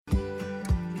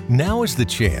Now is the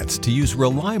chance to use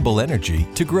reliable energy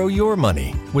to grow your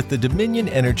money with the Dominion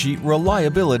Energy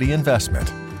Reliability Investment.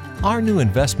 Our new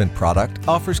investment product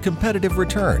offers competitive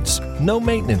returns, no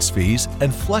maintenance fees,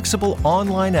 and flexible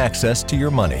online access to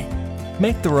your money.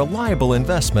 Make the reliable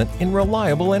investment in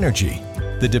reliable energy.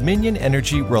 The Dominion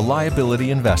Energy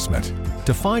Reliability Investment.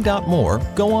 To find out more,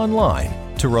 go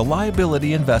online to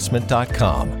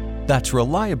reliabilityinvestment.com. That's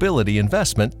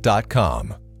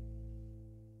reliabilityinvestment.com.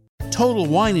 Total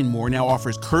Wine & More now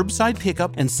offers curbside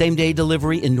pickup and same-day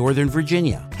delivery in Northern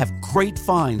Virginia. Have great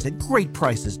finds at great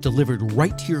prices delivered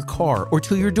right to your car or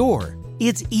to your door.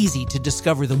 It's easy to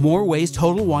discover the more ways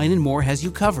Total Wine & More has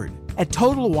you covered at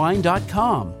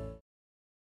TotalWine.com.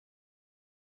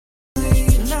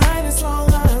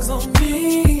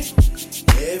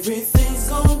 Everything's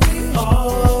gonna be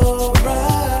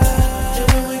alright.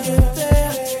 And when we get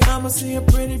there, I'ma see a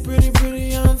pretty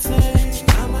young thing.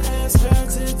 I'ma ask her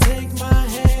to take my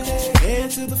hand.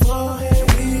 Head to the floor,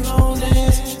 and we gon'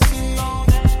 dance.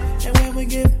 And when we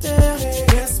get there,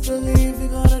 best believe we're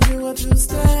gonna do a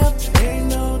two-step. Ain't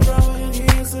no drama in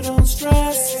here, so don't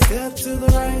stress. Step to the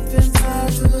right, then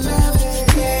side to the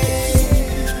left. Yeah.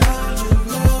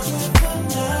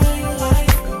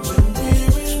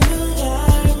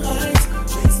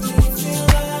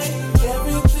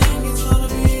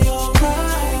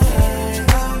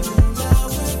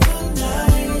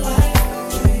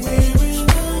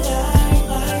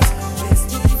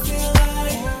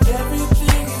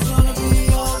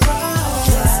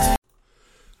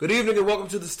 Good evening and welcome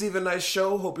to the Stephen Knight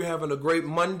Show. Hope you're having a great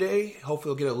Monday.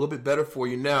 Hopefully it'll get a little bit better for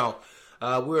you now.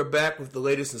 We're back with the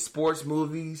latest in sports,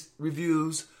 movies,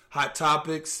 reviews, hot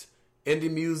topics,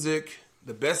 indie music,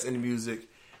 the best indie music,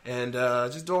 and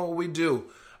just doing what we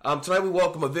do. Tonight we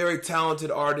welcome a very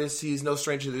talented artist. He's no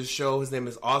stranger to this show. His name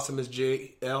is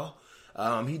Awesomeisjayell.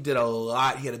 He did a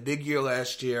lot. He had a big year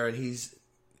last year, and he's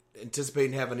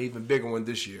anticipating having an even bigger one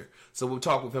this year. So we'll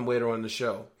talk with him later on in the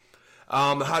show.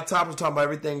 The hot topics, talking about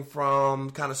everything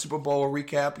from kind of Super Bowl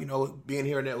recap, you know, being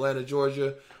here in Atlanta,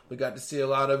 Georgia, we got to see a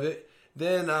lot of it.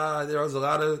 Then there was a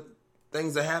lot of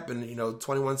things that happened. You know,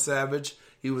 21 Savage,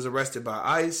 he was arrested by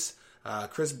ICE.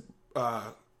 Chris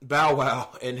Bow Wow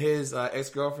and his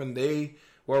ex-girlfriend, they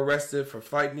were arrested for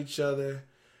fighting each other.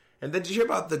 And then did you hear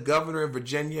about the governor of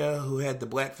Virginia who had the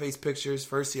blackface pictures?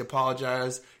 First he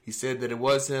apologized. He said that it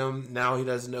was him. Now he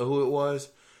doesn't know who it was.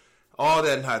 All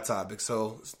that in hot topics.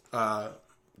 So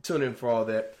tune in for all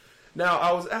that. Now,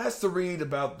 I was asked to read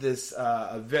about this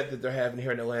event that they're having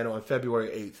here in Atlanta on February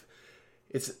 8th.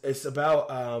 It's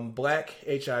about Black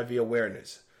HIV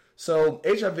awareness. So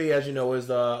HIV, as you know,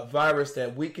 is a virus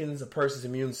that weakens a person's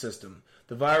immune system.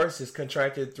 The virus is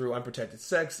contracted through unprotected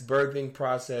sex, birthing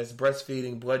process,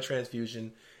 breastfeeding, blood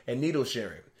transfusion, and needle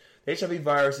sharing. The HIV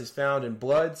virus is found in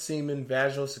blood, semen,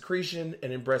 vaginal secretion,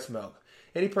 and in breast milk.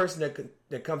 Any person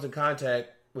that comes in contact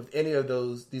with any of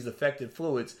these affected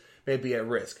fluids may be at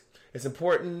risk. It's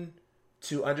important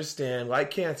to understand,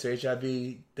 like cancer,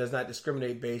 HIV does not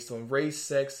discriminate based on race,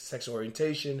 sex, sexual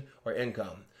orientation, or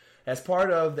income. As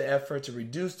part of the effort to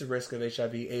reduce the risk of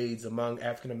HIV/AIDS among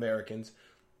African Americans,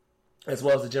 as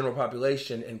well as the general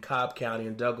population in Cobb County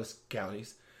and Douglas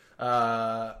counties,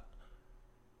 Department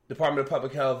of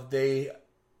Public Health, they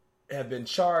have been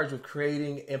charged with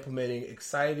creating, implementing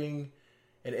exciting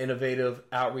and innovative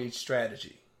outreach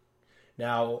strategy.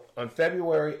 Now, on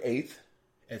February 8th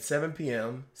at 7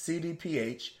 p.m.,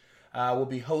 CDPH will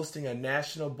be hosting a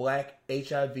National Black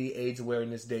HIV/AIDS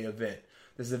Awareness Day event.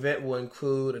 This event will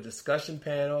include a discussion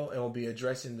panel and will be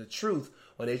addressing the truth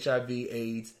on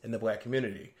HIV/AIDS in the Black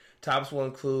community. Topics will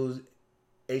include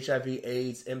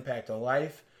HIV/AIDS impact on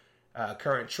life,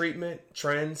 current treatment,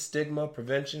 trends, stigma,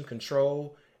 prevention,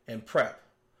 control, and PrEP.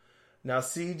 Now,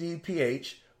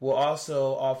 CDPH will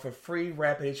also offer free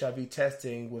rapid HIV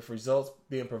testing with results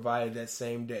being provided that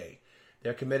same day.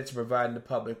 They're committed to providing the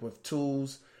public with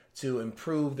tools to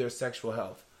improve their sexual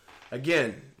health.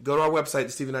 Again, go to our website,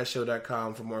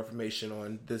 thestephenknightshow.com, for more information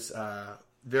on this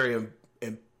very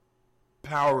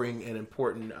empowering and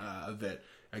important event.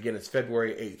 Again, it's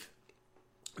February 8th.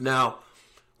 Now, I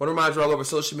want to remind you all over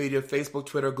social media, Facebook,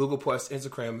 Twitter, Google+,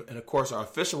 Instagram, and of course our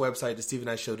official website,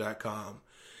 thestephenknightshow.com.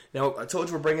 Now, I told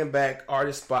you we're bringing back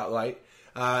Artist Spotlight.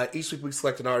 Each week we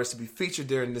select an artist to be featured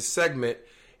during this segment,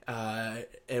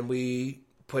 and we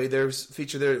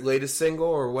feature their latest single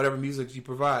or whatever music you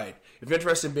provide. If you're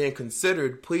interested in being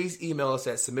considered, please email us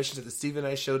at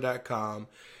submissions@thestephenknightshow.com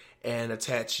and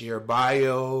attach your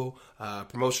bio,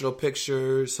 promotional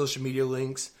pictures, social media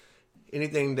links,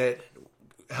 anything that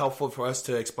helpful for us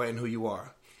to explain who you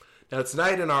are. Now,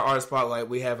 tonight in our Artist Spotlight,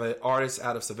 we have an artist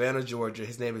out of Savannah, Georgia.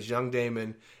 His name is Young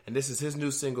Damon, and this is his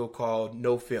new single called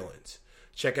No Feelings.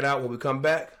 Check it out when we come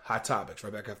back. Hot Topics,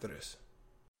 right back after this.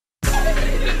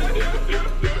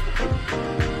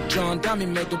 John Dummy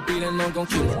made the beat and I'm gon'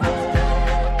 kill it.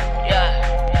 Yeah.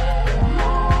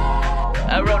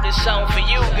 I wrote this song for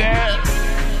you, girl.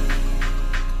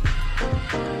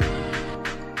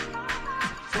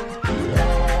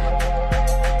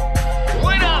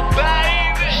 What up,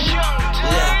 baby?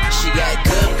 Look, she got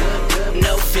good,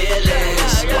 no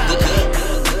feelings.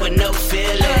 Good, with no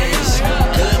feelings.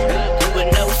 Good,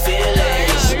 with no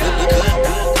feelings.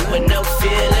 Good, with no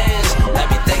feelings. I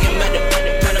be thinking about the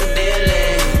money when I'm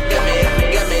dealing.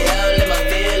 Got me all in my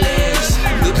feelings.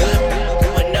 Good,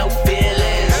 with no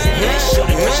feelings. Yeah,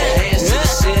 shorty, put your hands to the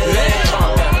ceiling.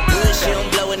 Good, she don't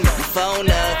blow a nigga phone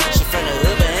up. She from the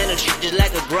hood, but handle shit just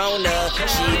like a grown up.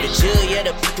 She even chill, yeah,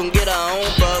 the can get her own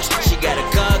bucks. She got a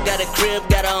car, got a crib,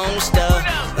 got her own stuff.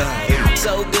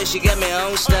 So good, she got me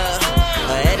own stuff.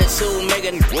 Her attitude make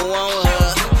a nigga want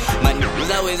her. My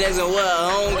niggas always asking where her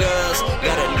homegirls.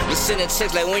 Got a nigga send a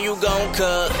text like when you gon'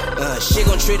 cut. She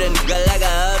gon' treat a nigga like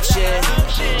a option.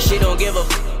 She don't give a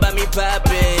f about me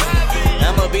poppin'.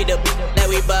 I'ma be the that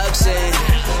we boxing.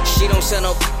 She don't sell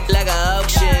no like a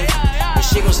auction. But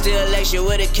she gon' still lace you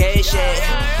with a cash at.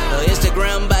 Her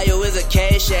Instagram bio is a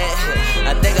cash at.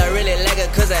 I think I really like her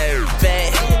cause I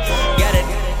fat. Got a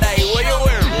like what you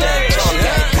wearing? She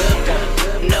got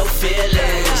good, no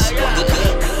feelings.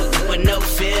 Good, with no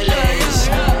feelings.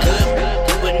 Good,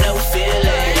 with no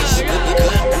feelings.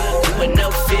 Good, with no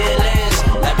feelings.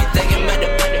 I be thinking about the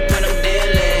money when I'm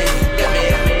dealing. Got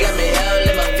me all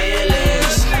in my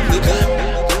feelings. Good,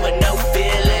 with no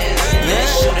feelings. Yeah,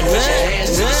 shorty, put your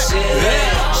hands to the ceiling.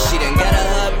 She done got her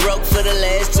heart broke for the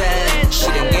last time. She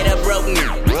done get her broken,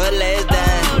 her last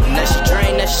dime. Now she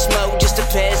drink, now she smoke just to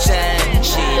pass time.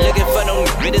 She looking for no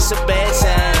nigga, it's a bad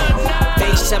time.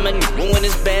 FaceTime a nigga when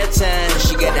it's bad time.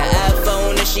 She got the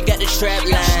iPhone and she got the trap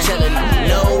line. She tellin'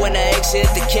 no when I exit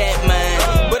the cat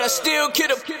mine. But I still kid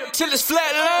her till it's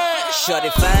flat line. Shorty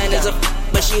fine as a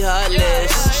but she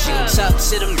heartless. She gon' talk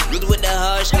to them niggas with the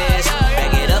harshness.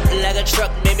 Bang it up like a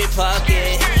truck, baby, park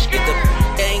it. If the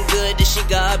ain't good, then she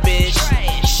garbage.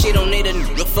 She don't need a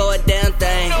nigga for a damn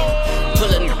thing.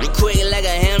 Pull a nigga quick like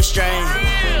a hamstring.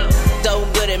 So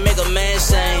good it make a man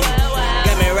sing.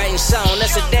 Got me writing song,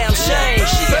 that's a damn shame.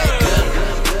 She got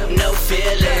good, no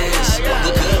feelings.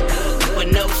 Good,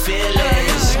 with no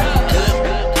feelings.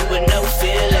 Good, with no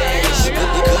feelings.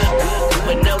 Good,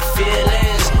 with no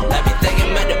feelings. I be thinking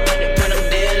about the money when I'm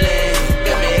dealing.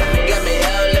 Got me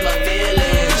all in my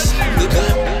feelings.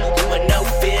 Good, with no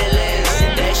feelings.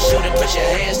 That shooter, put your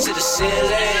hands to the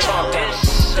ceiling. This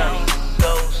song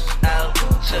goes out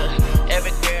to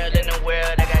every girl in the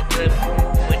world that got good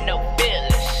with no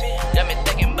feelings. Got me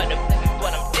thinking about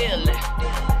what I'm dealing.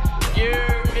 Yeah.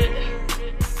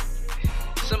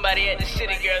 Somebody at the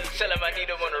city girls tell him I need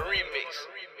them on a remix.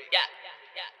 Yeah.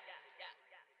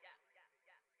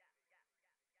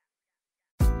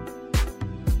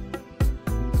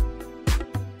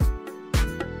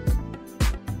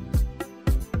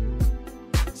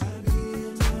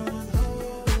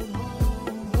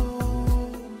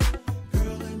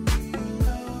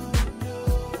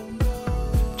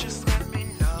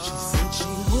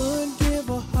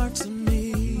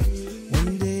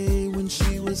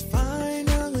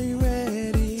 Finally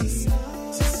ready to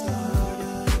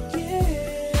start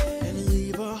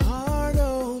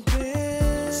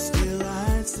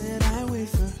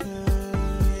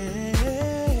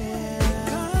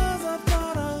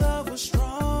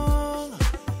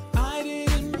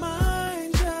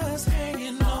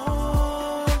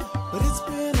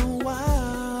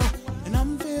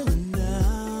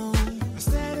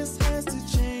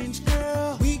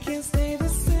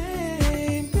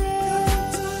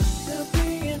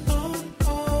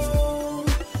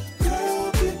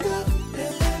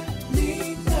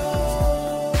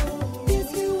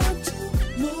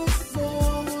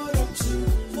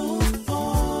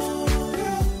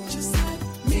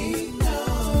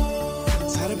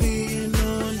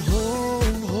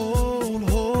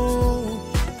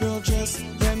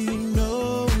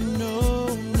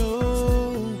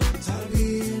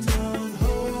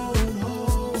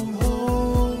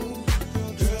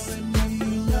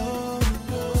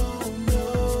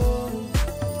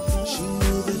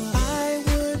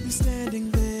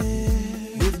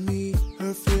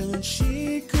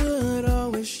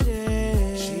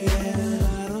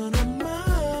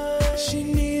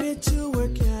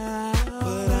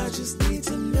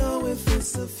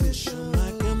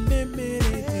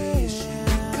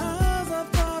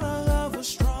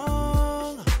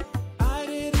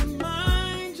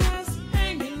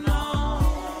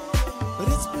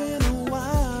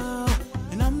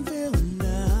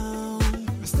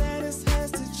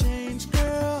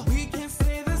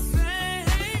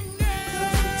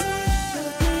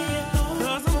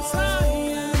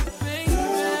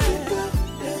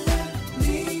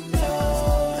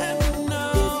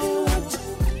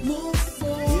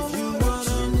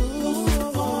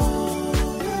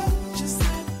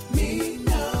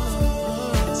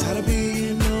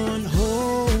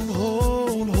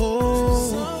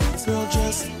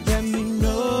just let me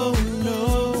know,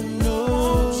 no,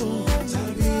 no. Tired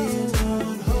of being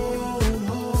on hold,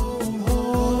 hold,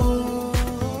 hold.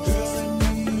 Girl, let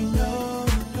me know,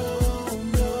 no,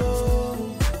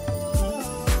 no.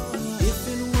 If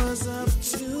it was up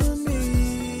to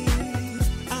me,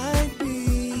 I'd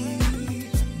be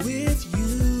with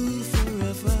you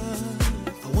forever.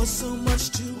 I want so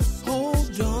much to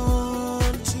hold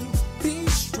on to, be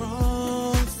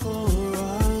strong for us.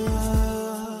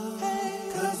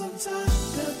 'Cause I'm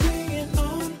tired of being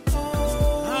on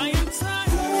hold. I am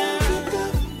tired. Pick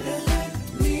up and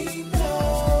let me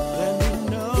know. Let me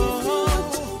know. If you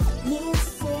want to move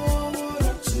forward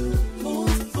or to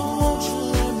move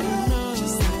on, let me know.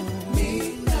 Just let me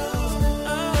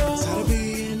know. Tired of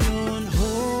being on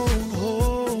hold,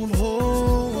 hold,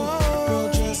 hold. Girl,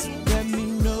 just let me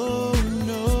know,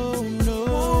 no,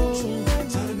 no.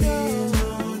 Tired of being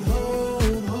on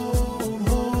hold, hold,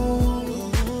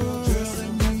 hold. Just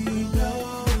let me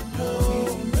know, no,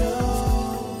 no.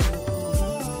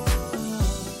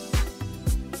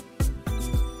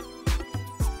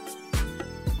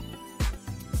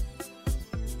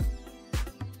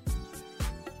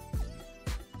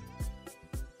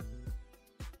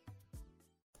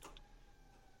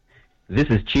 This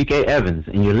is Chike Evans,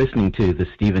 and you're listening to The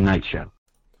Stephen Knight Show.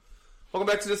 Welcome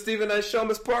back to the Stephen Knight Show.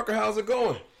 Miss Parker, how's it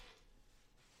going?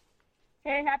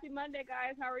 Hey, happy Monday,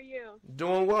 guys. How are you?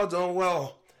 Doing well, doing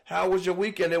well. How was your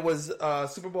weekend? It was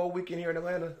Super Bowl weekend here in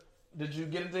Atlanta. Did you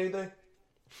get into anything?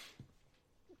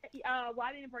 Well,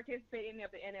 I didn't participate in any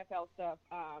of the NFL stuff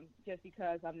just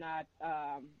because I'm not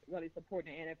really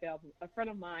supporting the NFL. A friend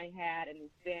of mine had an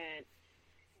event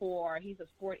he's a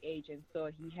sport agent, so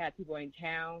he had people in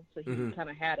town. So he kind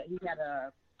of had a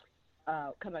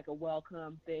kind of like a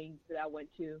welcome thing that I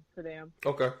went to for them.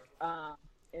 Okay.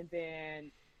 And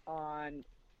then on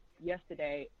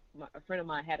yesterday, a friend of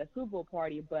mine had a Super Bowl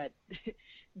party, but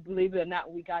believe it or not,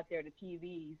 when we got there, the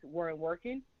TVs weren't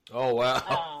working. Oh,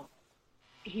 wow.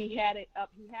 He had it up.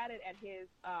 He had it at his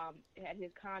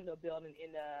condo building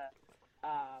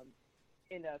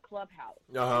in the clubhouse.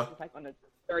 Uh-huh. It's like on the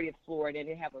 30th floor, and then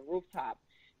they have a rooftop.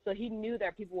 So he knew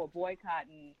that people were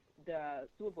boycotting the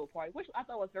Super Bowl party, which I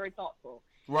thought was very thoughtful.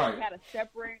 Right. He had a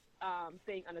separate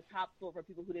thing on the top floor for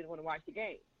people who didn't want to watch the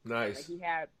game. Nice.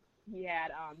 Like he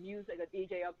had music, a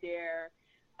DJ up there.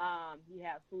 He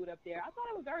had food up there. I thought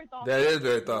it was very thoughtful. That is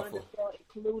very thoughtful. He wanted to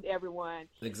include everyone.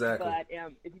 Exactly. But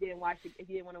if you didn't want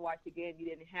to watch the game, you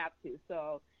didn't have to.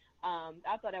 So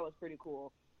I thought that was pretty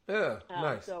cool. Yeah,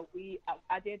 nice. So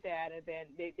I did that, and then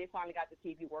they finally got the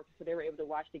TV working, so they were able to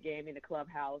watch the game in the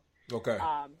clubhouse. Okay.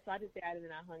 So I did that, and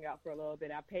then I hung out for a little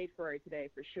bit. I paid for it today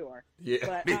for sure. Yeah,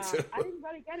 but me too. I didn't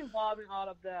really get involved in all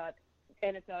of the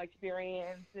NFL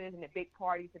experiences and the big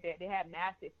parties. They had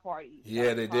massive parties.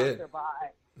 Yeah, they did.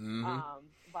 By a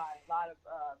lot of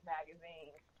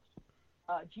magazines.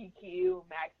 GQ,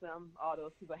 Maxim, all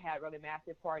those people had really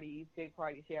massive parties, big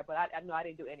parties here, but I know I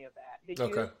didn't do any of that. Did you?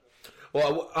 Okay.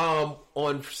 Well,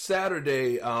 on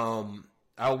Saturday,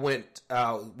 I went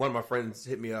out. One of my friends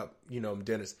hit me up,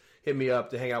 Dennis, hit me up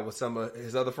to hang out with some of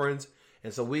his other friends.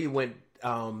 And so we went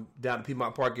down to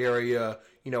Piedmont Park area,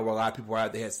 where a lot of people were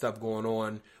out. They had stuff going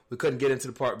on. We couldn't get into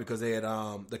the park because they had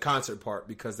the concert part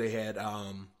because they had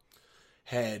too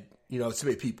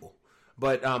many people.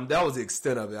 But that was the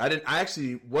extent of it. I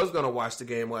actually was going to watch the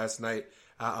game last night.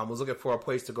 I was looking for a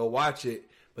place to go watch it.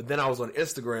 But then I was on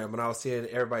Instagram and I was seeing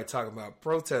everybody talking about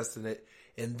protesting it.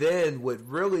 And then what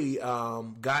really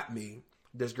got me,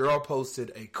 this girl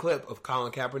posted a clip of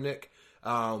Colin Kaepernick,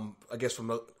 I guess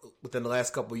from within the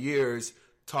last couple of years,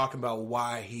 talking about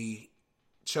why he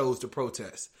chose to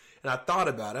protest. And I thought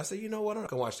about it. I said, you know what? I'm not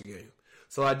going to watch the game.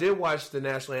 So I did watch the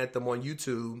national anthem on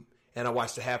YouTube, and I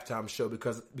watched the halftime show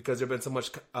because there's been so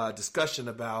much discussion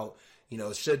about,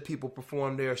 should people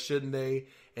perform there, shouldn't they?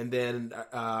 And then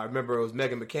I remember it was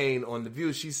Meghan McCain on The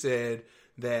View. She said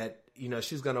that,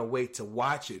 she's going to wait to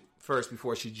watch it first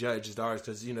before she judges the artist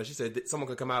because, she said that someone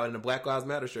could come out in a Black Lives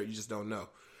Matter shirt. You just don't know.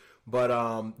 But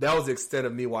that was the extent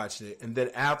of me watching it. And then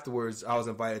afterwards, I was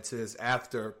invited to this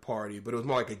after party, but it was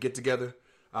more like a get-together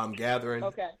gathering.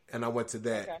 Okay. And I went to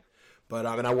that. Okay. But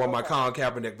and I wore my Colin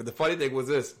Kaepernick. But the funny thing was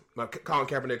this, my Colin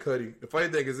Kaepernick hoodie. The funny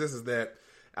thing is that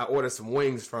I ordered some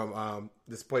wings from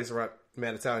this place around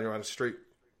Italian around the street,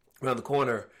 around the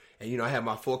corner. And, I had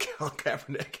my full Colin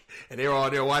Kaepernick. And they were all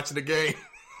there watching the game.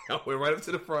 I went right up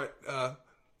to the front,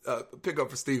 pick up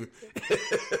for Steven.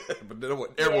 But then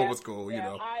everyone was cool,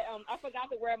 I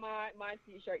forgot to wear my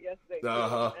T-shirt yesterday.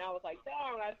 Uh-huh. And I was like,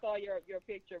 darn, I saw your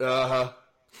picture. Uh-huh.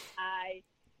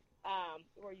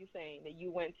 What were you saying? That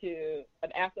you went to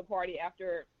an after party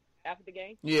after after the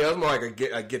game? Yeah, it was more like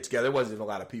a get together. It wasn't even a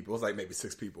lot of people. It was like maybe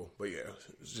 6 people. But yeah,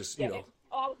 it was just, you know.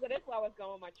 So that's why I was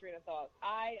going with my train of thought.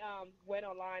 I went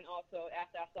online also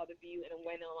after I saw the view and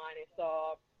went online and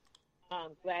saw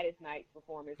Gladys Knight's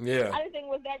performance. Yeah. I didn't think it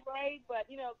was that great, but,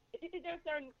 you know, there's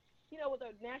certain, you know, with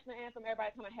the national anthem,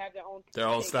 everybody kind of have their own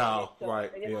style, so,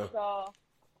 right? And then Yeah.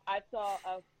 I saw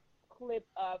a clip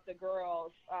of the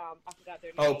girls. I forgot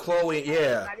their name. Oh, Chloe,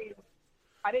 yeah.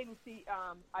 I didn't see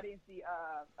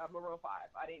Maroon 5.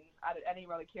 I didn't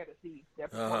really care to see their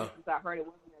performance because I heard it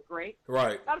wasn't that great.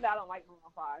 Right. Not that I don't like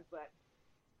Maroon 5, but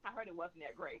I heard it wasn't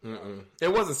that great. So.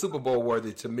 It wasn't Super Bowl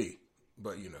worthy to me,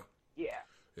 but you know. Yeah.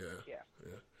 Yeah.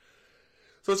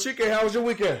 So, Chike, how was your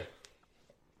weekend?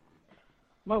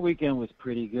 My weekend was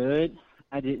pretty good.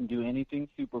 I didn't do anything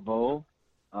Super Bowl.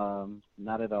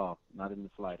 Not at all. Not in the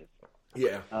slightest.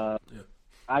 Yeah.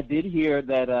 I did hear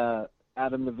that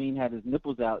Adam Levine had his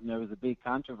nipples out, and there was a big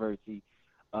controversy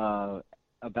about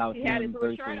he him. had his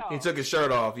little shirt off. He took his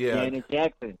shirt off, yeah. Janet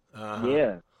Jackson.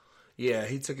 Yeah. Yeah,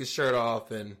 he took his shirt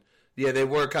off, and yeah, they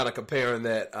were kind of comparing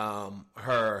that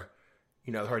her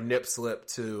nip slip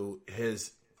to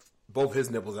both his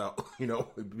nipples out, you know,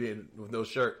 being with no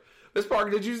shirt. Miss Parker,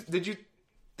 did you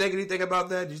think anything about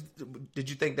that? Did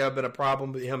you think that would have been a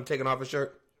problem with him taking off his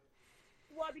shirt?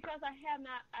 Well, because I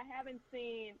haven't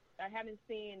seen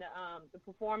the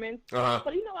performance. Uh-huh.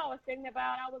 But you know what I was thinking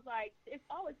about? I was like, it's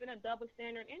always been a double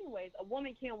standard anyways. A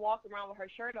woman can't walk around with her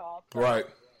shirt off. So, right.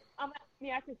 I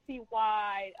mean, I can see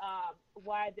why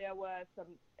there was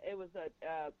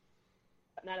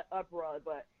not an uproar,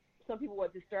 but some people were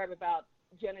disturbed about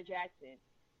Janet Jackson.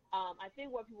 I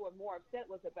think what people were more upset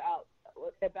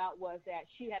about was that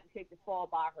she had to take the fall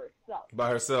by herself. By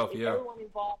herself, yeah. Everyone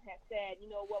involved had said, you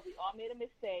know what, we all made a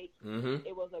mistake. Mm-hmm.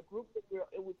 It was a group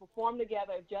that we performed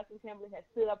together. If Justin Timberlake had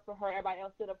stood up for her, everybody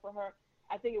else stood up for her,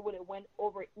 I think it would have went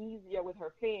over easier with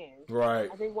her fans. Right.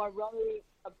 I think what really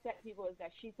upset people is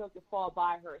that she took the fall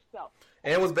by herself.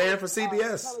 And it was banned for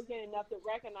CBS. Intelligent enough to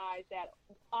recognize that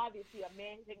obviously a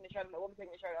man taking the shirt off and a woman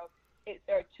taking the shirt off,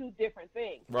 they're two different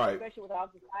things. Right. Especially with our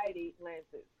society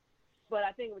lenses. But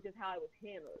I think it was just how it was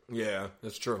handled. Yeah,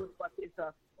 that's true.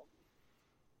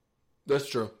 That's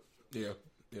true. Yeah.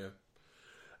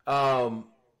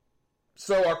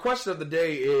 So our question of the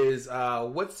day is,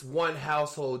 what's one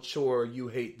household chore you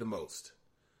hate the most?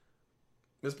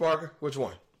 Ms. Parker, which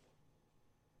one?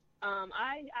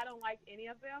 I don't like any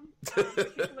of them,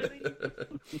 particularly.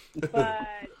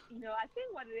 But, you know, I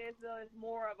think what it is, though, is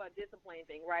more of a discipline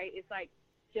thing, right? It's like,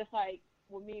 just like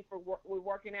with me with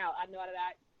working out, I know that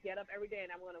I get up every day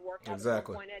and I'm going to work out exactly. at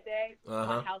some point that day.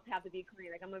 Uh-huh. My house has to be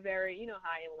clean. Like, I'm a very, you know how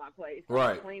I am with my place.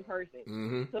 Right. I'm a clean person.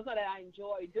 Mm-hmm. So it's not that I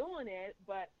enjoy doing it,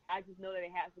 but I just know that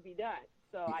it has to be done.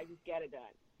 So I just get it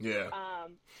done. Yeah.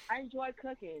 I enjoy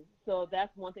cooking, so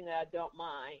that's one thing that I don't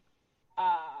mind.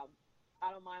 I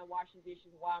don't mind washing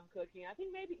dishes while I'm cooking. I think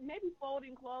maybe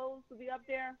folding clothes will be up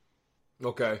there.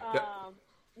 Okay.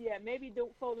 Yeah, maybe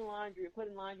folding laundry,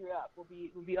 putting laundry up will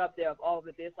be up there of all of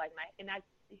this. Like, and I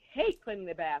hate cleaning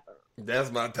the bathroom.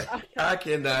 That's my thing. I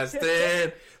cannot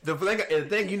stand the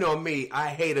thing. You know me. I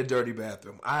hate a dirty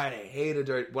bathroom.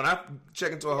 When I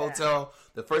check into a hotel,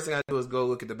 the first thing I do is go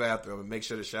look at the bathroom and make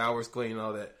sure the shower's clean and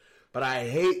all that. But I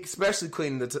hate, especially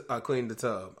cleaning the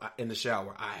tub in the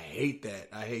shower. I hate that.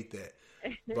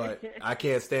 But I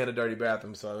can't stand a dirty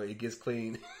bathroom, so it gets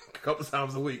cleaned a couple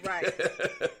times a week. Right.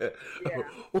 Yeah.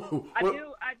 I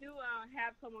do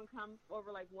have someone come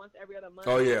over like once every other month.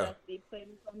 Oh yeah. That's deep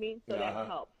cleaning for me, so that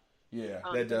helps. Yeah,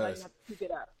 that does. I have to keep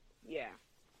it up. Yeah.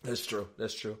 That's true.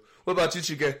 What about you,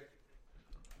 Chike?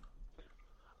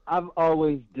 I've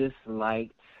always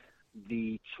disliked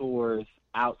the chores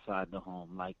outside the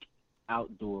home, like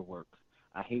outdoor work.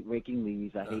 I hate raking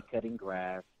leaves. I hate cutting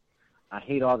grass. I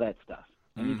hate all that stuff.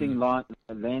 Anything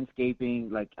landscaping,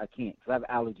 like I can't, because I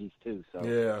have allergies too. So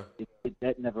yeah,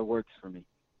 that never works for me.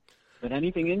 But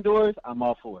anything indoors, I'm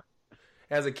all for.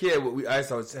 As a kid, I used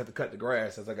to have to cut the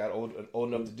grass as I got old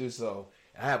enough to do so.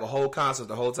 I have a whole concert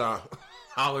the whole time,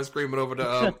 always screaming over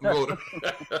the motor.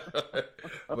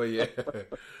 But yeah.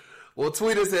 Well,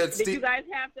 tweet us at Steve. Did you guys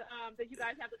have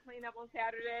to clean up on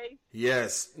Saturday?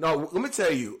 Yes. No, let me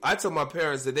tell you. I told my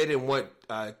parents that they didn't want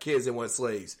kids, they want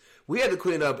slaves. We had to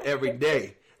clean up every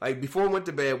day. Like, before we went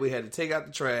to bed, we had to take out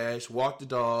the trash, walk the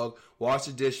dog, wash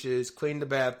the dishes, clean the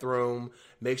bathroom,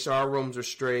 make sure our rooms are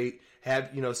straight,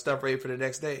 have, stuff ready for the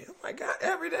next day. Oh, my God,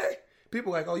 every day.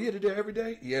 People are like, oh, you had to do it every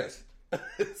day? Yes.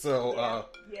 So,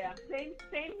 yeah. Same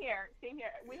here.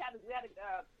 We had to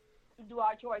do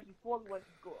our chores before we went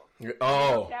to school.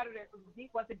 Oh. Saturday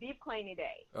was the deep cleaning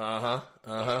day.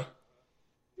 Uh-huh.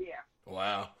 Yeah.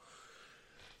 Wow.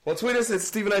 Well, tweet us at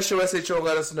Stephen Ice Show, SHO.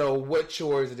 Let us know what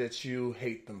chores that you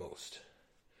hate the most.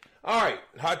 All right,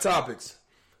 hot topics.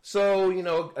 So,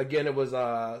 again, it was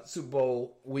Super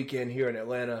Bowl weekend here in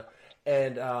Atlanta,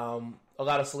 and a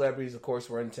lot of celebrities, of course,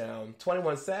 were in town.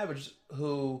 21 Savage,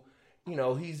 who,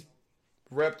 he's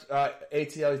repped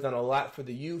ATL. He's done a lot for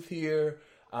the youth here.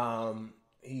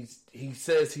 He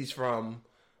says he's from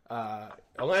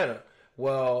Atlanta.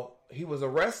 Well, he was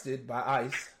arrested by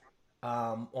ICE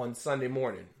on Sunday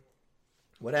morning.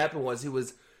 What happened was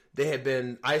ICE had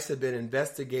been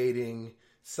investigating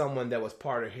someone that was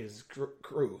part of his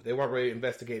crew. They weren't really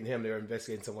investigating him; they were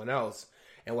investigating someone else.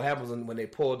 And what happens when they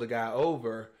pulled the guy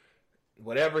over?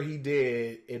 Whatever he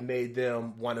did, it made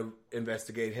them want to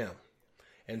investigate him.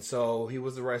 And so he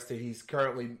was arrested. He's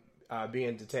currently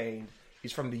being detained.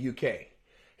 He's from the UK.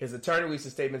 His attorney released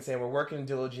a statement saying, "We're working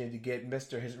diligently to get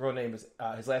his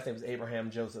last name is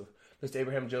Abraham Joseph. Mr.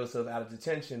 Abraham Joseph out of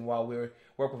detention while we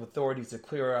work with authorities to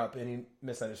clear up any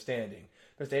misunderstanding.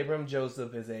 Mr. Abraham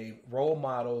Joseph is a role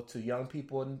model to young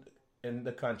people in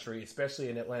the country, especially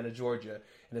in Atlanta, Georgia,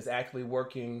 and is actively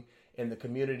working in the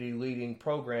community leading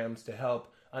programs to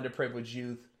help underprivileged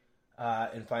youth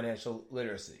in financial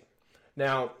literacy."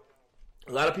 Now,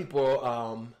 a lot of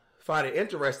people find it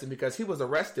interesting because he was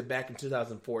arrested back in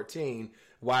 2014.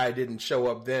 Why it didn't show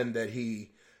up then that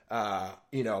he... why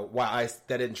ICE,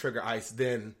 that didn't trigger ICE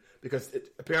then, because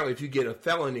apparently if you get a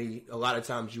felony, a lot of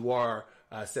times you are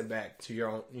sent back to your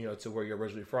own, to where you're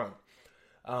originally from.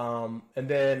 And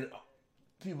then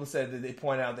people said that they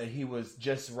point out that he was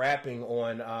just rapping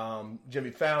on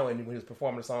Jimmy Fallon when he was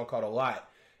performing a song called A Lot,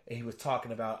 and he was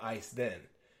talking about ICE then.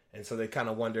 And so they kind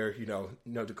of wonder,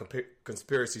 the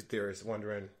conspiracy theorists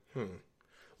wondering,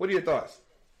 what are your thoughts?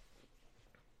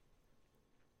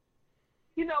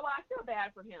 You know what? I feel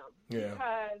bad for him. Yeah.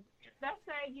 Because let's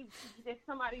say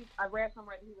I read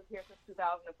somewhere that he was here since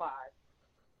 2005.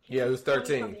 Yeah, he was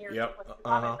 13. Yep.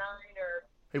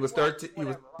 He was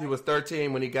 13. He was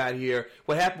 13 when he got here.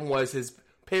 What happened was his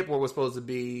paperwork was supposed to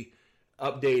be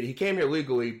updated. He came here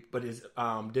legally, but his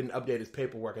didn't update his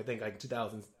paperwork. I think like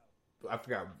 2000. I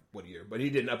forgot what year, but he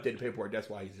didn't update the paperwork. That's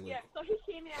why he's illegal. Yeah. So he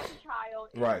came in as a child,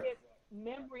 and right. His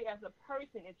memory as a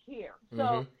person is here.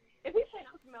 So. If he's saying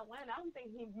I'm from Atlanta, I don't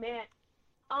think he meant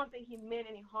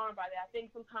any harm by that. I think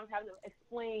sometimes having to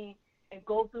explain and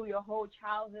go through your whole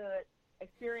childhood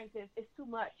experiences is too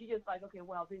much. You just like, okay,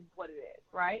 well, this is what it is,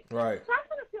 right? Right. So I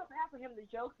kind of feel bad for him, the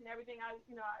jokes and everything. At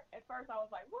first I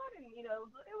was like, what? And it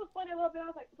was funny a little bit.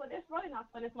 I was like, but it's really not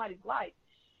fun. It's somebody's life,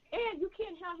 and you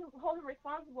can't hold him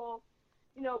responsible.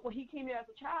 When he came here as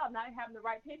a child, not having the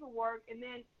right paperwork, and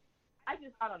then I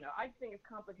don't know. I just think it's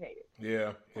complicated.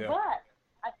 Yeah. But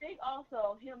I think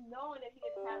also him knowing that he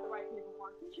didn't have the right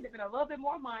paperwork, he should have been a little bit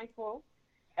more mindful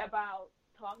about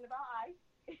talking about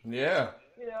ICE. Yeah.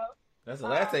 That's the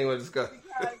last thing we'll discuss.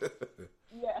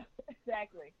 Yeah,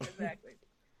 exactly.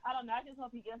 I don't know. I just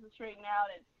hope he gets it straightened out,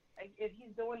 and if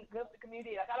he's doing good for the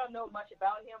community. Like, I don't know much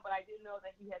about him, but I do know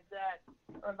that he has done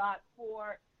a lot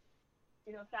for,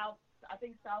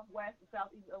 Southwest and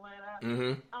Southeast Atlanta.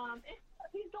 Mm-hmm.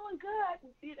 He's doing good,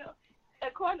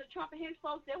 According to Trump and his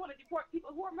folks, they want to deport people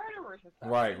who are murderers and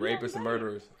stuff. Right, rapists and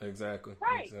murderers. Exactly.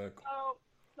 Right. Exactly.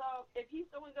 So if he's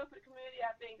doing good for the community,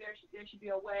 I think there should be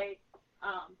a way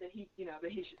that he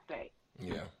should stay.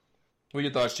 Yeah. What are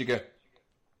your thoughts, Chica?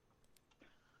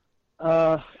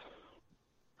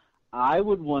 I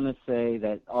would want to say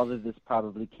that all of this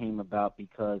probably came about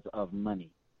because of money.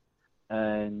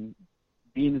 And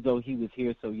being as though he was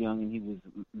here so young and he was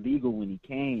legal when he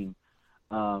came,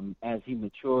 as he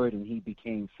matured and he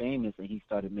became famous and he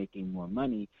started making more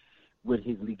money, with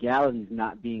his legalities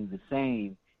not being the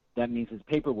same, that means his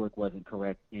paperwork wasn't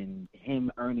correct, and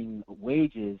him earning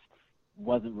wages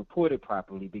wasn't reported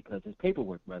properly because his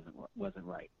paperwork wasn't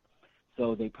right.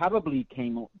 So they probably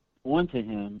came onto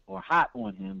him or hot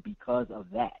on him because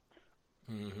of that.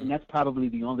 Mm-hmm. And that's probably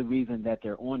the only reason that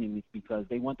they're on him, is because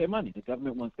they want their money. The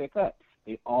government wants their cut.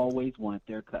 They always want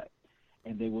their cut.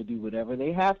 And they will do whatever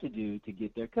they have to do to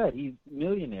get their cut. He's a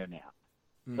millionaire now.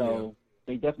 So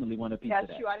they definitely want a piece of that.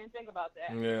 That's true. I didn't think about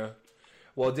that. Yeah.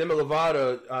 Well, Demi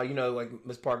Lovato, like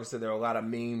Ms. Parker said, there are a lot of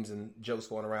memes and jokes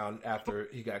going around after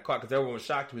he got caught because everyone was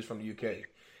shocked he was from the UK.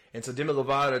 And so Demi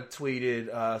Lovato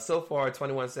tweeted, so far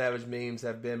 21 Savage memes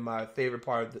have been my favorite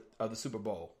part of the Super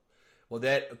Bowl. Well,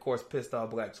 that, of course, pissed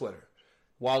off Black Twitter.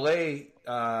 Wale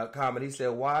comment, he said,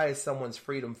 why is someone's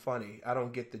freedom funny? I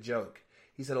don't get the joke.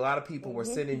 He said a lot of people were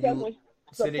sending you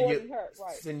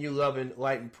love and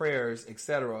light and prayers,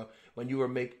 etc. when you were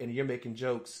you're making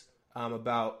jokes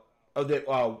about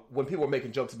when people were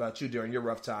making jokes about you during your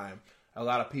rough time. A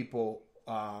lot of people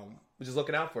we're just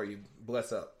looking out for you.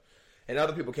 Bless up. And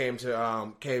other people came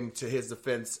to his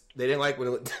defense. They didn't like when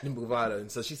it didn't move out, and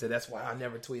so she said that's why I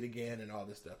never tweet again and all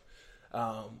this stuff.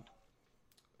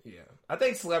 Yeah, I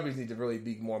think celebrities need to really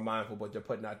be more mindful of what they're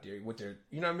putting out there. What they're,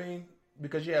 you know what I mean?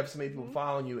 Because you have so many people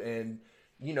following you, and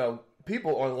you know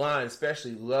people online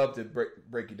especially love to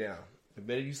break you down. The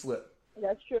minute you slip.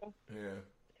 That's true. Yeah.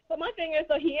 But my thing is,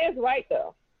 so he is right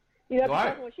though. You know, because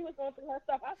Right. when she was going through her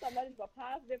stuff, I thought nothing but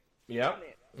positive. Yep. On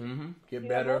it. Mm-hmm. Get You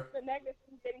better. know, most of the negative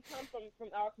things didn't come from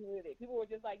our community. People were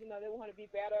just like, you know, they want to be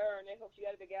better and they hope she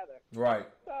got it together. Right.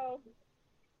 So,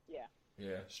 yeah.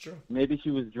 Yeah, it's true. Maybe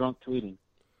she was drunk tweeting.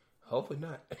 Hopefully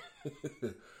not.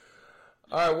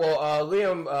 All right. Well,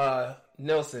 Liam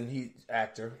Neeson, he's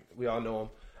actor. We all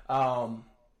know him.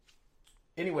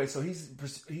 Anyway, so he's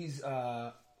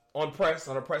on a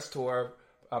press tour,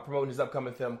 promoting his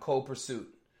upcoming film Cold Pursuit.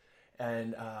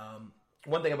 And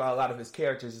one thing about a lot of his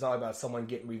characters is all about someone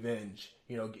getting revenge.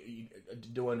 You know,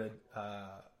 doing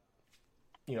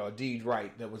a deed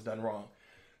right that was done wrong.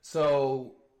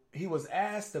 So he was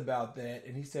asked about that,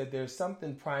 and he said, "There's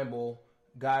something primal.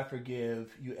 God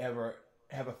forgive you ever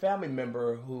have a family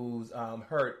member who's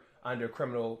hurt under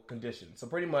criminal conditions." So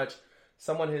pretty much,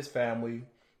 someone in his family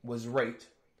was raped,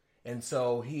 and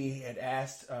so he had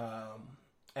asked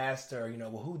her, you know,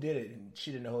 well, who did it? And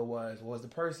she didn't know who it was. Was the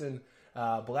person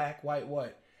black, white,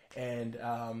 what? And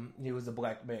he was a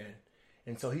black man.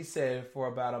 And so he said for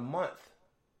about a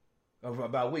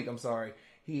week,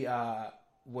 he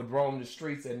would roam the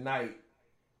streets at night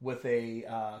with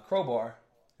a crowbar,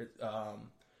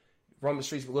 roam the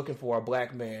streets looking for a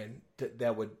black man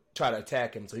that would try to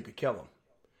attack him so he could kill him.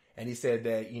 And he said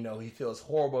that, you know, he feels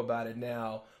horrible about it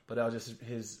now, but that was just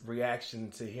his reaction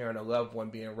to hearing a loved one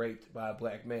being raped by a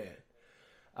black man.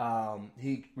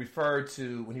 He referred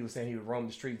to, when he was saying he would roam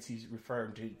the streets, he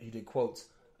did quotes,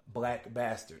 black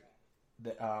bastard,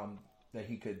 that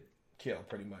he could kill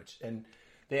pretty much. And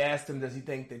they asked him, do you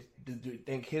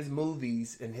think his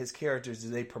movies and his characters, do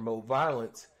they promote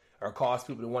violence or cause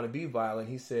people to want to be violent?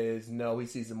 He says, no, he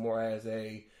sees it more as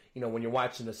a, you know, when you're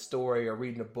watching a story or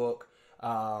reading a book,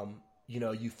 you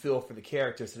know, you feel for the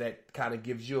characters, so that kind of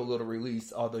gives you a little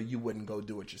release, although you wouldn't go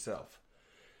do it yourself.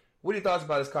 What are your thoughts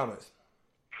about his comments?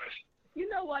 You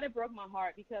know what? It broke my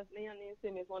heart because Liam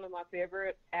Neeson is one of my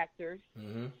favorite actors.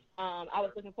 Mm-hmm. I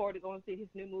was looking forward to going to see his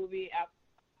new movie.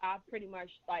 I pretty much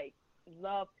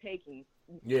love Taken.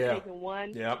 Yeah. Taken 1.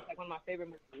 Yep. It's like one of my favorite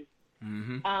movies.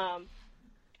 Mm-hmm.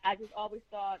 I just always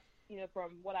thought, you know,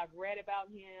 from what I've read about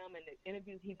him and the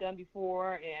interviews he's done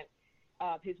before, and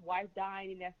his wife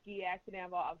dying in that ski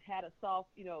accident, I've had a soft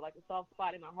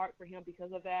spot in my heart for him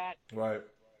because of that. Right.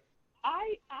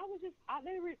 I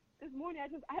literally this morning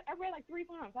I read like 3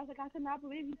 times. I was like, I could not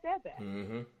believe he said that.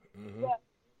 Mm-hmm. Mm-hmm. But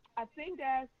I think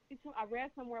I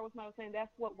read somewhere where someone was saying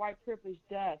that's what white privilege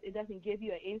does. It doesn't give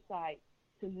you an insight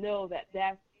to know that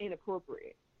that's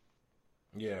inappropriate.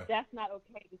 Yeah. That's not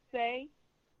okay to say.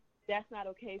 That's not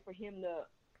okay for him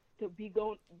to be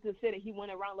going to say that he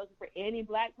went around looking for any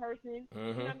black person. Mm-hmm.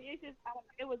 You know what I mean? It's just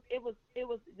it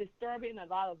was disturbing on a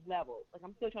lot of levels. Like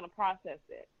I'm still trying to process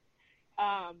it.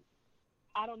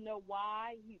 I don't know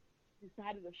why he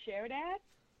decided to share that.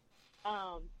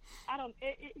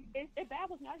 It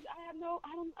baffles me. I don't know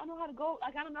how to go.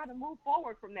 Like I don't know how to move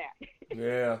forward from that.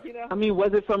 Yeah. You know? I mean,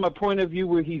 was it from a point of view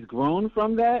where he's grown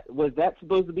from that? Was that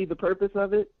supposed to be the purpose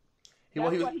of it?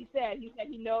 That's what he said. He said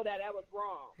he know that was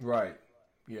wrong. Right.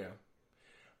 Yeah.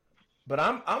 But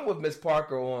I'm with Miss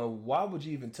Parker on why would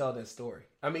you even tell that story?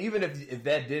 I mean, even if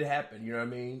that did happen, you know what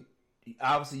I mean?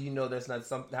 Obviously, you know that's not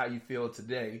something how you feel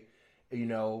today, you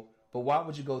know. But why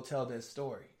would you go tell that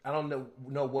story? I don't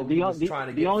know what he was trying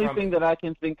to get. The only from thing it. that I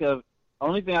can think of,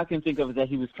 is that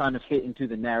he was trying to fit into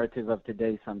the narrative of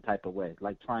today some type of way,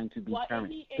 like trying to be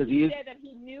current. He said that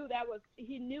he knew that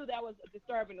was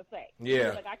disturbing to say. Yeah. He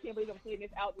was like, I can't believe I'm saying this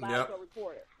out loud to a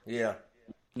reporter. Yeah,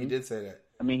 he did say that.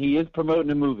 I mean, he is promoting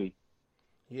a movie.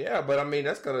 Yeah, but I mean,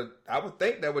 I would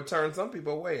think that would turn some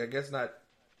people away. I guess not.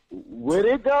 Would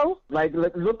it though? Like,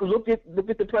 look at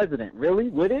the president. Really?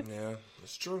 Would it? Yeah,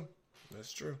 that's true.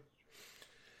 That's true.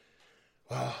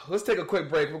 Let's take a quick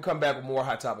break. We'll come back with more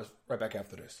hot topics right back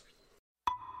after this.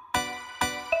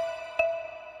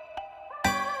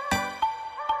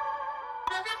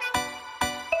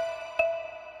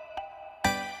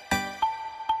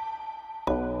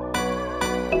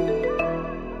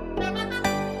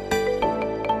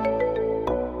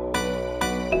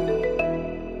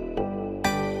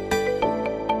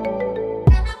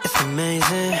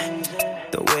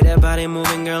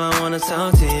 Moving, girl, I wanna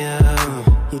talk to you.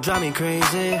 You drive me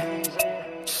crazy.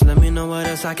 Just let me know what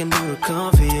else I can do to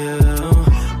come for you.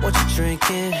 What you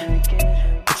drinking?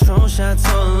 Patron shots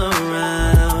all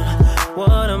around.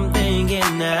 What I'm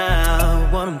thinking now,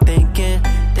 what I'm thinking,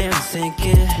 damn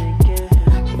sinking.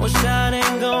 One shot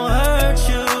ain't gon' hurt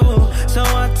you, so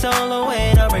I told her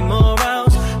wait, I'll bring more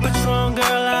rounds. Patron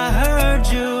girl, I heard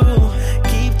you.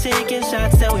 Keep taking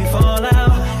shots till we fall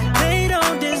out. They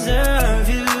don't deserve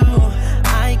you.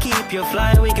 I keep your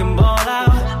flight, we can ball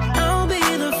out. I'll be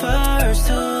the first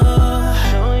to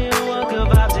show you what good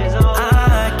vibes is all.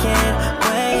 I can't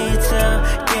wait to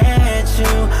get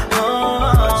you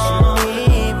home.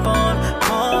 Keep on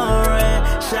pouring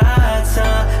shots of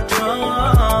Patron.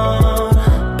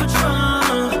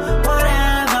 Patron,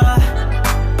 whatever.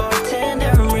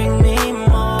 Bartender, bring me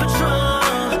more.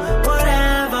 Patron,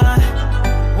 whatever.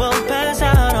 We'll pass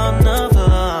out on the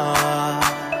floor.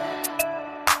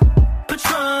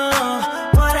 Patron,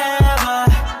 whatever.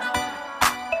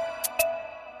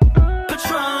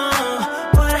 Patron,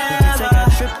 whatever. You can take a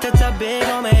trip that's a big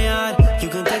on my yacht. You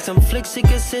can take some flicks, you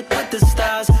can sit with the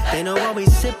stars. They know what we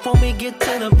sip when we get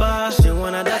to the bar. She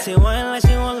wanna dance and wine like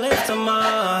she wanna live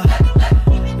tomorrow.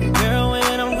 Girl,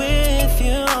 when I'm with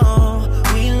you,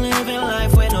 we living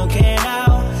life with no care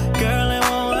now. Girl, it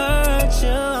won't hurt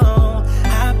you.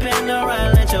 Hop in the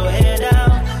ride, let your head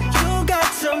down. You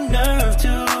got some nerve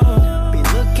to be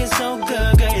looking so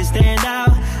good, girl, you stand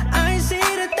out. I see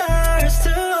the thirst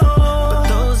too, but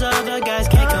those other guys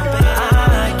can't compare.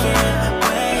 I can't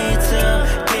wait to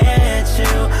get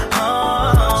you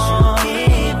home.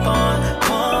 Keep on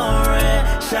pouring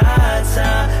shots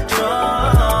of Patron.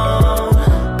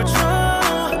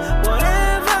 Patron,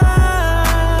 whatever.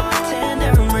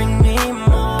 Bartender, bring me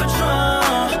more.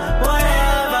 Patron,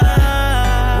 whatever.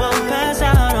 We'll pass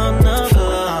out on the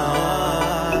floor.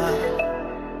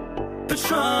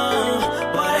 Patron,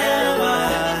 whatever.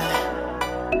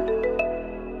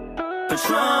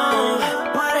 Patron,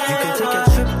 whatever. You can take a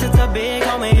trip that's a big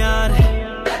on my yacht.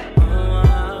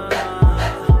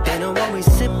 They know what we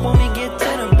sip when we get to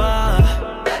the bar.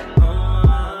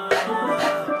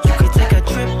 You could take a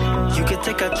trip, you could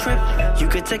take a trip, you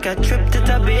could take a trip that's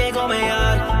a big on my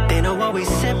yacht. They know what we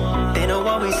sip, they know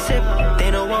what we sip,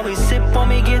 they know what we sip when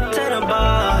we get to the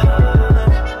bar.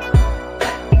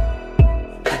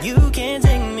 You can't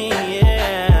take me,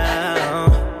 yeah.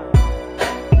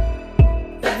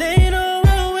 They know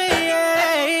what we,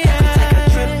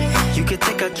 yeah. You could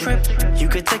take a trip, you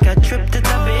could take a trip that's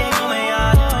a big on my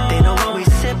yacht. They know what we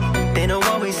sip, they know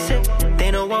what we sip,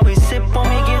 they know what we sip when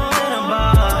we get to the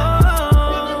bar.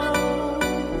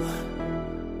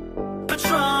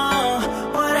 Patron,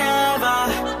 whatever.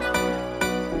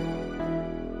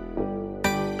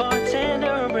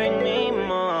 Bartender, bring me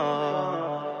more.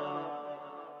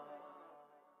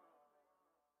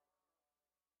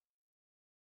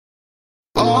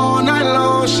 All night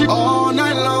long, she all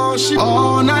night long, she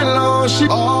all night long, she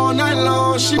all night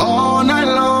long, she all night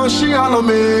long, she all on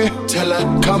me. Tell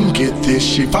her, come get this,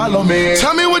 she follow me.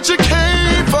 Tell me what you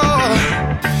came for.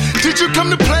 Did you come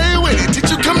to play with it? Did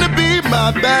you come to be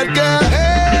my bad girl?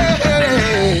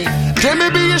 Hey, let me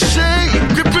be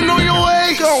ashamed, gripping on your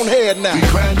waist. Go on ahead now. We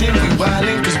grinding, we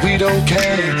wildin', cause we don't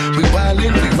care. We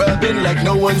wildin', we rubbing like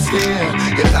no one's here.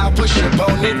 If I push up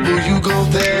on it, will you go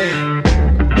there?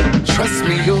 Trust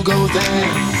me, you'll go there.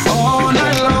 All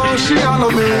night long, she all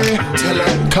on me. Tell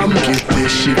her, come get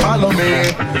this, she follow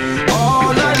me.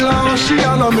 All night long, she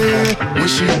all on me. When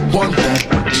she want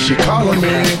that, she call on me.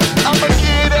 I'ma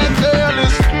get that girl,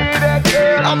 let's get that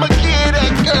girl. I'ma get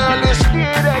that girl, let's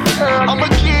get that girl. I'ma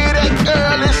get that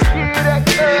girl, let's get that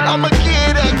girl. I'ma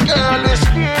get that girl, let's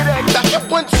get that girl. Back up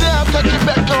one time, cut it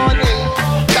back on it.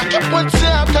 Back up one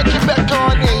time, cut it back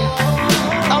on it.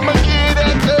 I'ma get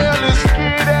that girl, let's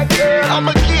get that girl.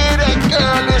 I'ma get that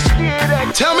girl, let's get that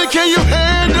girl. Tell me, can you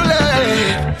handle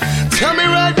it? Tell me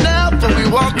right now before we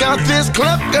walk out this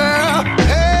club, girl.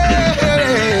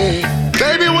 Hey,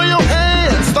 baby, where your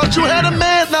hands? Thought you had a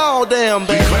man, no, damn,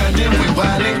 baby. We grindin', we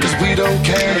wildin', cause we don't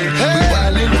care. Hey. We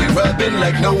wildin', we rubbin'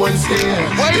 like no one's here.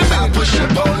 Wait, if I push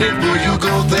up on it, will you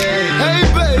go there? Hey,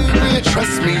 baby,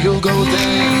 trust me, you'll go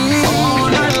there. All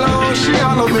night long, she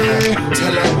all on me.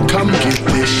 Tell her, come get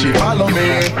this, she follow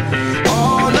me.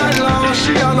 All night long,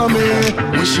 she all on me.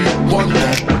 When she want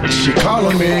that, she call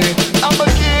on me. I'ma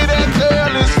get that girl,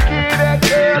 let's get that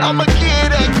girl. I'ma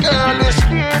get that girl, let's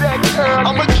get that girl.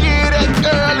 I'ma get that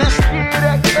girl, let's get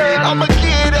that girl. I'ma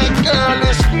get that girl,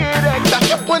 let's get that girl. Back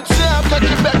up one time, cut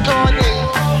it back on it.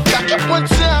 Back up one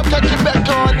time, cut it back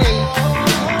on it.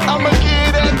 I'ma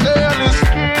get that girl, let's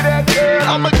get that girl.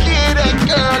 I'ma get that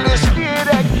girl, let's get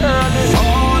that girl.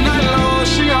 All night long,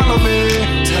 she all on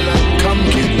me. Tell her, come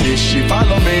get this, she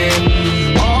follow me.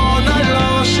 All night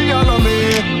long, she all on me.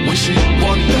 When she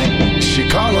want that,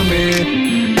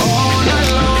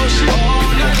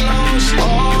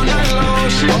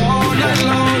 night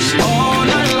long, she all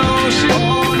night long, she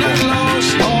all night long,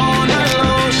 she all night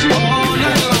long, she all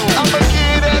night long. I'ma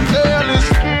get that girl, let's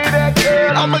get that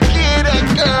girl. I'ma get that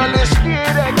girl, let's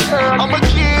get that girl. I'ma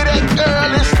get that girl,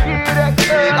 let's get that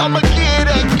girl. I'ma get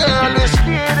that girl, let's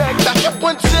get that girl. Back up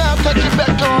one time, cut your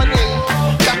back on it.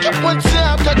 Back up one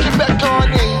time, cut your back on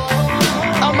it.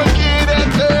 I'ma get that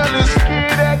girl, let's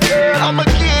get that girl. I'ma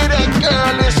get that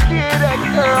girl, let's get that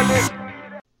girl, let's.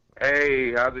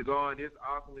 Hey, how's it going? This is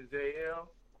Awesomeisjayell,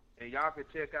 and y'all can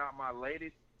check out my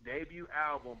latest debut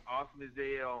album,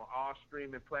 Awesomeisjayell, on all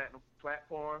streaming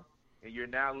platforms, and you're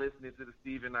now listening to the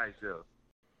Stephen Knight Show.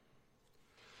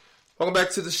 Welcome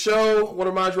back to the show. I want to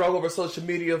remind you all over social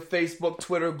media, Facebook,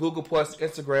 Twitter, Google+,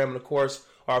 Instagram, and, of course,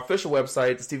 our official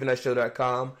website,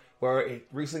 thestephennightshow.com, where it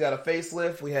recently got a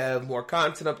facelift. We have more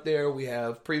content up there. We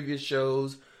have previous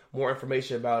shows, more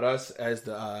information about us as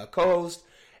the co-host,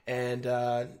 and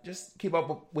just keep up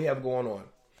with what we have going on.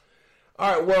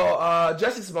 All right, well,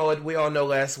 Jussie Smollett, we all know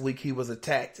last week he was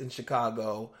attacked in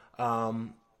Chicago.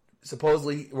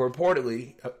 Supposedly,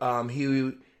 reportedly,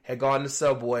 he had gone to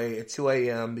Subway at 2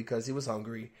 a.m. because he was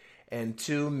hungry, and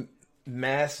two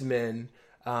masked men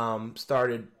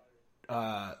started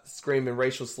screaming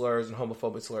racial slurs and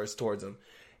homophobic slurs towards him,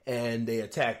 and they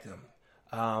attacked him.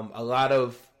 A lot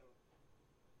of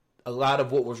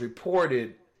what was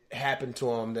reported happened to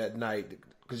him that night,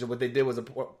 because what they did was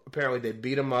apparently they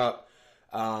beat him up,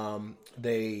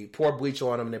 they poured bleach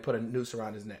on him, and they put a noose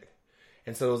around his neck.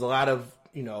 And so there was a lot of,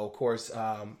 of course,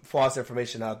 false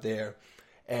information out there,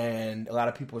 and a lot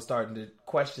of people were starting to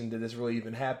question, did this really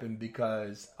even happen?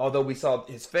 Because although we saw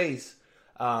his face,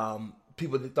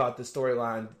 people that thought the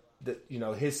storyline, that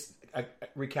his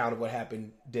recount of what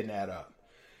happened didn't add up.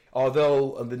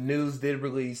 Although the news did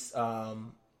release a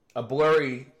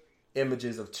blurry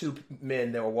images of two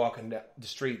men that were walking down the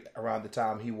street around the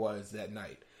time he was that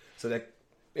night. So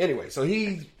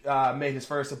he made his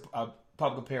first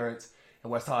public appearance in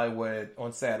West Hollywood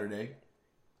on Saturday,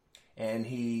 and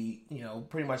he,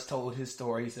 pretty much told his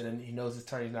story. He said, and he knows his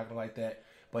attorney's not going to like that,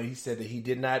 but he said that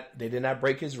they did not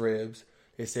break his ribs.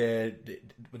 They said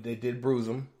they did bruise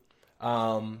him.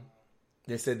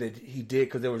 They said that he did,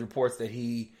 because there was reports that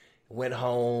he went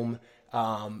home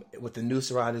with the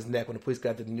noose around his neck. When the police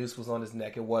got there, the noose was on his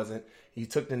neck. It wasn't. He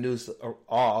took the noose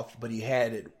off, but he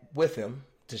had it with him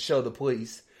to show the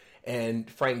police. And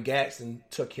Frank Gadsden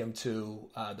took him to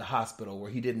the hospital,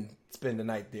 where he didn't spend the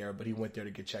night there, but he went there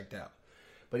to get checked out.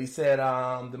 But he said,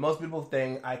 the most beautiful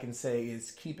thing I can say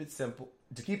is keep it simple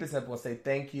and say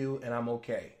thank you, and I'm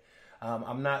okay.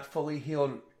 I'm not fully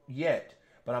healed yet,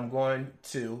 but I'm going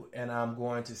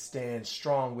to stand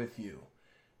strong with you.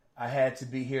 I had to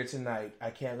be here tonight.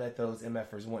 I can't let those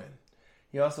MFers win.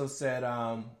 He also said,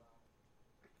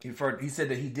 he said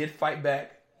that he did fight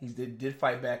back. He did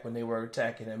fight back when they were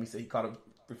attacking him. He said he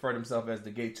referred himself as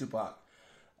the gay Tupac.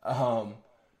 One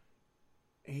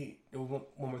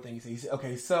more thing he said,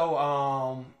 okay, so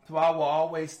I will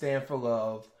always stand for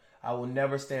love. I will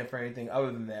never stand for anything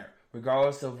other than that,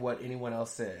 regardless of what anyone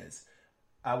else says.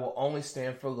 I will only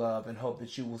stand for love and hope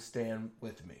that you will stand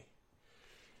with me.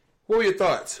 What were your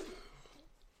thoughts?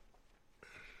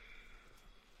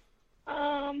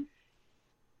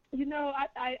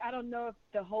 I don't know if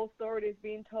the whole story is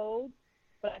being told,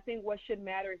 but I think what should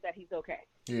matter is that he's okay.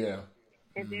 Yeah.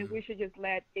 And then we should just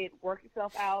let it work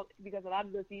itself out, because a lot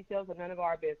of those details are none of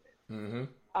our business. Mm-hmm.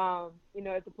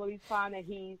 If the police find that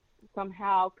he's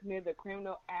somehow committed a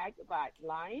criminal act by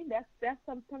lying, that's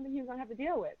something he's gonna have to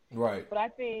deal with. Right. But I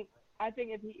think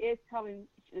if he is telling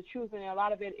the truth, and a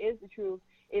lot of it is the truth,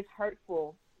 it's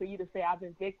hurtful for you to say I've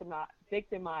been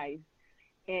victimized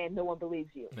and no one believes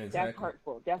you. Exactly. That's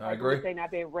hurtful. That's like saying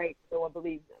I've been raped, no one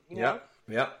believes them. You know?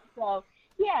 Yep. So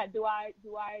yeah, do I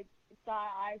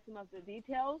eye some of the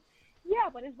details? Yeah,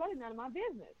 but it's really none of my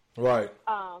business. Right.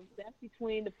 That's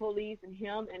between the police and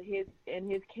him and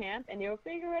his camp, and they'll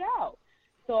figure it out.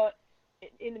 So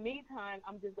in the meantime,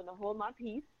 I'm just going to hold my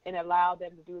peace and allow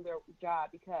them to do their job,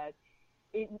 because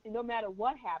no matter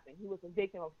what happened, he was a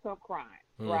victim of some crime,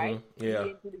 right? Yeah.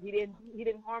 He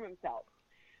didn't harm himself.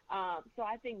 So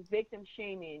I think victim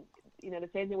shaming, the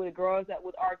same thing with the girls that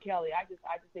with R. Kelly. I just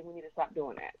think we need to stop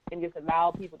doing that and just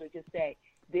allow people to just say,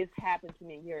 this happened to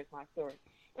me, here is my story.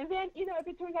 And then, if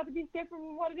it turns out to be different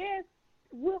from what it is,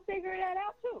 we'll figure that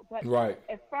out too. But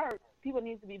at first, people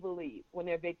need to be believed when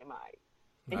they're victimized.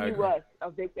 And he was a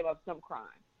victim of some crime.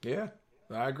 Yeah,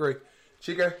 I agree.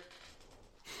 Chica?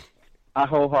 I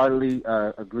wholeheartedly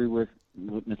agree with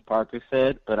what Ms. Parker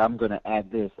said, but I'm going to add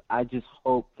this. I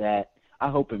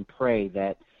hope and pray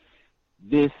that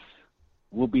this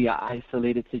will be an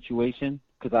isolated situation,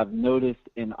 because I've noticed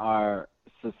in our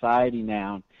society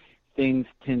now, things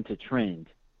tend to trend.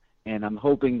 And I'm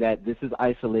hoping that this is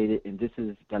isolated and this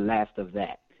is the last of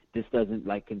that. This doesn't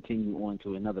like continue on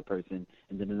to another person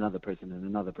and then another person and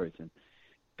another person,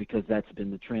 because that's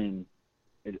been the trend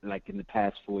like in the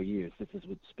past 4 years. This is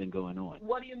what's been going on.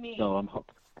 What do you mean? So I'm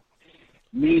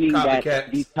meaning that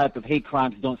Copycats. these type of hate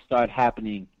crimes don't start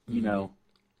happening, you know,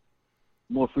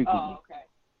 more frequently. Oh, okay.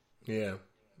 Yeah,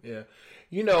 yeah.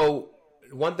 You know,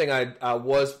 one thing I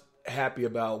was happy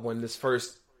about when this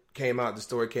first came out, the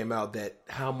story came out, that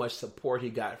how much support he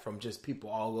got from just people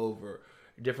all over,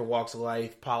 different walks of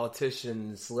life,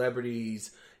 politicians,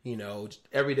 celebrities, you know,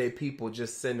 everyday people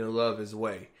just sending love his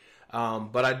way.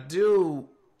 But I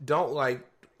don't like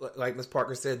Ms.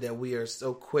 Parker said, that we are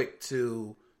so quick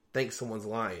to think someone's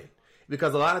lying.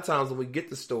 Because a lot of times when we get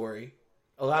the story,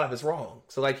 a lot of it's wrong.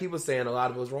 So like he was saying, a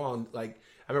lot of it was wrong. Like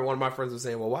I remember one of my friends was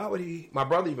saying, well, why would he, my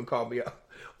brother even called me up,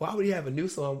 why would he have a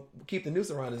noose on, keep the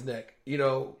noose around his neck? You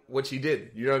know, which he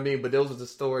didn't. You know what I mean? But those are the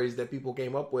stories that people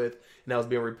came up with, and that was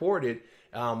being reported,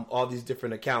 all these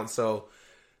different accounts. So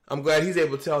I'm glad he's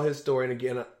able to tell his story, and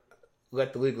again,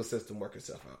 let the legal system work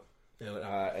itself out.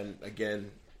 And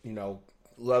again, you know,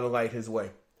 love and light his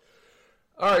way.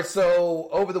 All right, so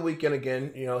over the weekend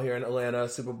again, you know, here in Atlanta,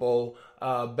 Super Bowl,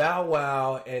 Bow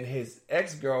Wow and his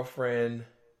ex-girlfriend,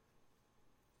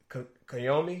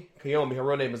 Kayomi, her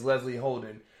real name is Leslie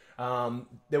Holden.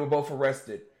 They were both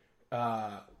arrested.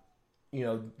 You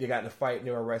know, they got in a fight and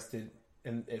they were arrested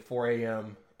at 4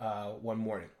 a.m. One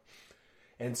morning.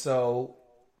 And so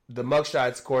the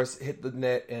mugshots, of course, hit the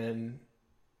net, and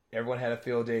everyone had a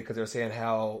field day because they were saying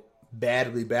how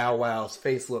badly Bow Wow's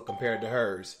face looked compared to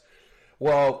hers.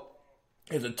 Well,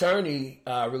 his attorney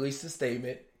released a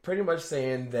statement pretty much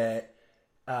saying that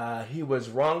he was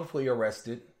wrongfully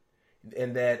arrested,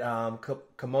 and that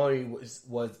Kamoni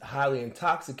was highly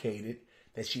intoxicated,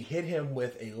 that she hit him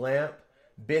with a lamp,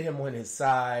 bit him on his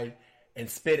side, and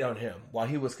spit on him while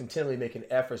he was continually making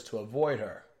efforts to avoid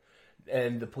her.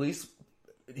 And the police,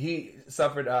 he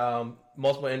suffered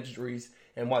multiple injuries,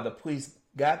 and while the police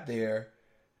got there,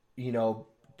 you know,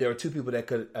 there were two people that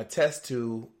could attest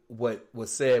to what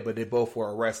was said, but they both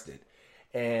were arrested.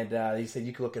 And he said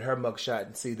you can look at her mugshot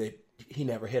and see that he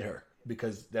never hit her,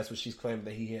 because that's what she's claiming,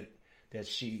 that he hit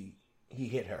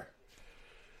her.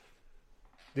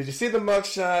 Did you see the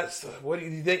mugshots? What do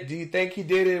you think? Do you think he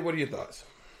did it? What are your thoughts?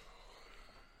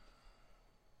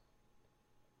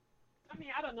 I mean,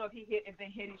 I don't know if they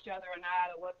hit each other or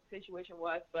not, or what the situation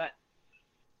was, but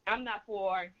I'm not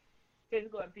for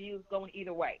physical abuse going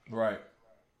either way. Right.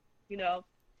 You know,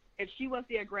 if she was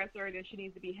the aggressor, then she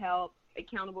needs to be held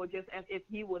accountable just as if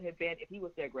he would have been if he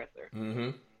was the aggressor. Mm-hmm.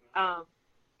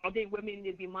 I think women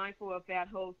need to be mindful of that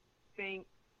whole thing,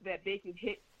 that they can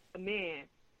hit a man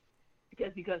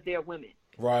because they're women.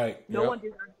 Right. No one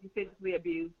deserves to be physically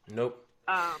abused. Nope.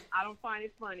 I don't find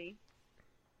it funny.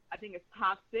 I think it's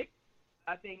toxic.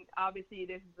 I think obviously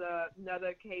this is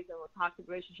another case of a toxic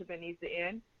relationship that needs to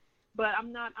end. But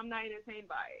I'm not entertained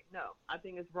by it. No, I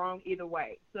think it's wrong either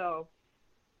way. So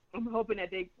I'm hoping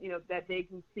that they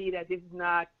can see that this is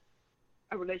not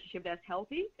a relationship that's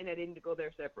healthy, and that they need to go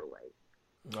their separate ways.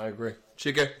 I agree.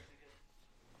 Chika?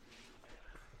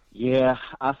 Yeah,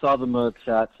 I saw the mug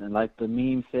shots, and like the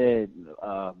meme said,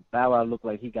 Bow Wow looked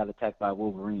like he got attacked by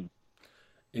Wolverine.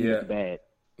 He was bad.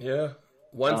 Yeah.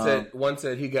 One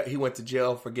said he went to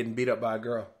jail for getting beat up by a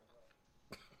girl.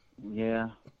 Yeah.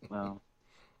 Well,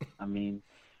 I mean,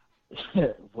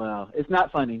 well, it's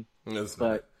not funny,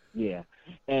 but yeah.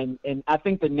 And I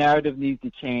think the narrative needs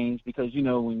to change, because, you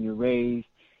know, when you're raised,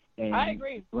 and I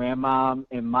agree. Grandma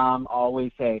and mom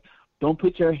always say, don't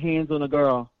put your hands on a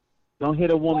girl. Don't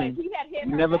hit a woman.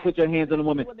 Never put your hands on a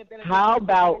woman. How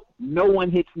about no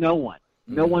one hits no one?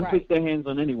 No one puts their hands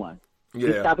on anyone. Yeah.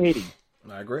 Just stop hitting.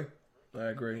 I agree,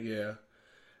 yeah.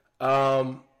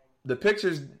 The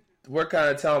pictures, we're kind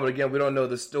of telling, but again, we don't know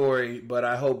the story, but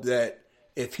I hope that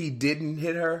if he didn't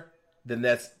hit her, then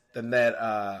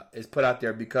that is put out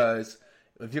there, because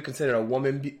if you're considered a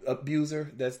woman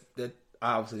abuser, that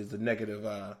obviously is a negative,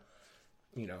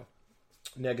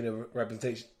 negative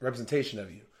representation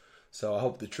of you. So I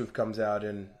hope the truth comes out.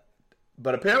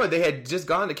 But apparently they had just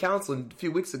gone to counseling a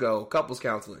few weeks ago, couples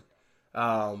counseling.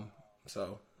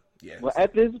 So yeah. Well,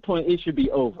 at this point, it should be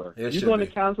over. You're going to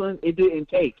counseling, it didn't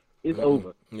take. It's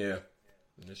over. Yeah,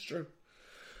 that's true.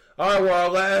 All right, well, our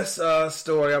last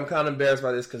story, I'm kind of embarrassed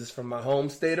by this because it's from my home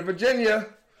state of Virginia.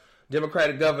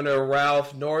 Democratic Governor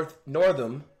Ralph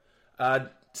Northam.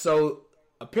 So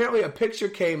apparently a picture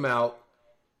came out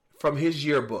from his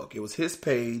yearbook. It was his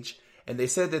page, and they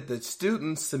said that the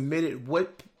students submitted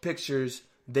what pictures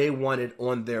they wanted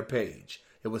on their page.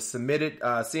 It was submitted.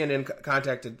 CNN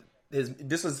contacted his.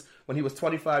 This was when he was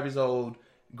 25 years old,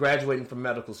 graduating from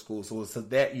medical school. So it was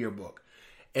that yearbook,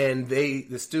 and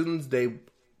the students, they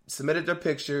submitted their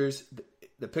pictures.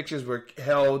 The pictures were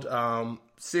held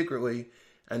secretly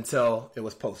until it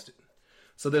was posted.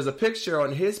 So there's a picture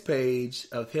on his page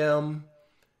of him.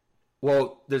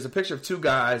 Well, there's a picture of two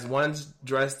guys. One's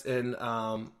dressed in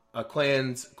a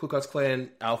Ku Klux Klan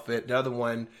outfit. The other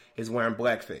one is wearing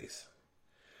blackface.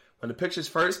 When the pictures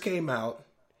first came out,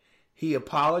 he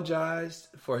apologized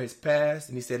for his past,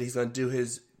 and he said he's going to do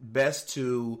his best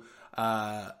to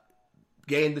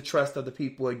gain the trust of the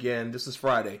people again. This was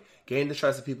Friday. Gain the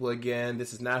trust of people again.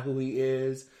 This is not who he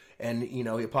is. And, he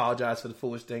apologized for the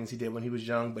foolish things he did when he was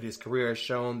young, but his career has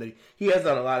shown that he has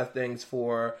done a lot of things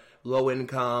for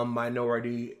low-income,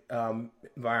 minority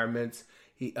environments.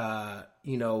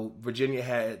 Virginia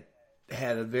had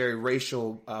a very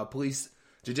racial police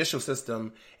judicial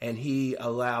system, and he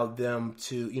allowed them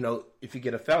to, if you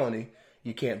get a felony,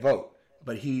 you can't vote.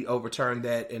 But he overturned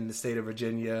that in the state of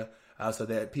Virginia so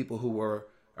that people who were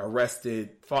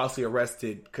falsely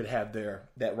arrested, could have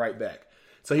that right back.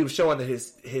 So he was showing that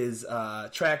his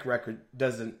track record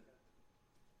doesn't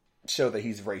show that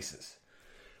he's racist.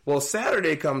 Well,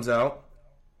 Saturday comes out.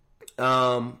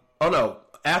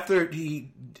 After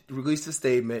he released a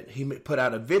statement, he put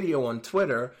out a video on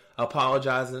Twitter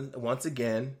apologizing once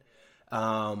again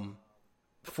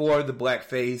for the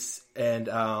blackface and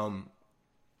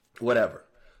whatever.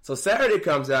 So Saturday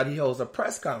comes out, he holds a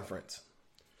press conference.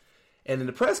 And in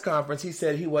the press conference, he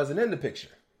said he wasn't in the picture.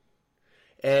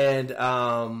 And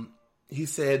he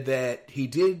said that he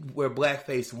did wear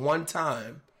blackface one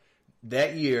time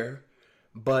that year,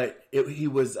 but he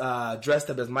was dressed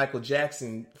up as Michael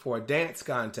Jackson for a dance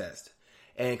contest,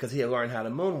 and because he had learned how to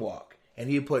moonwalk, and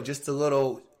he put just a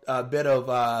little bit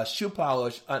of shoe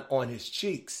polish on his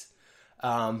cheeks.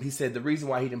 He said the reason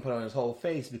why he didn't put it on his whole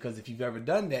face, because if you've ever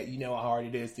done that, you know how hard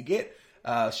it is to get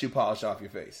shoe polish off your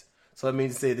face. So that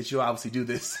means to say that you obviously do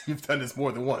this. You've done this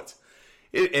more than once.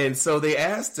 And so they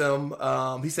asked him,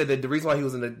 he said that the reason why he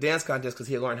was in the dance contest because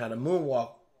he had learned how to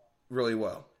moonwalk really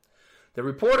well. The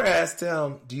reporter asked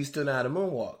him, do you still know how to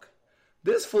moonwalk?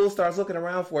 This fool starts looking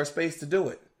around for a space to do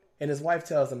it. And his wife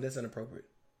tells him that's inappropriate.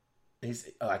 And he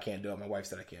said, I can't do it. My wife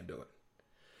said I can't do it.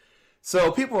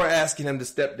 So people are asking him to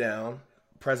step down.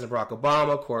 President Barack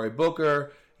Obama, Cory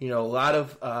Booker, a lot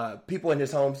of people in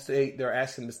his home state, they're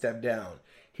asking him to step down.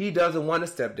 He doesn't want to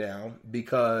step down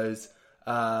because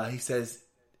he says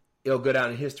it'll go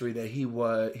down in history that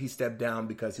he stepped down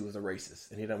because he was a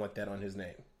racist, and he doesn't want that on his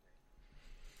name.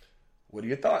 What are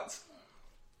your thoughts?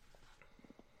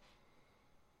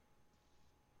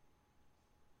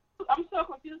 I'm so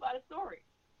confused by the story.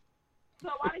 So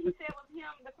why did he say it was him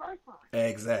the first time?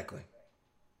 Exactly.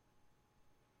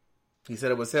 He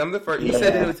said it was him the first. He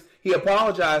said he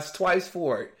apologized twice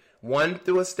for it. One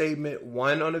through a statement,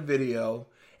 one on a video,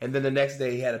 and then the next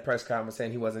day he had a press conference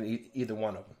saying he wasn't either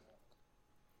one of them.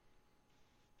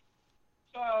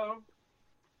 So,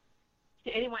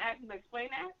 did anyone ask him to explain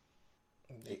that?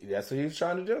 That's what he was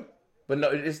trying to do. But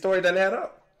no, his story doesn't add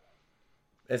up.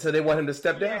 And so they want him to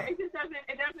step down. It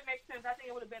doesn't make sense. I think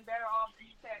it would have been better off if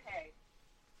he said, hey,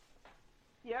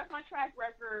 here's my track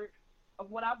record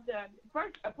of what I've done.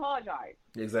 First, apologize.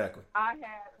 Exactly.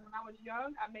 When I was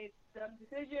young, I made some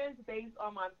decisions based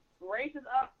on my race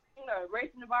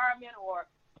environment or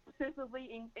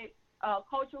sensitively,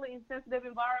 culturally insensitive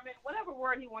environment, whatever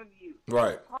word he wanted to use.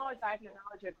 Right. Apologize and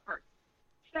acknowledge it first.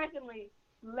 Secondly,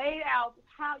 lay out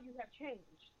how you have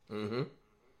changed. Mm-hmm.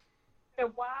 And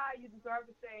why you deserve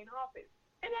to stay in office.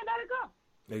 And then let it go.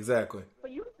 Exactly.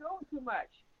 But you're doing too much.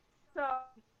 So,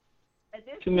 at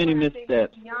this too point, many I think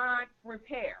missteps. it's beyond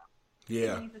repair.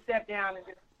 Yeah. He needs to step down and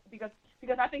because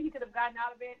I think he could have gotten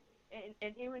out of it,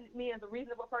 and even me as a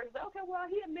reasonable person said, okay, well,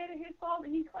 he admitted his fault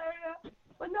and he cleared it up.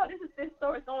 But no, this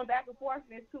story is going back and forth,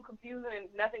 and it's too confusing and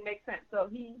nothing makes sense. So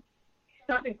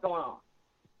something's going on.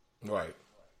 Right.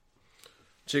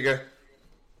 Chica?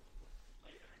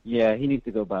 Yeah, he needs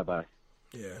to go bye-bye.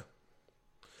 Yeah.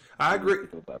 I agree.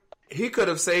 He could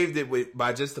have saved it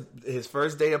by just his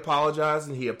first day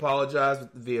apologizing. He apologized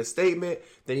via statement.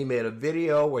 Then he made a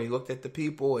video where he looked at the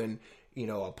people and,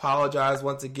 apologized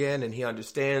once again. And he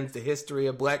understands the history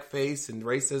of blackface and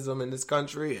racism in this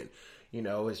country. And,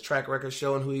 his track record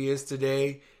showing who he is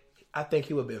today. I think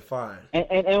he would have been fine.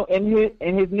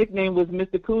 And his nickname was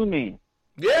Mr. Coon Man.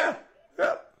 Yeah.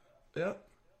 Yep.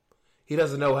 He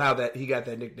doesn't know how that he got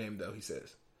that nickname, though, he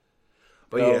says.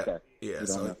 But okay. Yeah,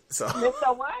 so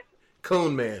Mr. what?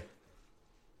 Coon Man.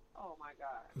 Oh, my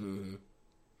God. Mm-hmm.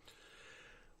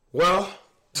 Well,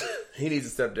 he needs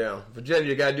to step down. Virginia,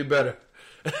 you got to do better.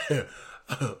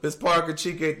 Ms. Parker,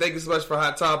 Chike, thank you so much for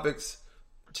Hot Topics.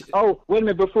 Oh, wait a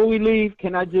minute. Before we leave,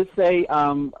 can I just say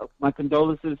my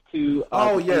condolences to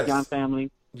the John family?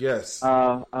 Yes.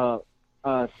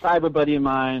 Cyber buddy of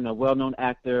mine, a well-known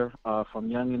actor from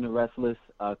Young and the Restless,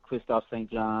 Christoph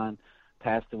St. John,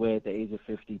 passed away at the age of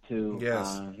 52.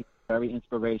 Yes. He's very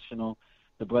inspirational.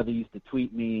 The brother used to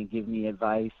tweet me and give me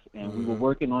advice, and we were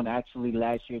working on actually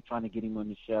last year trying to get him on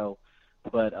the show,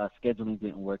 but scheduling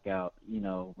didn't work out.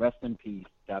 Rest in peace.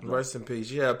 God bless. Rest in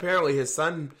peace. Yeah, apparently his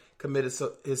son had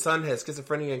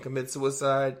schizophrenia and committed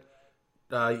suicide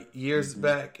years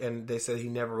back, and they said he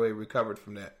never really recovered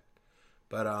from that.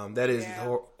 But that is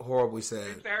horribly sad.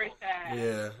 It's very sad.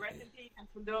 Yeah. Rest in peace and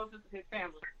condolences to his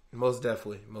family. Most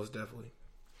definitely.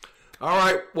 All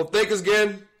right. Well, thank us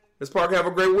again. Ms. Parker, have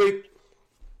a great week.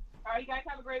 All right, you guys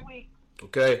have a great week.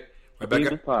 Okay.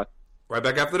 Right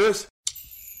back after this.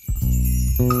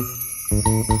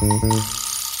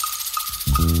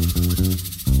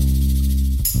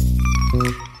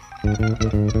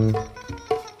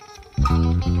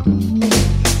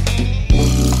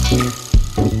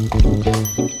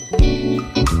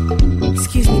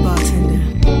 Excuse me, bartender.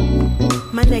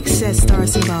 My next set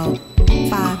starts in about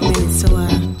 5 minutes, so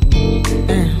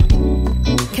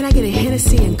can I get a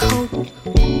Hennessy and Coke?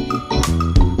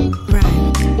 Right.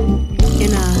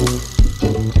 And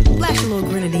flash a little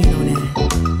grenadine on that.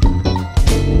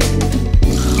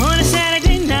 On a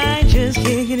Saturday night, just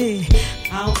kicking it.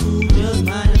 Out food, just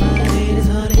minding my ladies,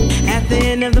 honey. At the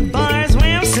end of the bar is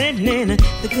where I'm sitting in the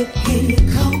good Henny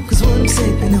and Coke, 'cause what I'm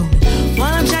sipping on.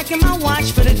 While I'm checking my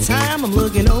watch for the time, I'm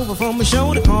looking over from my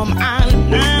shoulder, call my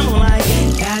island. I'm like,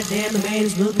 goddamn, the man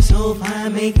is looking so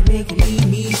fine, making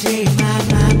me say, my,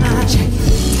 check it.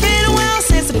 It's been a while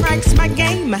since I practiced my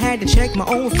game. I had to check my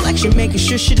own reflection, making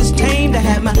sure shit is tamed. I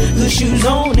had my good shoes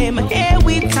on and my hair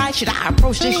weave tight. Should I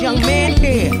approach this young man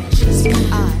here?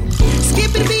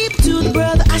 Skipping the beep to the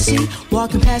brother I see,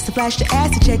 walking past the flash to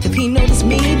ask to check if he noticed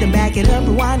me. Then back it up,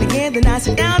 rewind again. Then I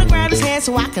sit down and grab his hand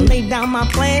so I can lay down my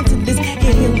plan to this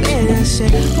young man. I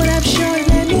said, what up, shorty,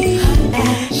 let me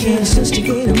ask you, sister,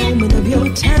 get a moment of your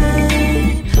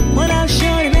time. What up,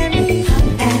 shorty, let me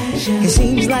ask you. It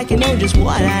seems like you know just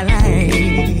what I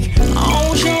like.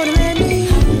 Oh, shorty, let me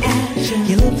ask you.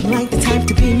 You look like the type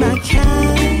to be my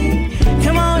kind.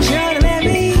 Come on, shorty, let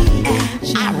me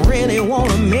ask you. I really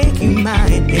wanna make you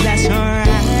mine, if that's alright.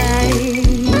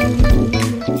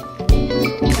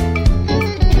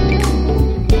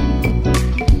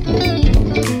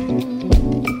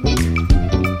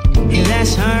 If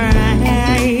that's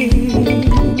alright.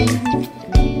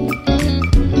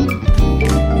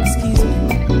 Excuse me.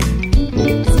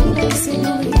 Somebody sing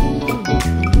over here.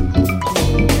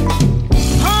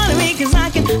 Pardon me, 'cause I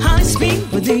can hardly speak,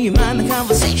 but do you mind the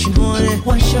conversation, honey?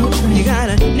 What's your dream? You got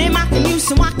a name I can use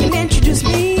so I can introduce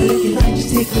me. But if you like, just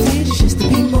take a picture just to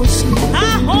be more smooth.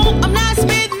 I hope I'm not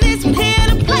spitting this one here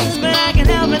to place, but I can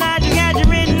help it. I just got you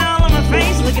written all on my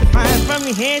face. Looking fine from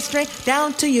your head straight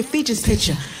down to your features.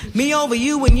 Picture me over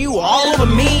you and you all over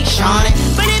me, Shawnee.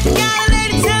 But if you gotta let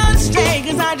it tell it straight,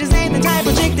 'cause I just ain't the type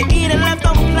of chick to eat a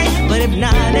leftover plate. But if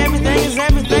not, everything is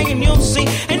everything and you'll see.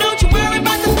 And don't you worry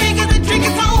about the figure, the trick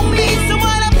is on me. So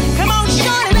what up? Come on,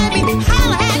 shorty, let me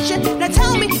holler at you. Now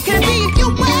tell me, can it be if you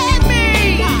with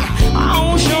me?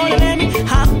 Oh, shorty, let me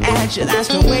holler at you. That's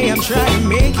the way I'm trying to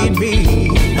make it be.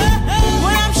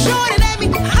 What up, shorty, let me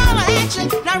holler at you.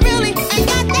 Now really, ain't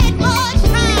got that much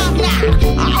time now.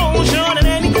 Oh, shorty,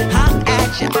 let me holler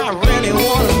at you. I really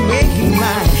wanna make you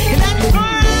mine. If that's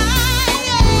alright,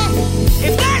 yeah.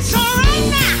 If that's alright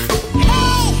now,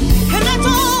 hey, if that's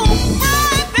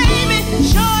alright, baby,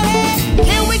 shorty,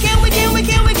 can we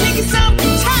kick it some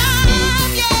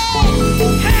time, yeah?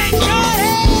 Hey,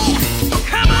 shorty,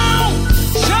 come on,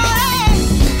 shorty,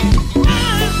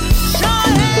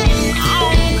 shorty,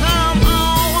 oh, come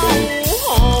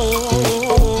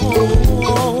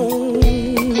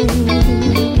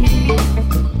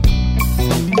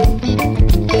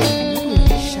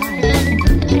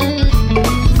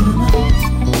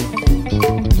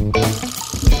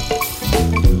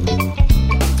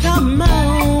Come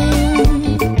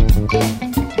on.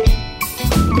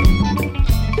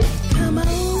 Come on.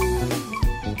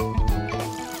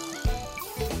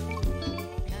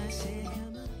 I said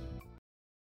come on.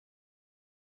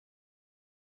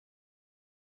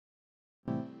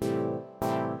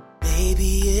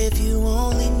 Baby, if you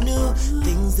only knew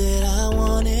things that I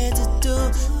wanted to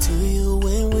do to you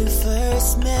when we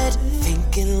first met.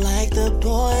 Thinking like the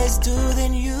boys do,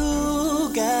 then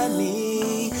you got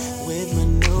me with my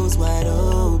nose wide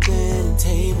open.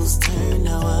 Tables turned,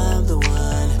 now I'm the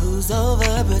one who's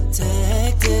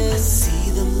overprotected. I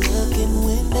see the them looking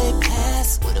when they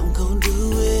pass. What I'm gonna do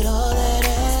with all that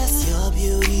ass? Your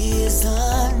beauty is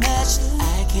unmatched.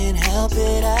 I can't help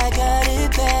it, I got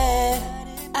it bad.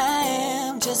 I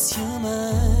am just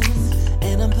human,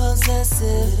 and I'm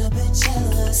possessive, little bit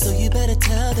jealous. So you better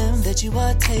tell them that you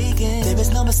are taken. There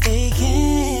is no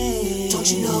mistaking. Don't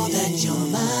you know that you're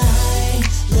mine?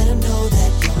 Let them know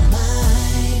that you're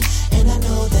mine. And I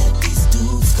know that these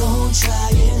dudes gon' try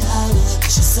and holler,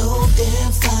 'cause you're so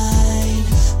damn fine.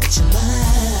 But you're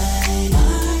mine,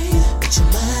 but you're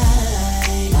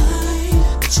mine,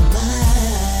 but you're mine,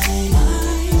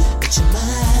 but you're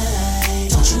mine.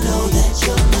 Don't you know that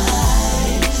you're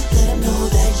mine? Let them know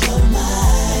that you're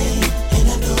mine. And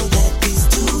I know that these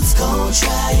dudes gon'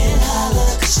 try and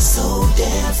holler, 'cause you're so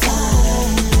damn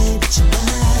fine. But you're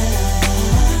mine,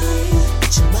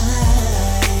 but you're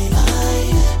mine,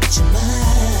 but you're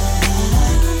mine,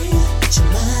 but you're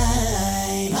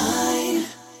mine.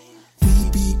 We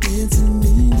be dancing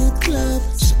in the club,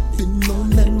 sipping on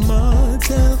that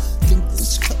Martell. Think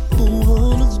this couple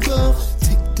wanna go,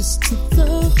 take us to the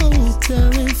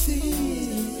hotel and finish.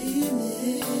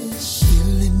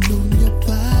 Feeling on your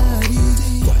body,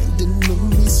 grinding on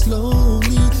me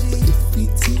slowly. But if we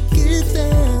take it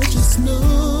there, just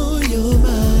know you're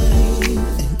mine,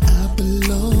 and I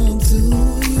belong to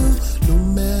you. No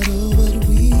matter what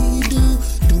we do,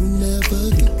 don't ever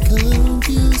get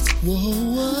confused. Whoa,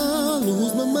 I'll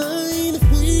lose my mind if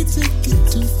we take it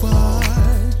too far.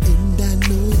 And I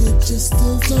know you're just a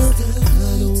flirt.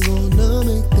 I don't wanna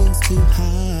make things too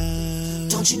hard.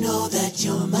 Don't you know that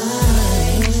you're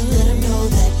mine? Let them know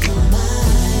that you're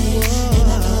mine. And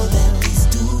I know that these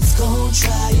dudes gon'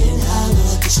 try and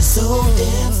holler, 'cause you're so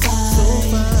damn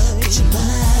fine. But you're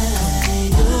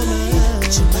mine,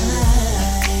 but you're mine,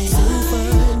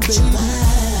 but you're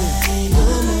mine,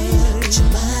 but you're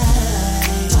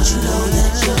mine. Don't you know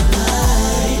that you're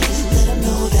mine? Let them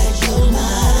know that you're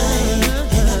mine.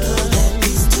 And I know that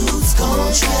these dudes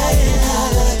gon' try and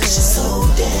holler, 'cause you're so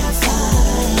damn fine.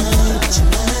 But you're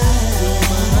mine,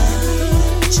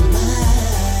 but you're mine,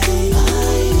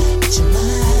 but you're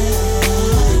mine,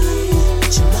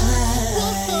 but you're mine.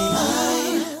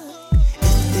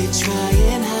 If they try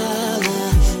and holler,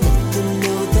 let them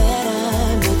know that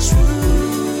I'm the truth.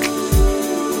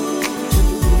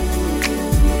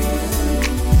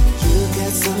 You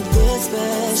got something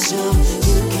special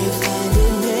you can't find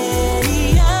in any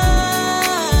other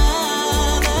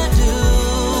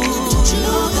dude. Don't you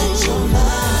know that you're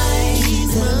mine?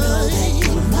 Let them know that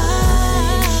you're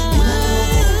mine. And I know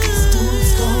that these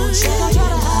dudes gon' try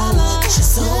and holler, 'cause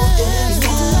you're so damn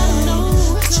fine.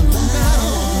 But you're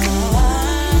mine,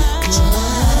 but you're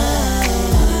mine,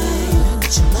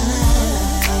 but you're mine,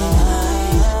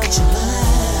 but you're mine.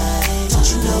 Don't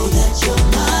you know that you're mine? Let them know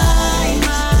that you're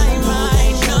mine.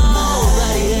 And I know that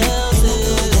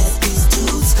these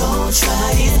dudes gon'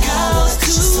 try and holler,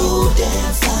 'cause you're so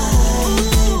damn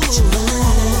fine. But you're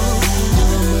mine,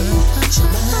 but you're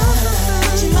mine, but you're mine,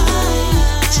 but you're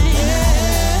mine, but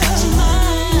you're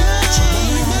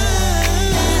mine.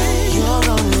 You're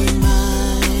only mine.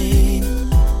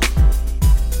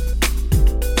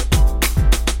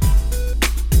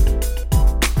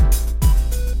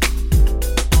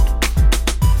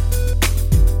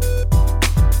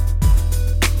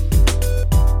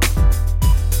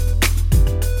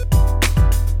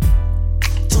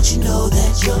 Don't you know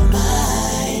that you're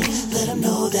mine? Let them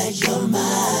know that you're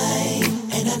mine.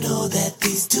 And I know that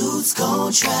these dudes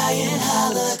gon' try and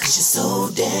holler, 'cause you're so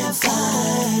damn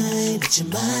fine. But you're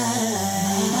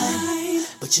mine,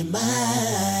 but you're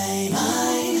mine,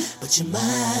 but you're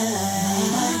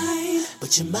mine,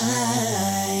 but you're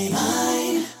mine.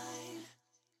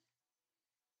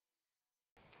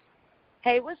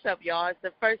 Hey, what's up, y'all? It's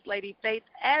the First Lady Faith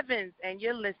Evans, and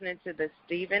you're listening to the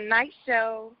Stephen Knight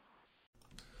Show.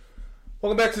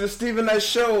 Welcome back to the Stephen Knight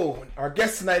Show. Our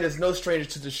guest tonight is no stranger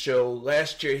to the show.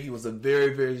 Last year, he was a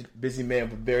very, very busy man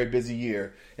with a very busy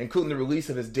year, including the release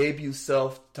of his debut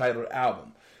self-titled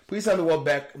album. Please help me welcome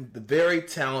back the very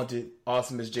talented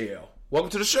Awesomeisjayell. Welcome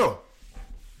to the show.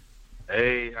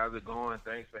 Hey, how's it going?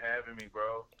 Thanks for having me,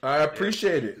 bro. I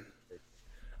appreciate it.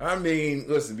 I mean,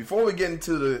 listen, before we get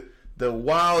into the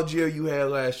wild year you had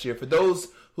last year, for those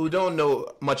who don't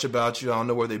know much about you, I don't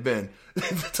know where they've been.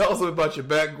 Tell us a little about your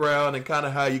background and kind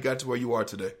of how you got to where you are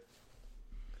today.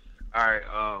 All right.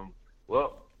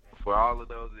 Well, for all of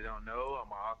those that don't know,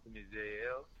 I'm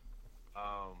Awesomeisjayell.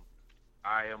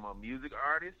 I am a music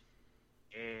artist,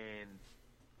 and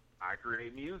I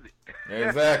create music.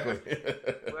 Exactly.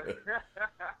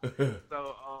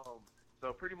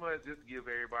 So pretty much just to give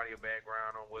everybody a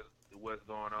background on what's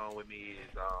going on with me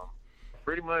is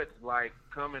pretty much like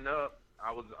coming up,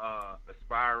 I was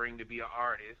aspiring to be an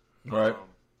artist. Right.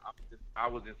 I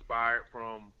was inspired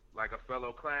from like a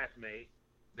fellow classmate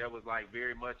that was like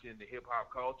very much into hip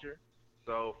hop culture.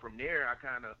 So from there, I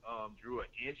kind of drew an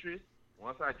interest.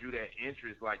 Once I drew that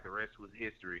interest, like the rest was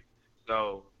history.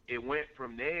 So it went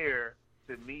from there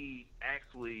to me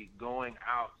actually going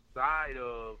outside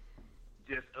of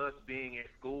just us being at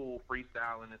school,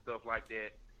 freestyling and stuff like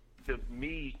that, to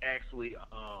me actually,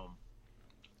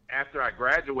 after I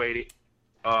graduated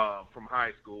from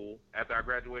high school, I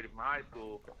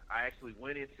actually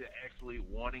went into actually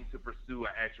wanting to pursue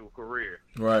an actual career.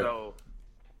 Right. So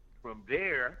from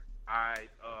there, I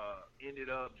ended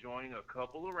up joining a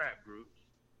couple of rap groups.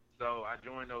 So I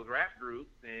joined those rap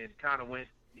groups and kind of went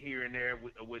here and there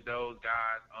with those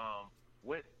guys.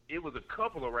 It was a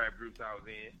couple of rap groups I was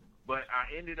in, but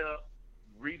I ended up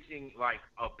reaching like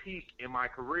a peak in my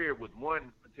career with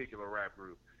one particular rap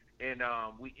group. And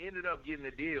we ended up getting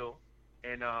a deal,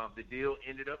 and the deal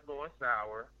ended up going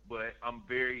sour, but I'm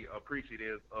very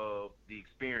appreciative of the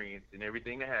experience and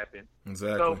everything that happened.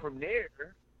 Exactly. So from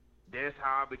there, that's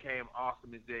how I became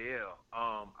Awesomeisjayell.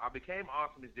 I became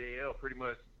Awesomeisjayell pretty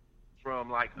much from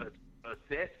like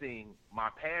assessing my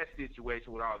past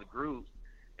situation with all the groups,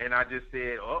 and I just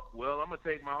said, oh, well, I'm going to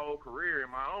take my whole career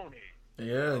in my own hands.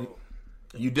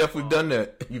 Yeah, you definitely done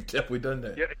that. You've definitely done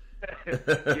that. Yeah,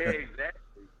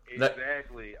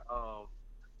 exactly.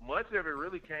 Much of it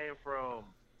really came from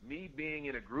me being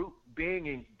in a group,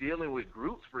 dealing with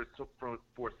groups for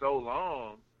so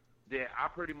long that I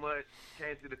pretty much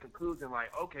came to the conclusion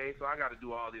like, okay, so I got to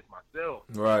do all this myself.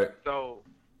 Right. So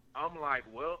I'm like,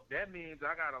 well, that means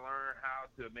I got to learn how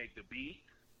to make the beats.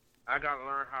 I got to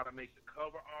learn how to make the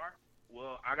cover art.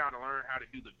 Well, I got to learn how to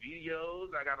do the videos.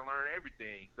 I got to learn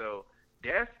everything. So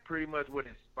that's pretty much what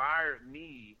inspired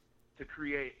me to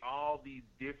create all these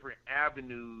different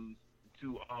avenues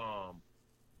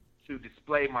to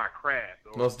display my craft.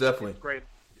 Or Most definitely.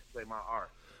 Display my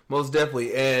art. Most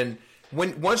definitely. And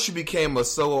once you became a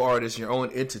solo artist, your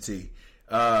own entity,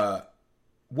 what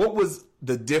was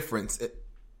the difference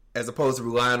as opposed to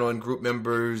relying on group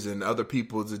members and other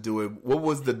people to do it? What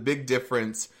was the big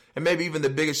difference, and maybe even the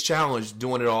biggest challenge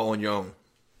doing it all on your own?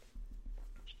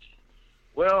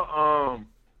 Well,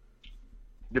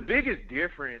 the biggest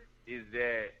difference is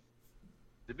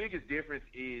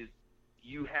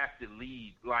you have to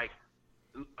lead. Like,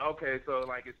 okay, so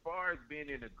like as far as being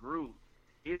in a group,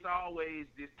 it's always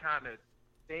this kind of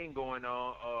thing going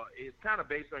on. It's kind of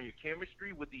based on your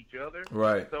chemistry with each other.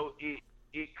 Right. So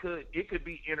it could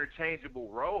be interchangeable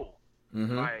roles.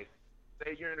 Mm-hmm. Like,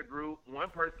 say you're in a group,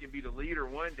 one person can be the leader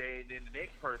one day, and then the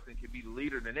next person can be the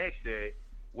leader the next day.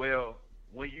 Well,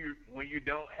 when you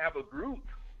don't have a group,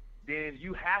 then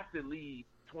you have to lead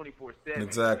 24/7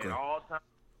 exactly at all times.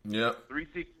 Yep.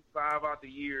 365 out the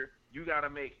year, you got to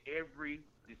make every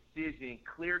decision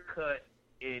clear cut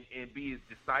and be as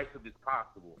decisive as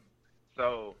possible.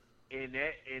 So, and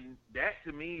that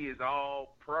to me is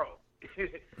all pro.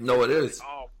 No, it is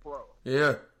all pro.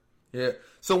 Yeah.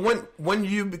 So when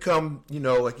you become,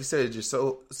 like you said, you're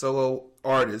solo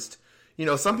artist,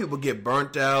 some people get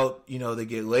burnt out, they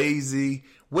get lazy.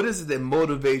 What is it that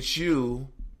motivates you?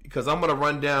 Because I'm going to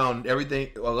run down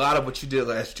a lot of what you did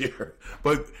last year.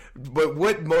 But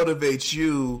what motivates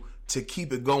you to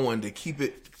keep it going, to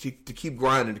keep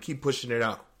grinding, to keep pushing it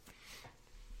out?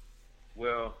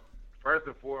 Well, first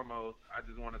and foremost, I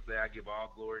just want to say I give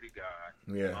all glory to God.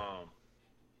 Yeah.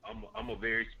 I'm a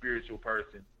very spiritual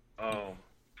person.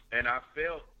 And I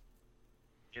feel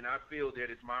that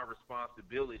it's my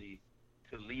responsibility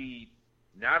to lead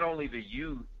not only the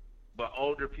youth, but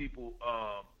older people,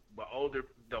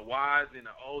 the wise and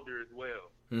the older as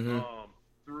well, mm-hmm.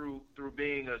 Through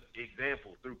being an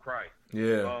example through Christ.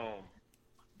 Yeah.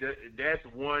 That's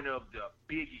one of the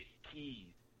biggest keys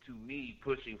to me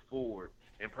pushing forward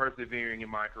and persevering in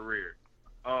my career.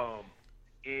 And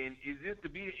it's just to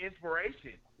be an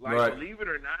inspiration. Like, right. Believe it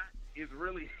or not, it's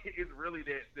really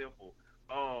that simple.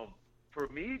 For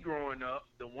me growing up,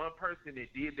 the one person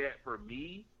that did that for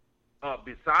me,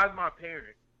 besides my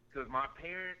parents, because my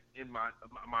parents and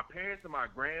my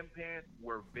grandparents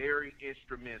were very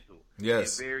instrumental.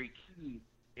 Yes. And very key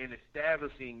in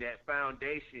establishing that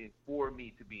foundation for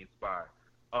me to be inspired,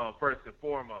 first and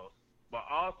foremost. But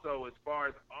also, as far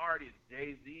as artists,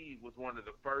 Jay-Z was one of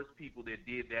the first people that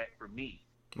did that for me.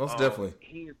 Most definitely.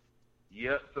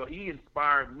 So he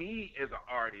inspired me as an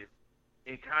artist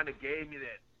and kind of gave me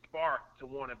that spark to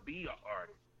want to be an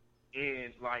artist.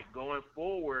 And, like, going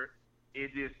forward,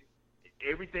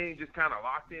 everything just kind of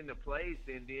locked into place,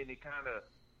 and then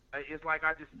it's like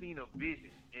I just seen a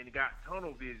vision and got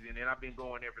tunnel vision, and I've been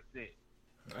going ever since.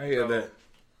 I hear that.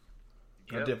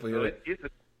 I definitely hear it.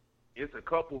 It's a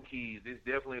couple keys. It's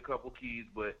definitely a couple keys,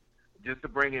 but just to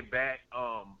bring it back,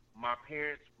 my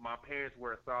parents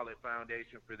were a solid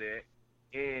foundation for that.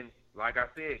 And like I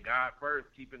said, God first,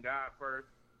 keeping God first,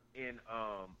 and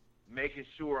making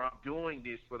sure I'm doing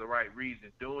this for the right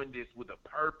reason, doing this with a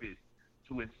purpose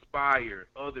to inspire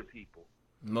other people.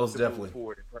 Most to definitely. Move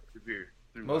forward and persevere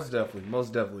through Most life. definitely,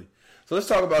 most definitely. So let's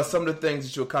talk about some of the things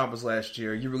that you accomplished last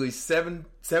year. You released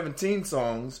 17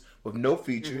 songs with no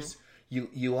features.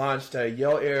 You launched a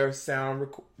Yell Air Sound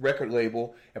record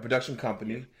label and production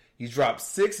company. You dropped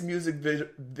 6 music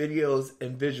videos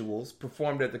and visuals,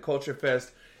 performed at the Culture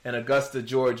Fest in Augusta,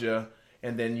 Georgia,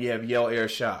 and then you have Yell Air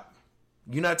Shop.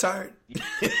 You not tired?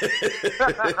 I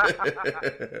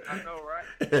know, right?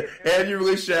 And you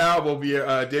released your album,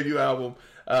 your debut album,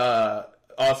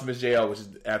 Awesomeisjayell, which is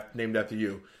named after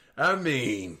you. I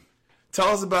mean, tell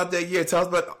us about that year. Tell us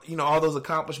about all those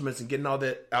accomplishments and getting all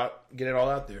that out, getting it all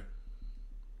out there.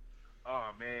 Oh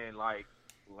man, like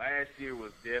last year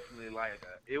was definitely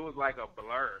it was like a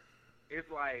blur. It's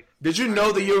like, did you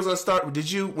know the year was gonna start?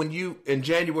 Did you, when you in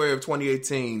January of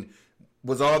 2018?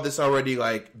 Was all this already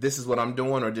like, this is what I'm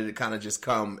doing, or did it kind of just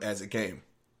come as it came?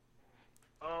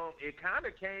 It kind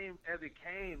of came as it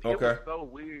came. Okay. It was so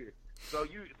weird. So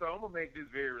I'm gonna make this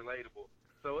very relatable.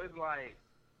 So it's like,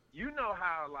 you know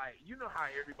how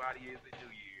everybody is in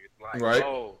New Year's. Like, right.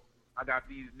 Oh, I got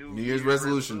these New Year's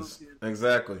resolutions.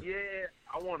 Exactly. Yeah,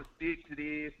 I want to stick to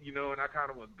this, and I kind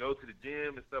of want to go to the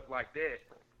gym and stuff like that.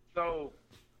 So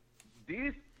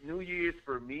this New Year's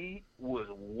for me was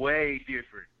way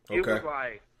different. Okay. It was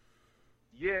like,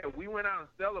 yeah, we went out and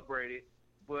celebrated,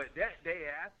 but that day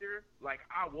after, like,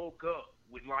 I woke up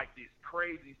with, like, this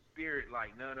crazy spirit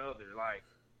like none other. Like,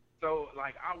 so,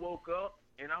 like, I woke up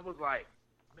and I was like,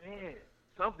 man,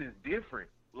 something's different.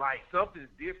 Like, something's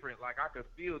different. Like, I could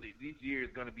feel that this year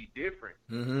is going to be different.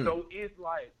 Mm-hmm. So it's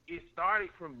like, it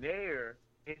started from there,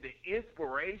 and the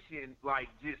inspiration, like,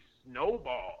 just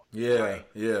snowballed. Yeah, like,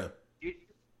 yeah.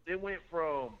 It went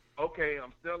from, okay,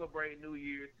 I'm celebrating New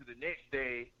Year's, to the next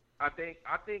day. I think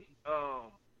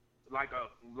like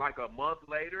a month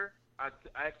later, I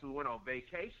actually went on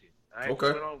vacation. So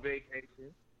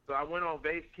I went on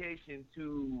vacation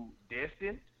to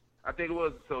Destin. I think it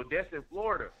was Destin,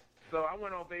 Florida. So I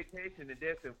went on vacation to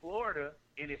Destin, Florida,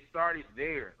 and it started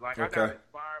there. Like, I got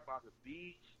inspired by the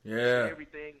beach and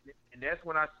everything. And that's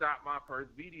when I shot my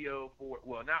first video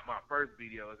not my first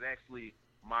video. It's actually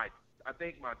my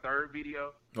third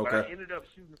video. Okay. But I ended up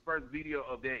shooting the first video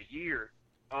of that year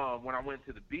when I went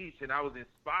to the beach, and I was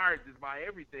inspired just by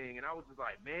everything. And I was just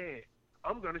like, man,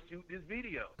 I'm going to shoot this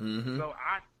video. Mm-hmm. So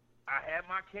I had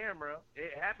my camera.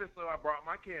 It happened, so I brought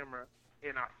my camera,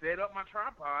 and I set up my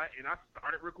tripod, and I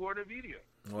started recording a video.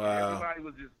 Wow. And everybody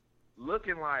was just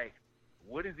looking like,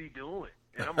 what is he doing?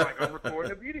 And I'm like, I'm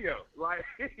recording a video. Like,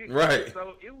 right.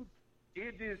 So it was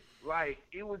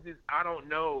just, I don't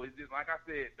know. It's just, like I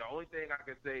said, the only thing I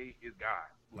can say is God.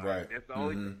 Like, right. That's the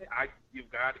only thing. I give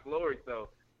God the glory. So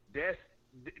that's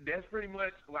pretty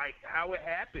much, like, how it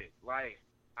happened. Like,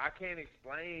 I can't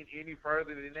explain any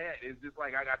further than that. It's just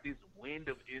like I got this wind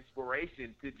of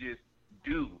inspiration to just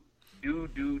do,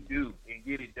 and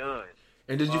get it done.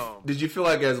 And did you feel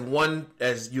like as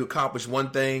you accomplished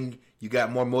one thing, you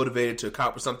got more motivated to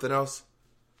accomplish something else?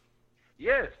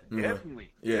 Yes, definitely.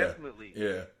 Yeah. Definitely.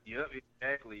 Yeah. Yep,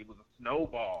 exactly. It was a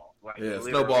snowball. Like,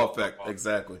 snowball effect.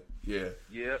 Exactly. Yeah.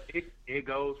 Yeah. It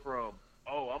goes from,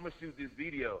 oh, I'm going to shoot this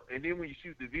video. And then when you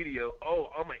shoot the video, oh,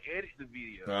 I'm going to edit the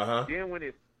video. Uh-huh. Then when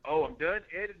it's, oh, I'm done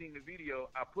editing the video,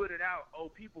 I put it out. Oh,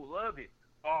 people love it.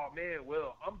 Oh, man,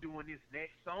 well, I'm doing this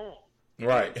next song. And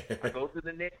right. I go to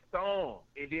the next song.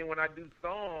 And then when I do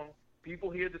song,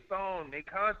 people hear the song. They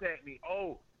contact me.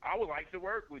 Oh, I would like to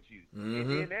work with you. Mm-hmm. And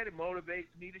then that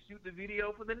motivates me to shoot the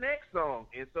video for the next song,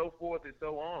 and so forth and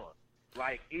so on.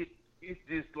 Like, it's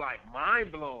just, like,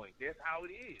 mind-blowing. That's how it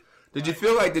is. Did you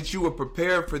feel like that you were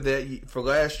prepared for that for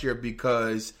last year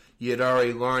because you had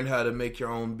already learned how to make your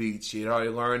own beats? You had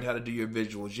already learned how to do your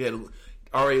visuals. You had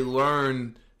already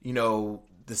learned,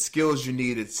 the skills you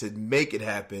needed to make it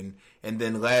happen. And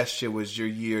then last year was your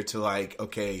year to, like,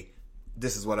 okay,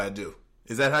 this is what I do.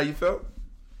 Is that how you felt?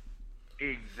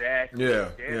 Exactly. Yeah.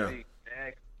 Exactly.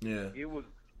 Yeah. It was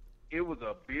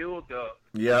a build up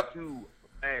to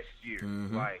last year.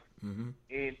 Mm-hmm. Like, and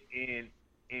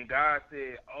God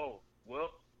said, oh,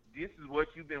 well, this is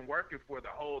what you've been working for the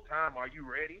whole time. Are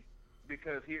you ready?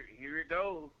 Because here it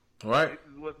goes. Right. This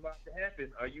is what's about to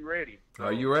happen. Are you ready? So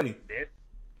are you ready? That's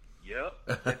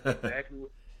exactly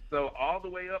what. So all the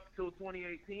way up till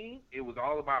 2018, it was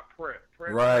all about prep.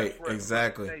 Right.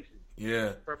 Exactly.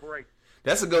 Yeah. Preparation.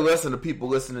 That's a good lesson to people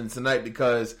listening tonight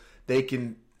because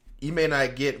you may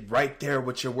not get right there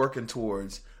what you're working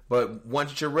towards, but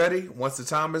once you're ready, once the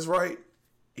time is right,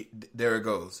 there it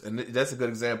goes. And that's a good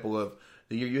example of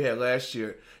the year you had last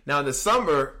year. Now, in the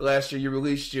summer last year, you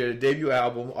released your debut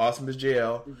album,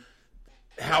 Awesomeisjayell.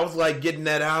 How was it like getting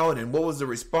that out, and what was the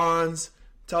response?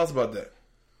 Tell us about that.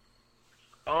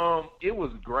 It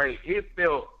was great. It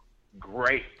felt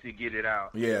great to get it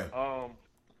out. Yeah.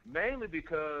 Mainly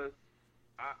because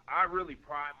I really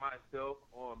pride myself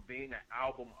on being an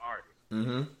album artist.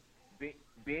 Mm-hmm.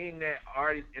 Being that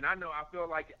artist, and I feel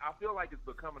like it's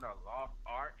becoming a lost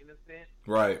art in a sense.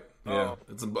 Right. Yeah.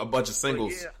 It's a bunch of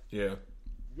singles. Yeah.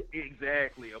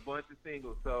 Exactly, a bunch of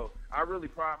singles. So I really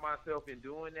pride myself in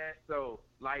doing that. So,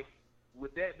 like,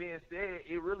 with that being said,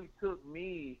 it really took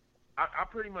me. I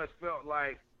pretty much felt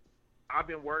like I've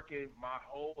been working my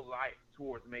whole life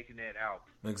towards making that album.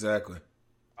 Exactly.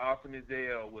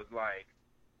 Awesomeisjayell was like,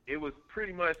 it was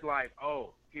pretty much like,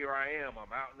 oh, here I am.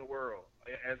 I'm out in the world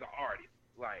as an artist.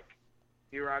 Like,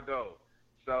 here I go.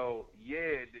 So,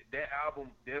 yeah, that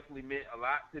album definitely meant a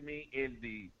lot to me, and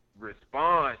the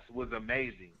response was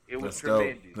amazing. It was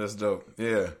tremendous. That's dope.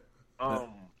 Yeah.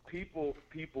 People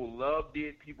loved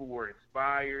it. People were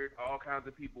inspired. All kinds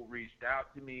of people reached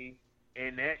out to me,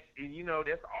 and that's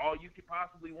all you could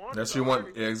possibly want. That's you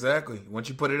want. Yeah, exactly. Once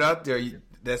you put it out there,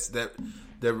 that's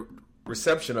the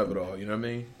reception of it all. You know what I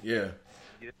mean? Yeah.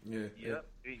 Yep.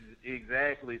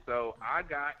 Exactly. So I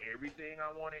got everything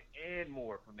I wanted and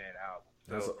more from that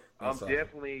album. So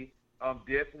I'm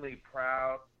definitely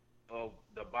proud of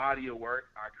the body of work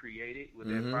I created with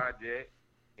that project,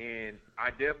 and I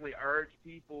definitely urge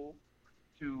people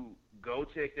to go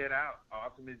check that out.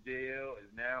 Awesomeisjayell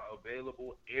is now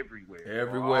available everywhere.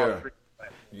 Everywhere.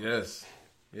 Yes.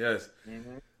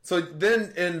 Mm-hmm. So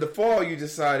then in the fall, you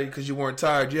decided, because you weren't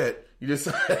tired yet, you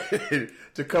decided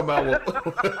to come out with...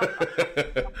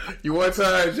 You weren't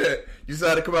tired yet. You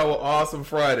decided to come out with Awesome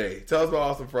Friday. Tell us about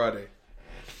Awesome Friday.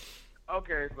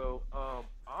 Okay, so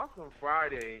Awesome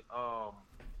Friday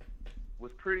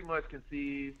was pretty much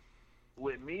conceived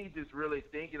with me just really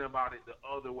thinking about it the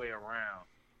other way around.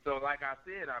 So like I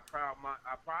said, I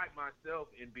pride myself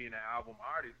in being an album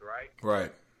artist, right?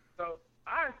 Right. So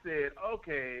I said,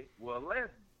 okay, well,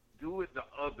 let's do it the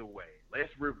other way.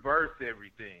 Let's reverse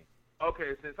everything.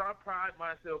 Okay, since I pride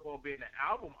myself on being an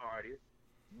album artist,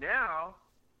 now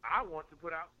I want to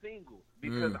put out singles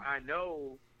because I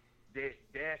know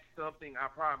that's something I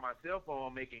pride myself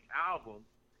on, making albums.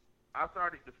 I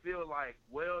started to feel like,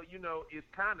 well, it's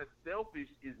kind of selfish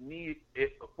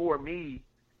for me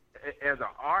as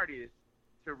an artist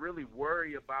to really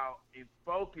worry about and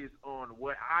focus on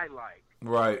what I like.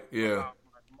 Right, yeah.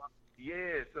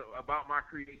 So about my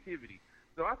creativity.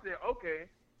 So I said, okay,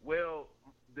 well,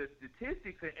 the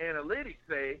statistics and analytics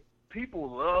say people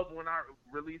love when I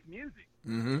release music.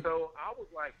 Mm-hmm. So I was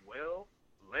like, well,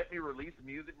 let me release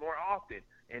music more often.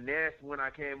 And that's when I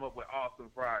came up with Awesome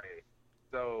Friday.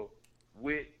 So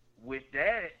with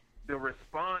that, the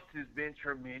response has been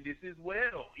tremendous as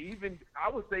well. I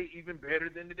would say even better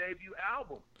than the debut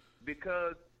album,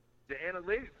 because the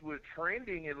analytics were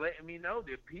trending and letting me know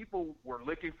that people were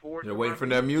looking forward to waiting for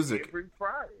that music every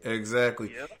Friday.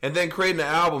 Exactly. Yep. And then creating an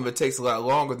album, it takes a lot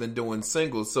longer than doing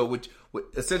singles. So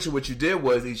essentially what you did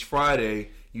was each Friday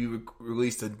you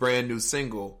released a brand new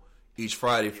single each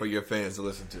Friday for your fans to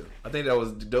listen to. I think that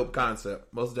was a dope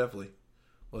concept. Most definitely.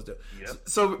 Yep.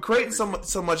 So creating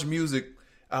so much music,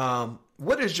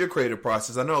 what is your creative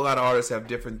process? I know a lot of artists have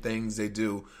different things they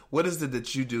do. What is it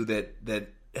that you do that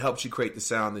helps you create the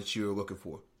sound that you're looking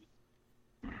for?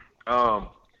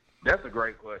 That's a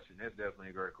great question. That's definitely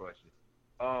a great question.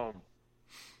 I've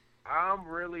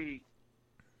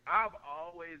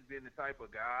always been the type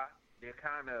of guy that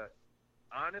kind of,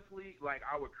 honestly, like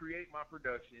I would create my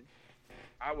production.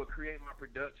 I would create my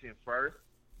production first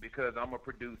because I'm a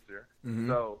producer. Mm-hmm.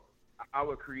 So I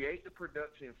would create the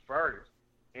production first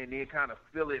and then kind of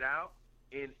fill it out,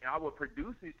 and I would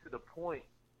produce it to the point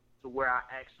to where I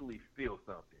actually feel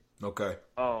something. Okay.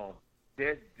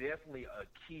 That's definitely a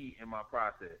key in my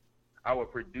process. I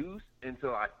would produce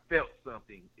until I felt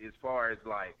something, as far as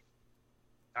like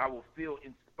I will feel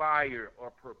inspired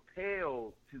or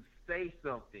propelled to say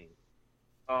something,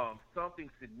 something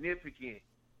significant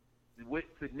with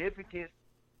significance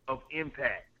of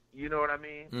impact. You know what I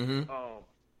mean? Mm-hmm.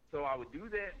 So I would do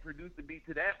that, produce the beat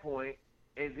to that point,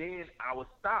 and then I would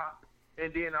stop,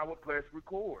 and then I would press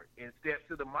record and step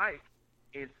to the mic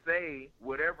and say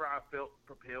whatever I felt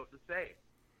propelled to say.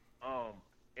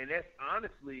 And that's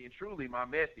honestly and truly my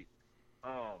method.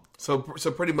 So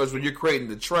pretty much when you're creating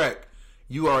the track,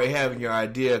 you already having your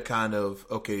idea kind of,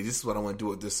 okay, this is what I want to do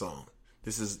with this song.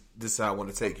 This is how I want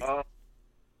to take it.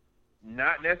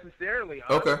 Not necessarily.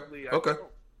 Okay. Honestly,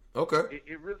 Okay.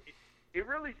 It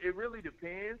really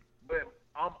depends. But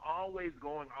I'm always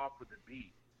going off of the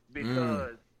beat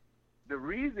because the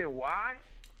reason why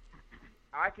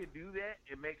I can do that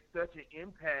and make such an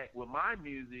impact with my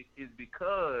music is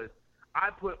because I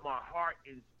put my heart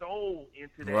and soul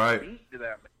into that beat that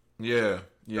I make.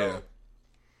 Yeah.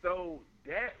 So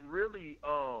that really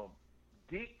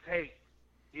dictates.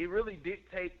 It really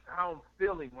dictates how I'm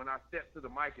feeling when I step to the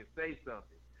mic and say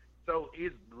something. So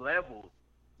it's levels,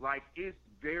 like it's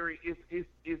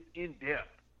in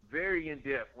depth, very in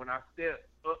depth when I step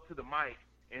up to the mic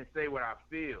and say what I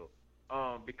feel.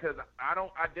 Because I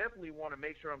definitely want to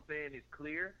make sure I'm saying it's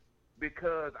clear,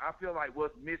 because I feel like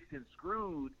what's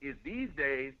misconstrued is these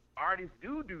days artists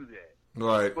do that.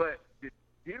 Right. But the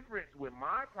difference with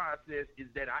my process is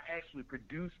that I actually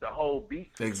produce the whole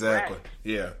beat. Exactly.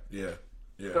 Scratch. Yeah.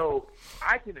 So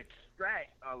I can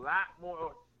extract a lot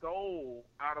more soul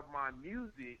out of my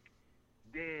music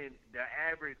than the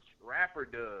average rapper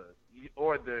does,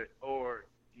 or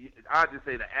I'll just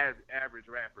say the average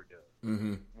rapper does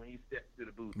when he steps to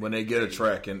the booth. When they get a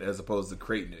track and as opposed to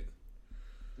creating it.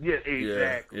 Yeah,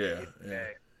 exactly. Yeah.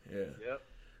 Yep.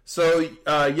 So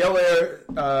Yell Air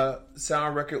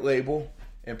sound record label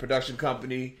and production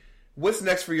company. What's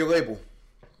next for your label?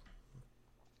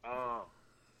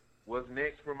 What's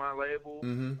next for my label?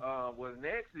 What's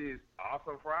next is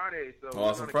Awesome Fridays. So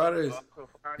Awesome Fridays.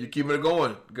 You keeping it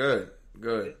going? Good.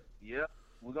 Yep.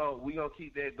 We're gonna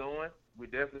keep that going. We're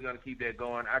definitely gonna keep that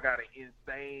going. I got an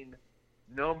insane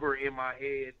number in my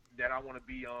head that I want to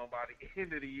be on by the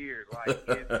end of the year. Like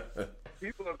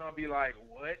people are gonna be like,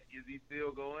 "What is he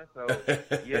still going?" So so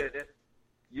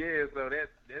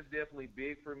that's definitely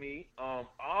big for me.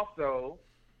 Also,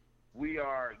 we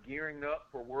are gearing up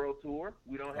for World Tour.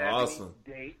 We don't have any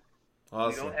dates.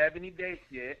 We don't have any dates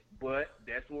yet, but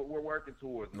that's what we're working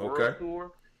towards. World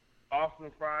Tour,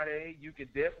 Awesome Friday. You can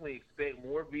definitely expect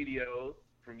more videos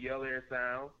from Yell Air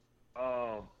Sound.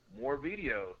 More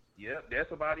videos. Yep,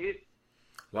 that's about it.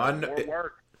 More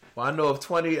work. Well, I know if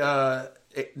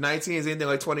 2019 is anything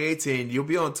like 2018, you'll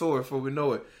be on tour before we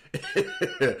know it.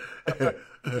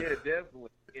 Yeah, definitely.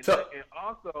 And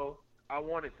also, I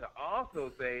wanted to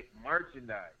also say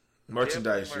merchandise.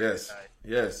 Merchandise,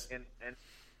 yes. And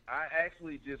I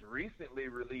actually just recently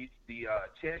released the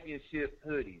championship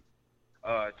hoodies,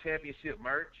 championship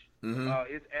merch.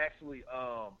 It's actually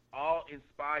all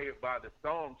inspired by the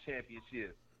song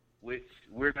Championship, which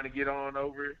we're going to get on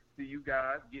over to you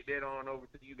guys,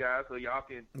 so y'all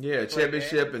can... Yeah,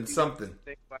 championship and something.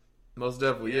 Most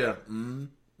definitely, yeah.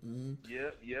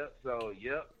 Yep. So,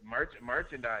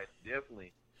 merchandise,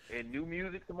 definitely. And new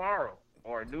music tomorrow,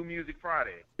 or new music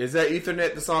Friday. Is that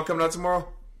Ethernet, the song coming out tomorrow?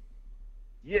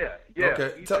 Yeah.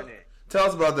 Okay, Ethernet. Tell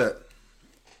us about that.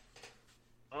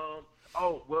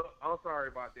 Oh, well, I'm sorry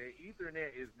about that.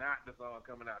 Ethernet is not the song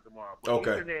coming out tomorrow. But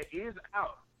Ethernet is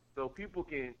out, so people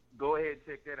can go ahead and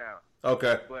check that out.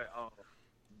 Okay.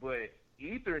 But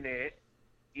Ethernet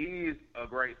is a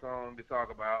great song to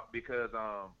talk about because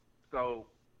so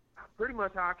pretty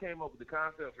much how I came up with the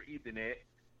concept for Ethernet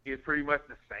is pretty much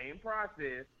the same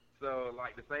process. So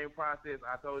like the same process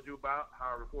I told you about how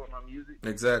I record my music.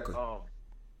 Exactly.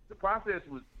 The process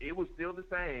was still the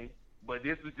same, but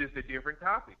this was just a different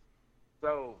topic.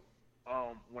 So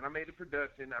when I made the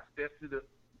production, I stepped to the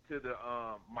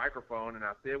microphone and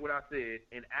I said what I said,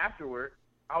 and afterward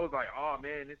I was like, oh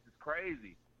man, this is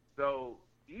crazy. So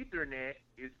Ethernet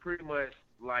is pretty much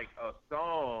like a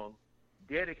song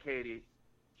dedicated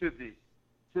to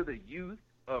the youth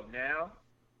of now.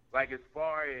 Like as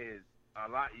far as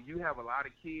you have a lot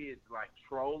of kids like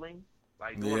trolling,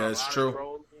 like doing a lot of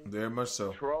trolling, very much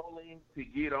so, trolling to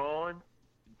get on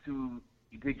to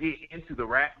get into the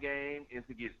rap game and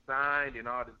to get signed and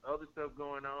all this other stuff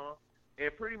going on.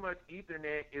 And pretty much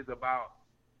Ethernet is about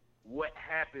what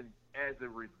happens as a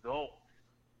result,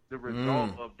 the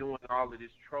result of doing all of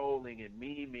this trolling and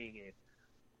memeing and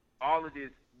all of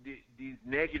these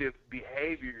negative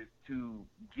behaviors to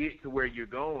get to where you're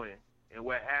going and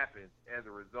what happens as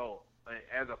a result,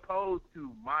 as opposed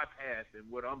to my path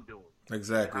and what I'm doing.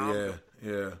 Exactly,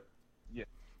 yeah.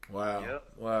 Wow, yep.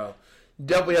 Wow.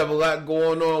 Definitely have a lot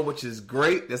going on, which is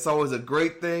great. That's always a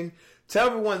great thing. Tell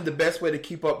everyone the best way to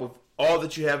keep up with all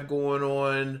that you have going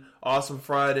on, Awesome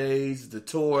Fridays, the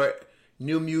tour,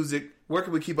 new music. Where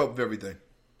can we keep up with everything?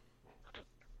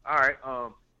 All right.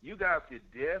 You guys could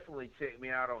definitely check me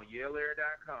out on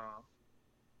yellair.com.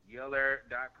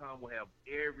 Yellair.com will have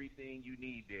everything you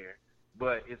need there.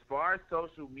 But as far as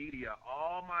social media,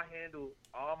 all my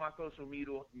social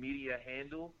media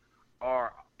handles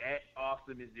are at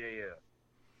Awesomeisjayell.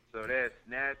 So that's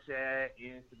Snapchat,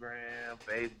 Instagram,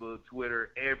 Facebook,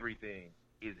 Twitter, everything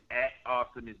is at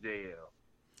Awesomeisjayell.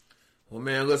 Well,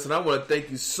 man, listen, I want to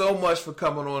thank you so much for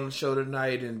coming on the show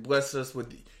tonight and bless us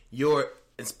with your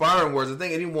inspiring words. I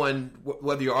think anyone,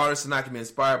 whether you're an artist or not, can be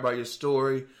inspired by your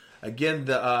story. Again,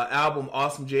 the album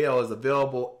Awesomeisjayell is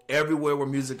available everywhere where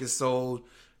music is sold.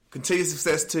 Continued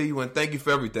success to you, and thank you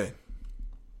for everything.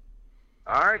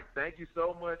 All right. Thank you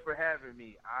so much for having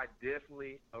me. I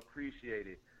definitely appreciate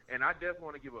it. And I definitely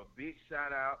want to give a big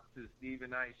shout-out to the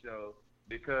Stephen Knight Show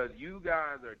because you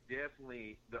guys are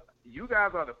definitely you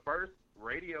guys are the first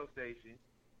radio station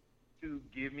to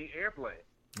give me airplay.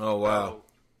 Oh, wow.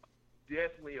 So,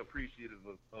 definitely appreciative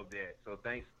of that. So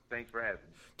thanks for having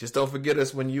me. Just don't forget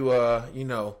us when you in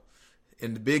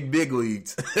the big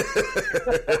leagues.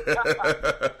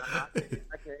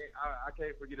 I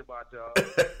can't forget about y'all.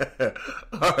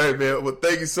 All right, man. Well,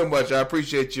 thank you so much. I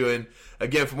appreciate you. And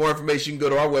again, for more information, you can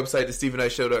go to our website at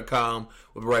StephenKnightShow.com.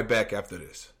 We'll be right back after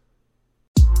this.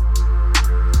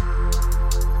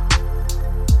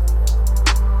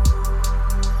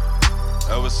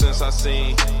 Ever since I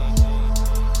seen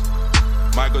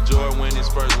Michael Jordan win his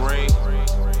first ring,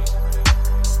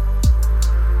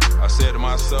 I said to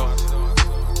myself,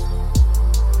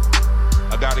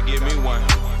 I gotta get me one.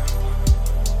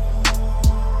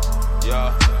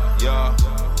 Yeah.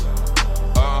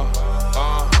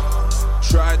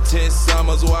 Try 10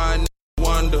 summers, why I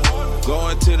wonder.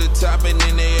 Going to the top and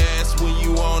then they ask when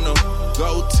you wanna.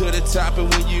 Go to the top and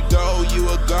when you go, you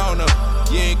a goner.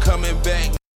 You ain't coming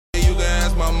back, you can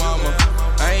ask my mama.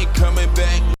 I ain't coming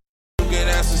back, you can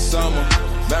ask the summer.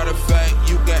 Matter of fact,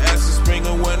 you can ask the spring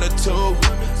or winter too.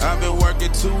 I've been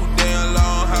working too damn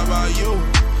long, how about you?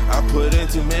 I put in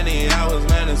too many hours,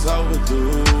 man, it's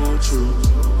overdue, true.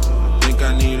 Think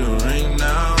I need a ring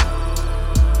now.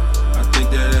 I think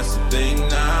that's the thing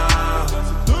now.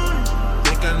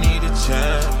 Think I need a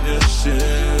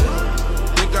championship.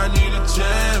 Think I need a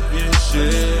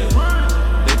championship.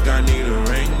 Think I need a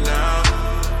ring now.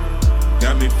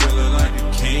 Got me feeling like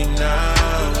a king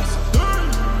now.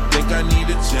 Think I need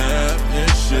a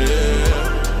championship.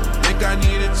 Think I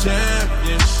need a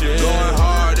championship. Going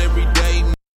hard every day,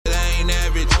 that ain't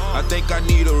average. I think I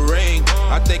need a ring.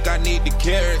 I think I need the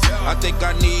carrots. I think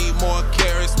I need more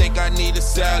carrots. Think I need a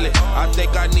salad. I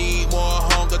think I need more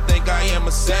hunger. Think I am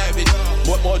a savage.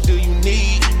 What more do you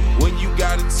need when you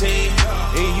got a team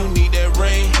and you need that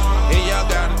ring and y'all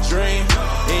got a dream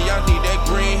and y'all need that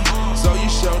green? So you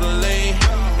show the lean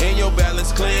and your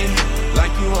balance clean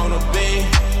like you on a beam.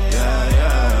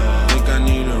 Yeah. Think I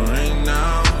need a ring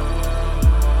now.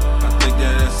 I think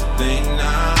that's the thing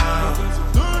now.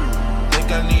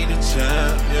 Think I need a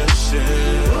championship.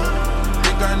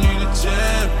 Think I need a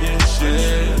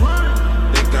championship.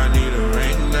 Think I need a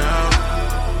ring now.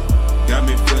 Got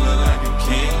me feeling like a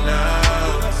king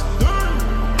now.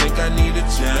 Think I need a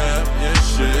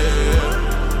championship.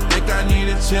 Think I need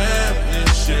a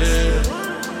championship.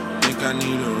 Think I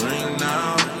need a ring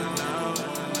now.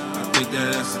 I think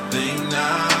that's the thing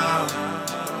now.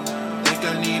 Think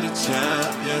I need a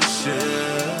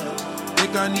championship.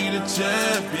 Think I need a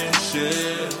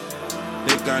championship.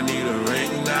 Think I need a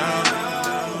ring now.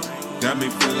 Got me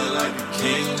feeling like a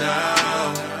king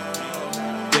now.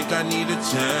 Think I need a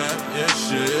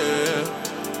championship.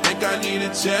 Think I need a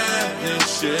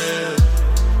championship.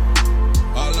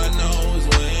 All I know is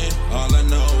win. All I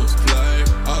know is play.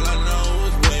 All I know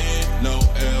is win. No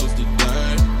L's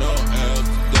today. No L's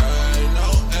today. No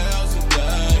L's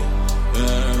today.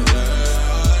 Yeah.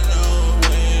 All I know is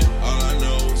win. All I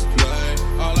know is play.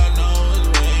 All I know is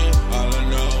win. All I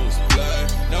know is play.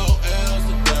 No L's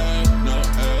today. No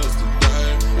L's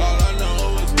today. All I know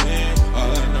is win.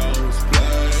 All I know is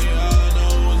play. All I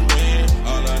know is win.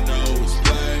 All I know is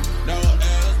play. No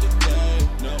L's today.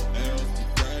 No L's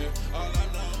today. All I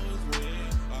know is win.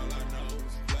 All I know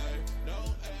is play. No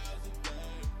L's today. No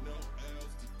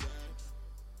L's today.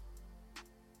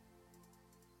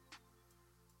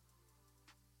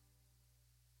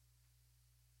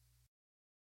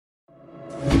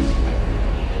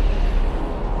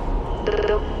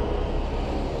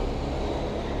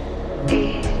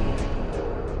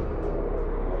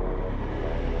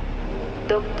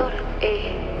 Doctor E.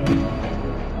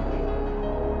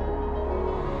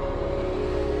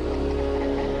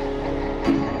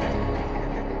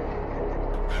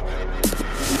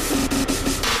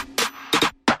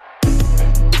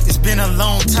 It's been a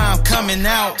long time coming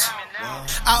out.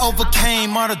 I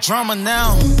overcame all the drama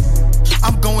now.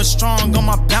 I'm going strong on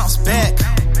my bounce back.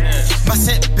 My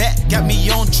setback got me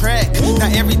on track. Now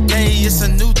every day it's a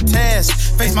new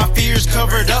task. Face my fears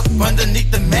covered up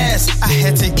underneath the mask. I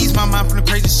had to ease my mind from the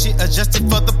crazy shit, adjusted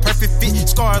for the perfect fit.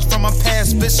 Scars from my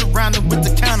past, but surrounded with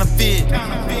the counterfeit.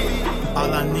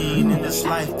 All I need in this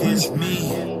life is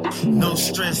me. No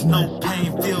stress, no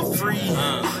pain, feel free.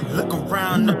 Look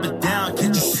around, up and down,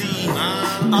 can't you see?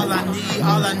 All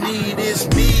I need is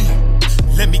me.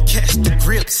 Let me catch the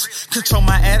grips, control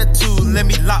my attitude, let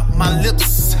me lock my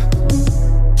lips.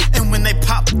 And when they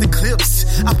pop the clips,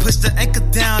 I push the anchor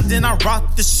down, then I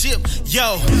rock the ship.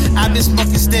 Yo, I been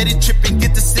smoking steady, tripping,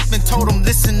 get the sipping. Told them,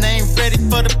 listen, I ain't ready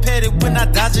for the petty. When I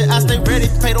dodge it, I stay ready.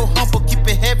 Fatal humble, keep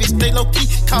it heavy, stay low key.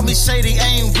 Call me shady, I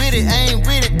ain't with it.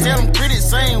 Tell them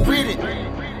critics, I ain't with it.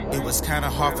 It was kinda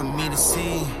hard for me to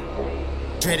see.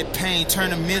 Dreaded pain turn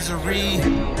to misery.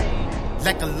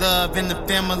 Lack of love in the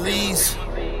families.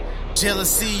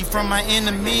 Jealousy from my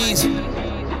enemies.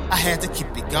 I had to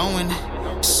keep it going.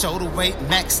 Shoulder weight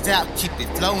maxed out, keep it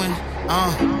flowing.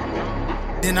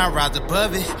 Then I rise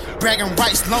above it. Bragging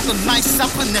rights, longer nights, I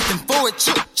put nothing for it.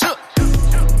 Chuck.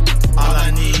 All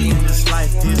I need in this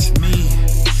life is me.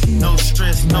 No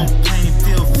stress, no pain,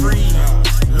 feel free.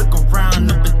 Look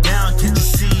around, up and down, can't you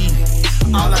see?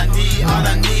 All I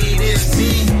need is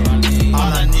me.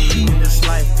 All I need in this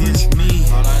life is me.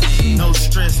 No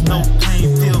stress, no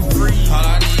pain, feel free.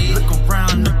 Look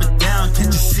around, up and down, can't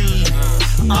you see?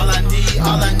 All I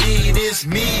need is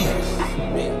me.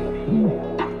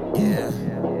 Yeah.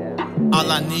 All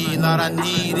I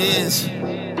need is.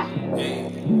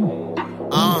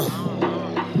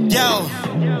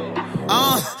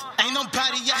 Ain't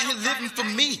nobody out here living for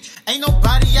me. Ain't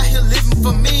nobody out here living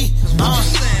for me.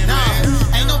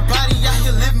 Ain't nobody out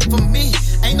here living for me.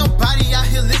 Ain't nobody out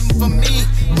here living for me.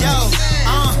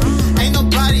 Ain't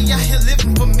nobody out here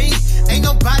living for me. Ain't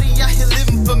nobody out here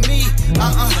living for me.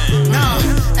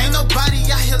 Ain't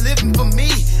nobody out here living for me.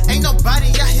 Ain't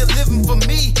nobody out here living for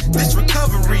me. This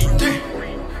recovery.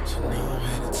 So now I'm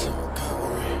headed to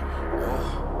recovery.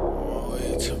 On my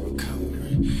way to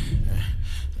recovery.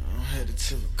 I'm headed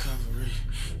to recovery.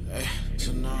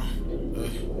 So now, I'm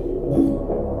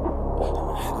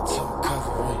headed to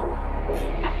recovery.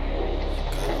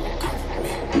 Gotta recover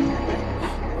me.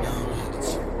 Now I'm headed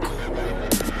to recovery.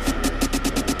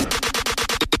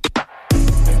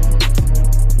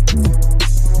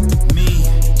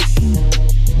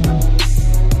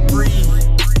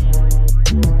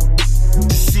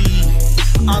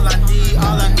 All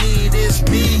I need is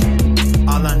me.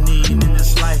 All I need in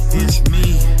this life is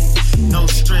me. No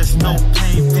stress, no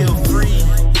pain, feel free.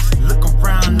 Look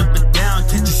around, up and down,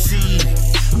 can't you see?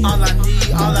 All I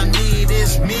need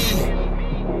is me.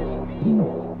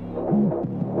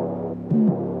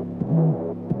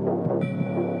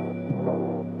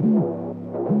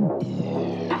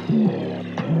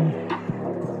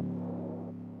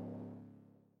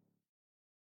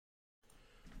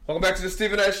 Welcome back to the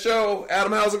Stephen Knight Show.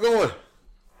 Adam, how's it going?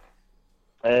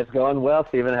 It's going well,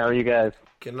 Stephen. How are you guys?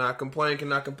 Cannot complain. You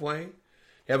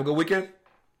have a good weekend?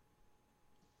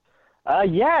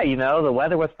 Yeah, the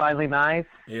weather was finally nice.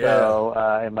 Yeah. So,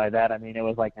 and by that I mean it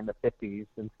was like in the 50s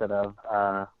instead of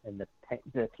in the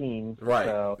teens. Right.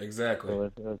 So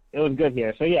exactly. It was good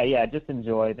here. So yeah, just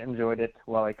enjoyed it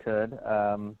while I could.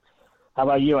 How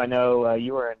about you? I know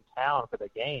you were in town for the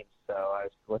game. So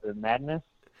was it madness?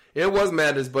 It was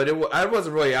madness, but I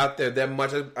wasn't really out there that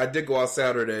much. I did go out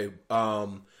Saturday,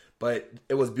 but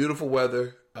it was beautiful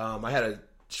weather. I had a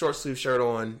short sleeve shirt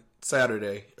on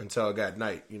Saturday until it got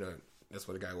night. That's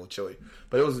when it got a little chilly.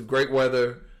 But it was great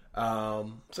weather.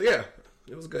 So yeah,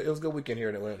 it was good. It was a good weekend here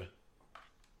in Atlanta.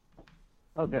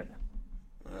 Oh, good.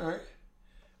 All right.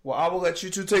 Well, I will let you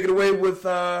two take it away with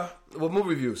movie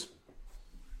reviews.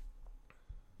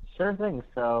 Sure thing.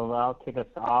 So I'll kick us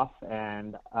off,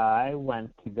 and I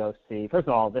went to go see. First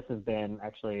of all, this has been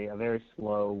actually a very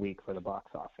slow week for the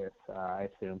box office. I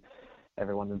assume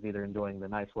everyone was either enjoying the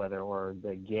nice weather or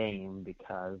the game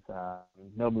because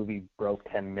no movie broke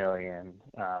 10 million,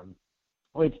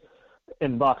 which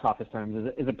in box office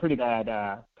terms is a pretty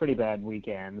bad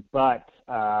weekend. But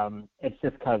it's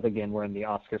just because again we're in the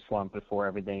Oscar slump before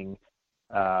everything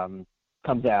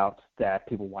comes out that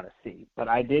people want to see. But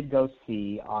I did go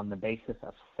see On the Basis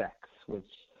of Sex, which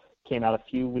came out a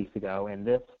few weeks ago, and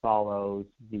this follows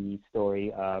the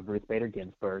story of Ruth Bader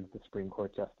Ginsburg, the Supreme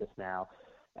Court Justice now,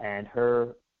 and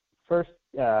her first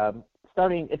it's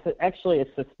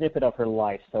a snippet of her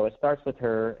life. So it starts with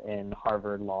her in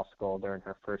Harvard Law School during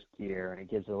her first year, and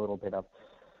it gives a little bit of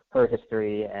her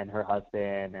history and her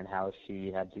husband and how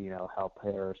she had to, help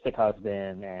her sick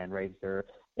husband and raise their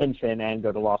infant and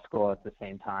go to law school at the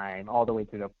same time, all the way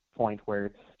to the point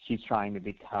where she's trying to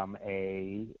become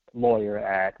a lawyer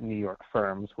at New York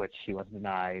firms, which she was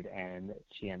denied, and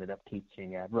she ended up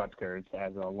teaching at Rutgers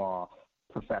as a law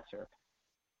professor.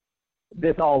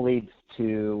 This all leads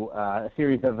to a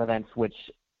series of events which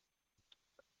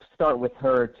start with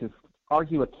her to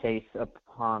argue a case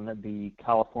upon the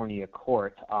California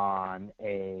court on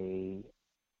a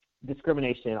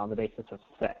discrimination on the basis of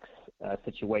sex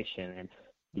situation. And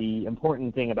the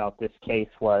important thing about this case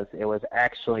was it was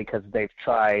actually because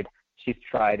she's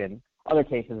tried in other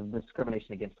cases of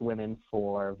discrimination against women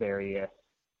for various,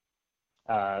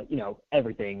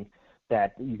 everything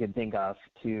that you can think of.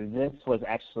 This was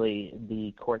actually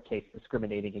the court case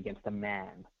discriminating against a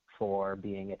man for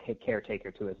being a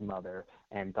caretaker to his mother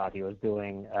and thought he was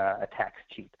doing a tax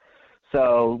cheat.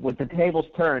 So with the tables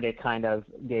turned, it kind of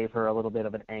gave her a little bit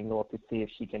of an angle to see if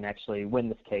she can actually win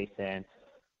this case and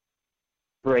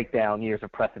break down years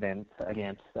of precedent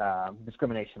against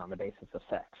discrimination on the basis of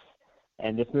sex.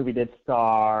 And this movie did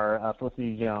star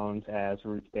Felicity Jones as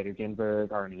Ruth Bader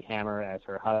Ginsburg, Armie Hammer as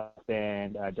her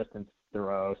husband, Justin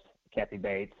Theroux, Kathy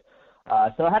Bates.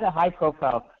 So it had a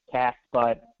high-profile cast,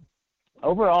 but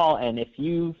overall, and if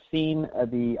you've seen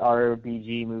the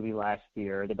RBG movie last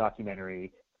year, the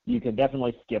documentary, you can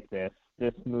definitely skip this.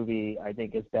 This movie, I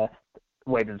think, is best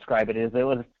way to describe it is it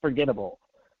was forgettable.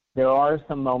 There are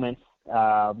some moments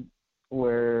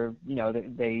where,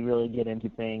 they really get into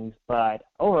things, but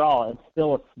overall, it's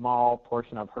still a small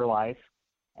portion of her life,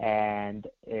 and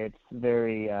it's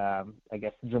very,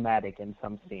 dramatic in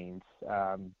some scenes.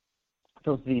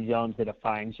 Felicity Jones did a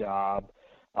fine job.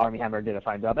 Armie Hammer did a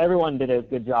fine job. Everyone did a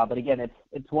good job, but again,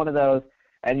 it's one of those,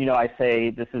 and I say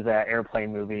this is an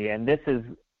airplane movie, and this is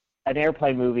an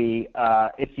airplane movie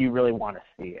if you really want to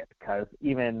see it, because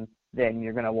even then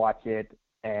you're going to watch it,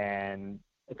 and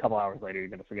a couple hours later you're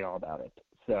going to forget all about it.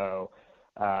 So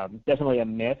definitely a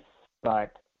miss,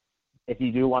 but if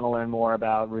you do want to learn more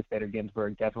about Ruth Bader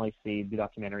Ginsburg, definitely see the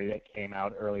documentary that came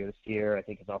out earlier this year. I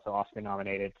think it's also Oscar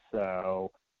nominated,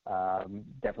 so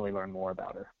definitely learn more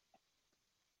about her.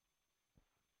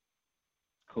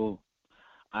 Cool.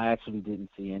 I actually didn't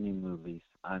see any movies.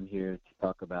 I'm here to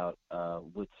talk about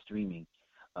with streaming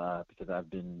because I've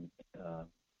been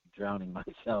drowning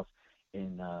myself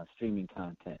in streaming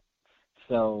content.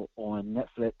 So on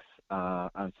Netflix,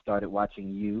 I started watching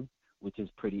You, which is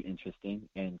pretty interesting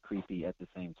and creepy at the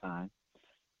same time.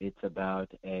 It's about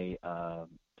a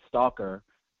stalker,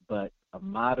 but a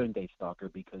modern-day stalker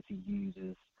because he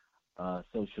uses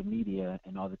social media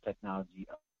and all the technology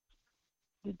of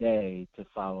the day to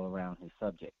follow around his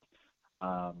subject.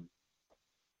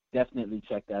 Definitely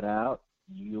check that out.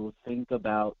 You'll think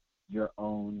about your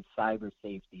own cyber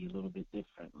safety a little bit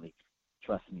differently.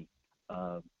 Trust me.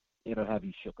 It'll have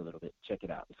you shook a little bit. Check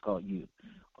it out. It's called You,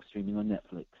 streaming on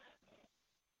Netflix.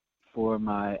 For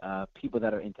my people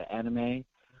that are into anime,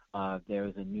 there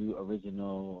is a new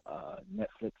original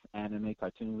Netflix anime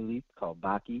cartoon release called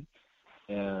Baki.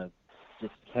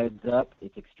 Just heads up,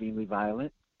 it's extremely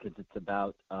violent because it's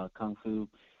about kung fu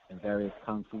and various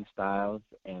kung fu styles,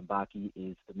 and Baki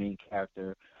is the main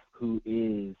character who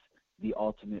is the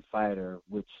ultimate fighter,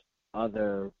 which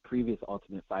other previous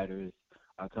ultimate fighters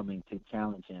are coming to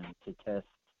challenge him to test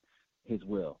his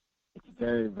will. It's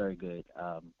very, very good.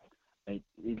 It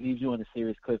leaves you on a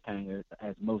serious cliffhanger,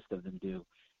 as most of them do,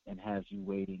 and has you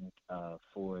waiting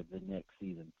for the next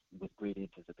season with great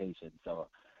anticipation. So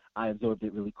I absorbed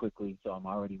it really quickly, so I'm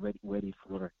already ready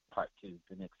for part 2,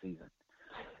 the next season.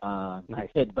 Nice.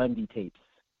 Ted Bundy tapes.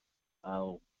 I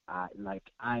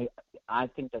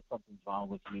think that something's wrong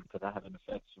with me because I have an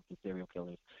affection for serial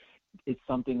killers. It's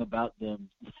something about them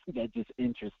that just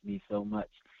interests me so much.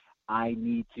 I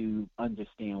need to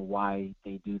understand why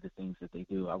they do the things that they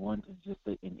do. I want to just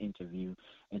sit and interview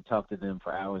and talk to them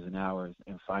for hours and hours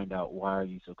and find out, why are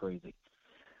you so crazy?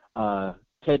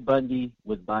 Ted Bundy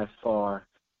was by far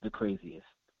the craziest.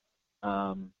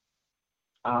 I'm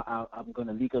going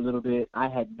to leak a little bit. I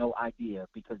had no idea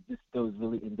because this goes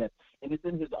really in depth, and it's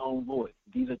in his own voice.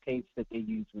 These are tapes that they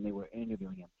used when they were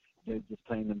interviewing him. They're just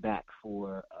playing them back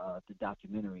for the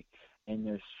documentary, and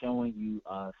they're showing you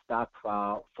stock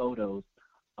photos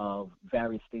of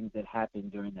various things that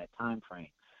happened during that time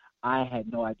frame. I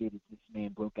had no idea that this man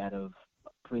broke out of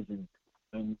prison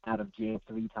and out of jail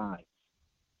 3 times.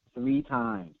 3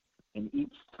 times. And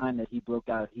each time that he broke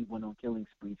out, he went on killing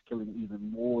sprees, killing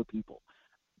even more people.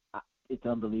 It's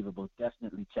unbelievable.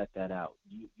 Definitely check that out.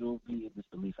 You'll be in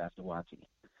disbelief after watching it.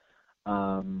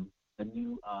 A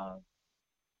new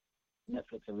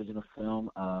Netflix original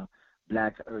film,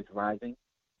 Black Earth Rising.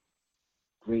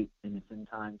 Great, and it's in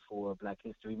time for Black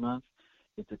History Month.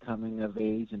 It's a coming of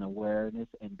age and awareness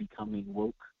and becoming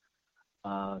woke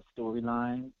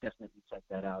storyline. Definitely check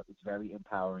that out. It's very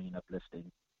empowering and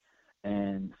uplifting.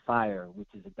 And Fire, which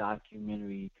is a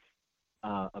documentary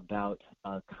about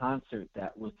a concert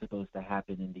that was supposed to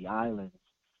happen in the islands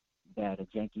that a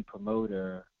janky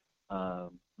promoter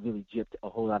really gypped a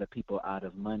whole lot of people out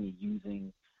of money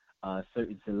using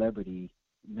certain celebrity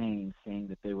names, saying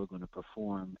that they were going to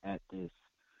perform at this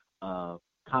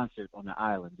concert on the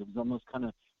islands. It was almost kind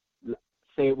of,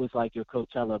 say it was like your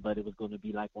Coachella, but it was going to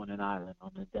be like on an island,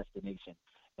 on a destination.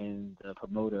 And the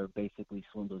promoter basically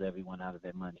swindled everyone out of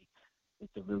their money.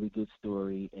 It's a really good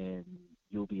story, and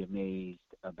you'll be amazed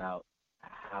about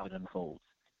how it unfolds.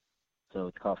 So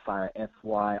it's called Fire,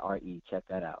 F-Y-R-E. Check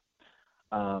that out.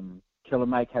 Killer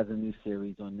Mike has a new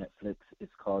series on Netflix.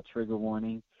 It's called Trigger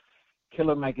Warning.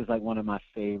 Killer Mike is like one of my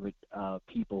favorite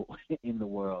people in the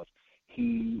world.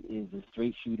 He is a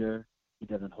straight shooter. He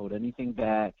doesn't hold anything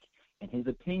back, and his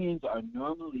opinions are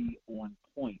normally on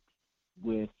point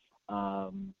with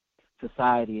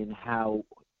society and how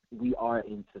we are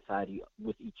in society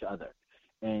with each other.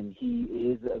 And he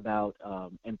is about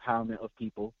empowerment of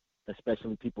people,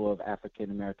 especially people of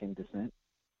African American descent.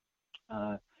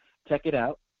 Check it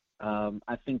out.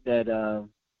 I think that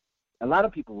a lot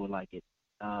of people will like it.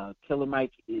 Killer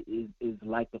Mike is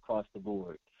liked across the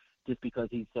board just because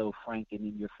he's so frank and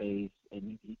in your face,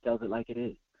 and he tells it like it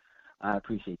is. I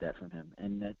appreciate that from him,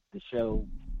 and that the show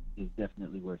is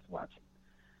definitely worth watching.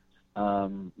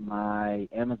 My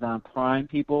Amazon Prime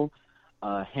people,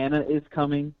 Hannah is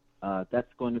coming.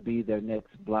 That's going to be their next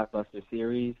blockbuster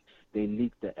series. They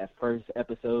leaked the first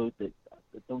episode. I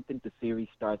don't think the series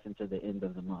starts until the end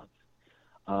of the month.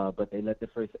 But they let the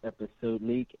first episode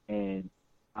leak, and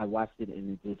I watched it,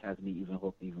 and it just has me even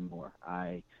hooked even more.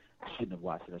 I shouldn't have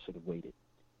watched it. I should have waited.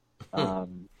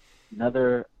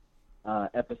 Another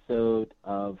episode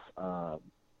of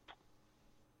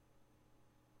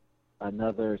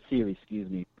another series,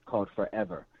 called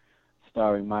Forever,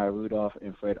 starring Maya Rudolph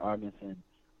and Fred Armisen.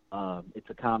 It's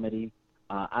a comedy.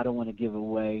 I don't want to give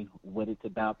away what it's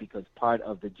about because part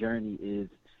of the journey is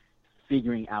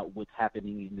figuring out what's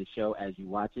happening in the show as you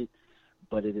watch it,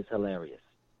 but it is hilarious.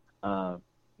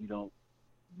 You don't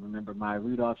remember Maya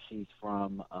Rudolph? She's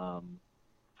from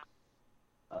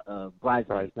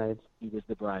Bridesmaids. He was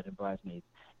the bride in Bridesmaids.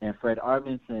 And Fred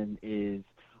Armisen is,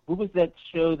 what was that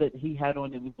show that he had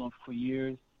on that was on for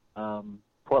years?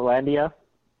 Portlandia?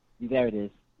 There it is.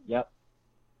 Yep.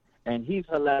 And he's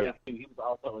hilarious, too. He was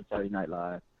also on Saturday Night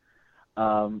Live.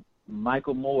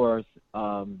 Michael Moore's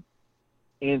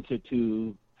answer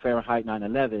to Fahrenheit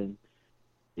 9/11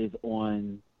 is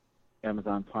on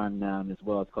Amazon Prime now as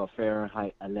well. It's called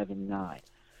Fahrenheit 11/9.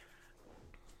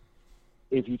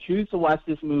 If you choose to watch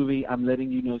this movie, I'm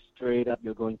letting you know straight up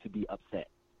you're going to be upset,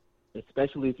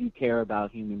 especially if you care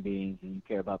about human beings and you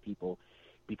care about people,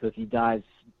 because he dives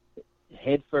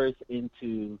headfirst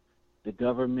into the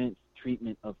government's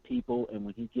treatment of people, and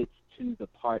when he gets to the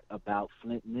part about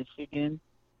Flint, Michigan,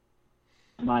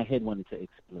 my head wanted to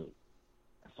explode.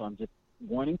 So I'm just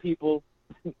warning people,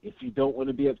 if you don't want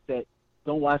to be upset,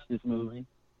 don't watch this movie,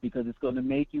 because it's going to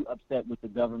make you upset with the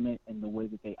government and the way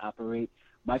that they operate.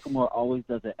 Michael Moore always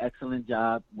does an excellent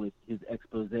job with his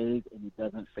exposés, and it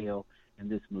doesn't fail in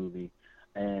this movie.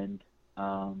 And,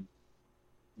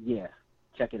 yeah,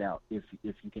 check it out. If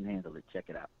you can handle it, check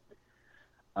it out.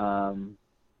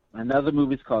 Another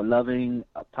movie is called Loving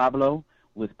Pablo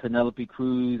with Penelope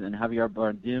Cruz and Javier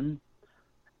Bardem.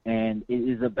 And it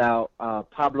is about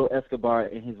Pablo Escobar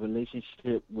and his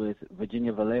relationship with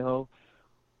Virginia Vallejo,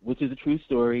 which is a true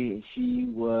story. She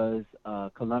was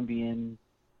a Colombian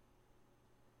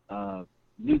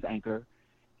news anchor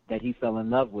that he fell in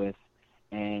love with,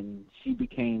 and she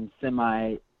became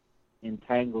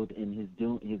semi-entangled in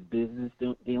his business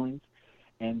dealings,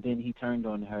 and then he turned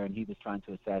on her, and he was trying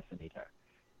to assassinate her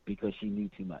because she knew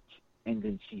too much. And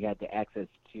then she had the access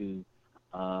to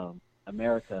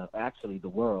America, actually the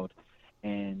world,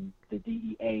 and the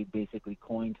DEA basically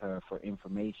coined her for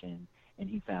information, and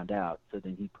he found out, so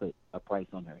then he put a price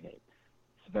on her head.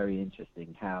 It's very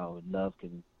interesting how love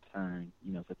can turn,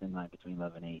 it's a thin line between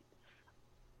love and hate.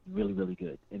 Really, really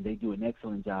good. And they do an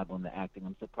excellent job on the acting.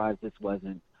 I'm surprised this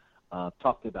wasn't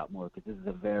talked about more, because this is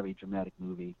a very dramatic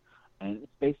movie, and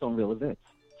it's based on real events.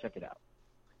 Check it out.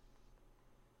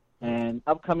 And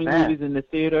upcoming movies in the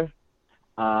theater,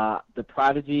 The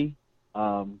Prodigy,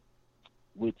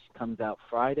 which comes out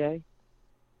Friday,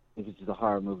 which is a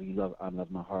horror movie. I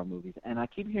love my horror movies. And I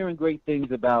keep hearing great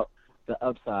things about The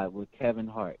Upside with Kevin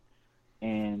Hart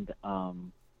and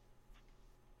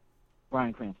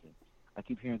Bryan Cranston. I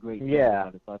keep hearing great things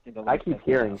about it. So I keep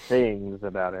hearing things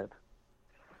about it.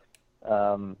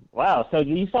 Wow. So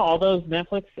you saw all those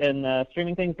Netflix and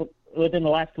streaming things within the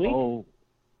last week? Oh,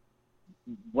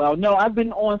 well, no, I've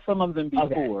been on some of them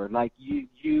before. Okay. Like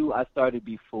you, I started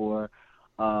before.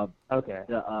 Okay.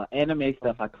 The anime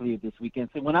stuff I cleared this weekend.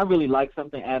 So when I really like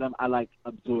something, Adam, I like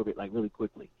absorb it like really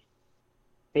quickly.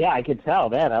 Yeah, I could tell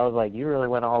that. I was like, you really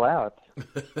went all out.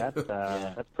 That's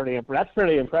pretty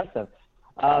impressive.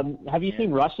 Have you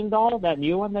seen Russian Doll, that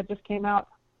new one that just came out?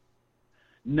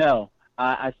 No.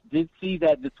 I did see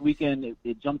that this weekend.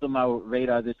 It jumped on my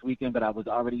radar this weekend, but I was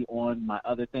already on my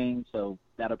other thing, so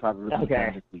that'll probably be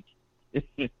done this week.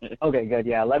 Okay, good.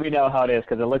 Yeah, let me know how it is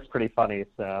because it looks pretty funny.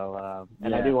 So,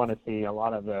 and I do want to see a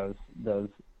lot of those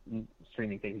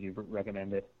streaming things you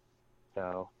recommended.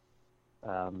 So,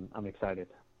 I'm excited.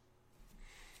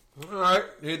 All right.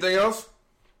 Anything else?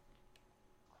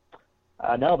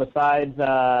 No, besides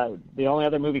the only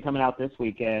other movie coming out this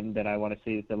weekend that I want to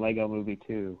see is the Lego Movie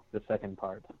 2, the second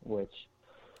part, which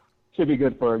should be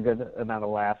good for a good amount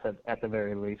of laughs at the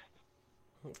very least.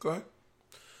 Okay.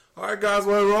 All right, guys.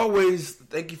 Well, as always,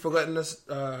 thank you for letting us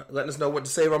know what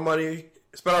to save our money,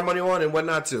 spend our money on, and what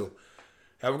not to.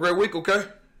 Have a great week, okay?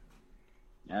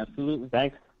 Absolutely.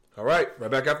 Thanks. All right.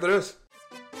 Right back after this.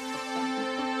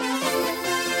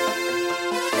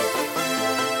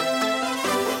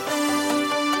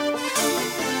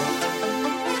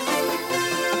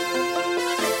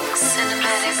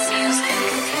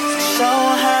 Show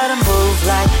 'em how to move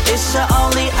like it's your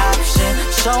only option.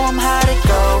 Show 'em how to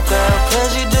go, girl,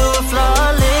 'cause you do it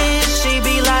flawless. She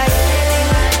be like,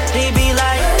 he be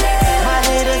like, my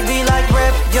haters be like,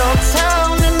 rep your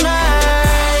town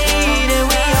tonight. And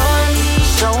we on.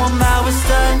 Show 'em how it's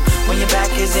done when your back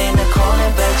is in the corner,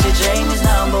 but your dream is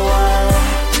number one.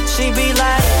 She be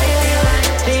like,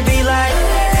 he be like,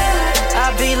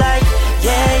 I be like,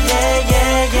 yeah, yeah,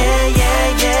 yeah, yeah, yeah,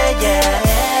 yeah, yeah.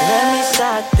 Let me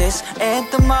start this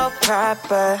anthem all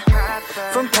proper.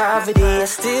 From poverty, I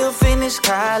still finish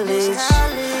college.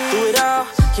 Do it all,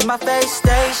 keep my face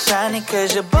stay shining,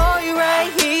 'cause your boy right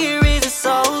here is a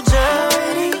soldier.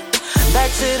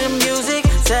 Back to the music,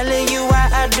 telling you why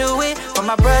I do it. For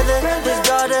my brother, his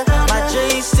daughter, my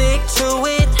dreams stick to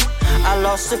it. I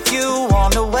lost a few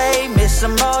on the way, miss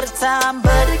them all the time,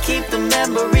 but I keep the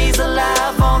memories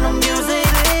alive on the music.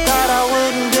 Thought I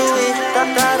wouldn't do it,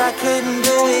 thought I couldn't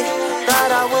do it,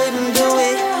 thought I wouldn't do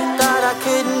it, thought I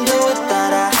couldn't do it,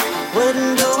 thought I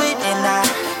wouldn't do it, and I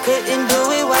couldn't do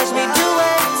it. Watch me do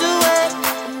it, do it,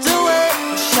 do it.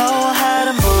 Show 'em how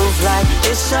to move like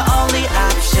it's your only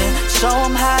option. Show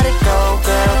 'em how to go,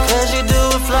 girl, 'cause you do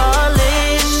it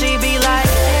flawless. She be like,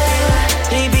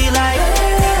 he be like,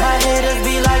 my haters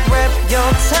be like, rep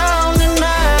your town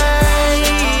tonight.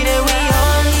 And we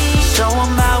on. Show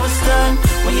 'em how it's done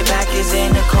when your back is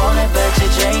in the corner, but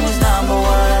your dream is number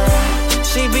one.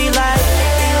 She be like,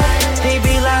 he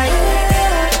be like,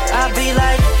 I be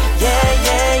like, yeah,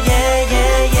 yeah, yeah,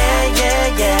 yeah, yeah, yeah,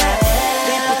 yeah.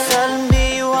 People telling me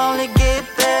you only get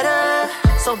better,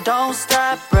 so don't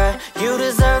stop, bruh. You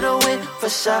deserve to win for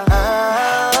sure.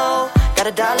 Got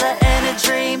 $1 and a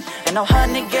dream, and no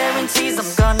 100 guarantees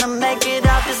I'm gonna make it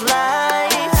out this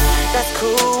life. That's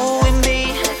cool with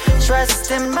me.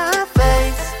 Trust in my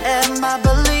faith and my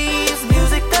beliefs.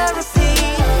 Music therapy.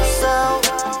 So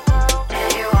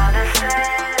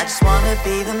I just wanna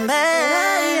be the man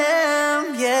I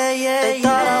am. Yeah, yeah. They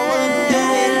thought I wouldn't do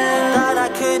it, thought I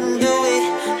couldn't do it,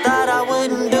 thought I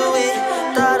wouldn't do it,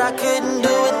 thought I couldn't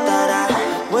do it, thought I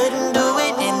wouldn't do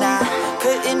it, and I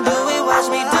couldn't do it. Watch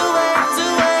me do it, do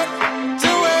it,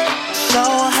 do it. Show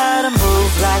 'em how to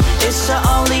move like it's your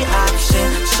only option.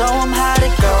 Show 'em how to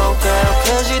go, girl,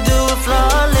 'cause you do it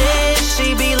flawless.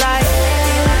 She be like,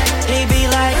 he be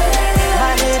like,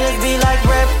 my haters be like,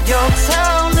 rep your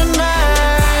town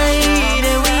tonight.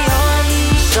 And we on.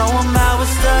 Show 'em how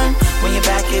it's done when your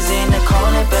back is in the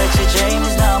corner, but your dream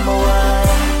is number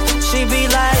one. She be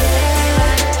like,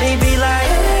 he be like,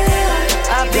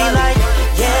 I be like,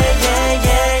 yeah, yeah,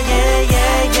 yeah, yeah,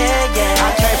 yeah, yeah, yeah.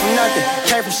 I came from nothing,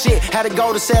 came from shit. Had a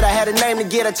goal to set, I had a name to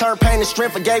get. I turned pain to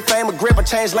strength, I gave fame a grip. I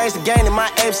changed lanes to gain, and my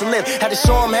aims to live. Had to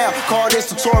show them how, call this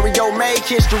tutorial. Make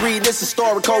history, this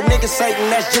historical. Niggas Satan,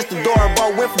 that's just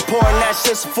adorable. Went from poor and that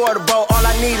shit's affordable. All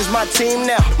I need is my team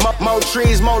now. More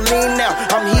trees, more lean now.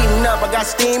 I'm heating up, I got got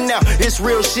steam now. It's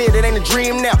real shit, it ain't a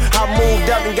dream now. I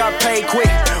moved up and got paid quick.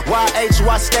 YH who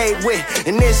I stayed with.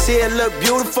 And this here look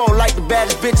beautiful like the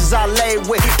baddest bitches I laid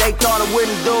with. They thought I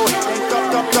wouldn't do it.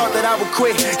 They thought that I would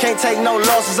quit. Can't take no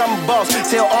losses, I'm a boss.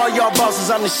 Tell all y'all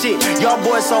bosses I'm the shit. Y'all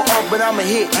boys so off, but I'm a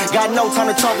hit. Got no time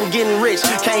to talk, I'm getting rich.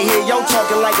 Can't hear yo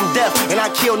talking like I'm deaf. And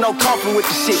I kill no coughing with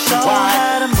the shit. Show 'em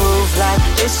how to move like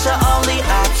it's your only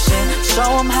option. Show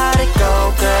 'em how to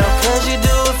go, girl, cause you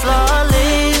do it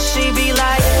flawless. She be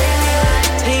like,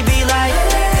 he be like,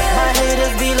 my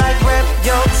haters be like, rep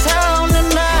your town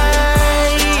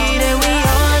tonight. And we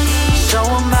on. Show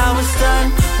 'em how it's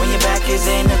done. When your back is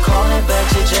in the corner, but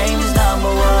your dream is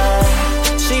number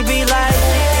one. She be like,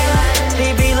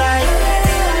 he be like,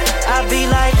 I be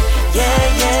like, yeah,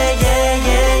 yeah, yeah,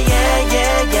 yeah, yeah,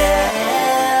 yeah, yeah.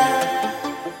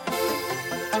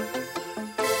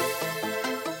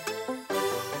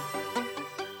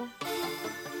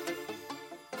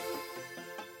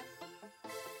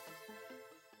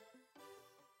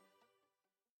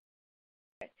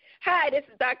 Hi, this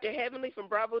is Dr. Heavenly from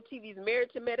Bravo TV's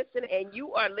Married to Medicine, and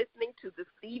you are listening to The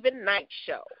Stephen Knight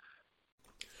Show.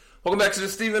 Welcome back to The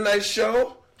Stephen Knight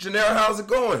Show. Janelle, how's it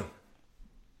going?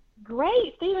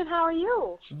 Great. Stephen, how are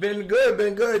you? Been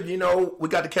good. You know, we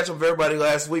got to catch up with everybody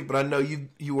last week, but I know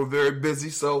you were very busy.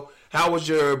 So how was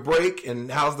your break,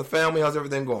 and how's the family? How's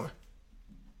everything going?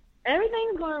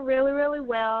 Everything's going really, really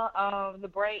well. The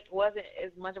break wasn't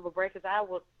as much of a break as I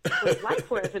would like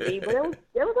for it to be, but it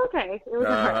was okay. It was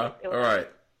all right.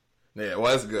 Yeah,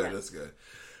 well, that's good. That's good.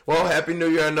 Well, Happy New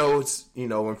Year. I know it's,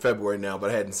 in February now,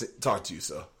 but I hadn't talked to you,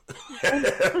 so. Happy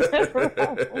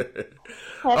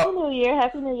New Year.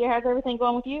 Happy New Year. How's everything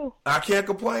going with you? I can't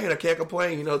complain.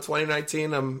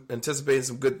 2019, I'm anticipating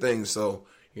some good things, so,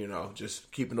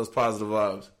 just keeping those positive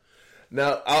vibes.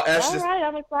 Now, I'll ask you. All right,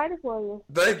 I'm excited for you.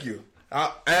 Thank you.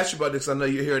 I'll ask you about this. I know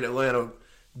you're here in Atlanta.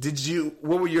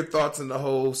 What were your thoughts on the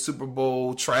whole Super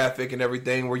Bowl traffic and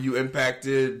everything? Were you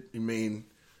impacted?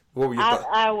 What were your thoughts?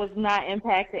 I was not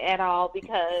impacted at all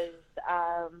because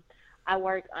I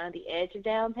work on the edge of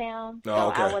downtown, so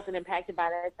I wasn't impacted by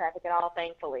that traffic at all,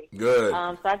 thankfully. Good.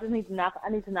 So I just need to knock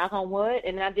on wood,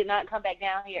 and I did not come back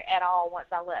down here at all once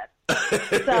I left.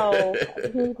 So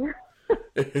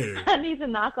I need to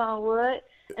knock on wood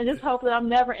and just hope that I'm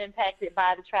never impacted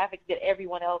by the traffic that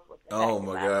everyone else was impacted Oh,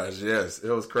 my gosh, yes. It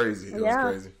was crazy. It was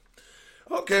crazy.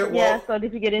 Okay, well. Yeah, so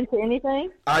did you get into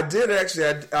anything? I did,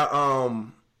 actually.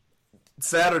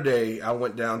 Saturday, I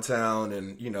went downtown,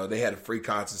 and, they had a free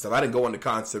concert stuff. I didn't go in the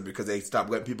concert because they stopped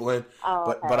letting people in.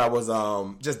 But I was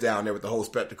just down there with the whole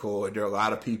spectacle, and there were a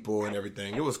lot of people and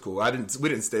everything. It was cool. We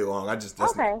didn't stay long.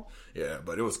 Yeah,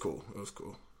 but it was cool. It was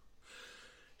cool.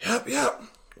 Yep.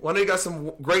 Well, you got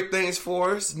some great things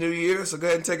for us, New Year, so go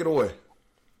ahead and take it away.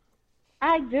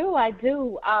 I do.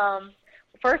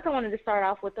 First, I wanted to start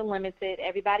off with the limited.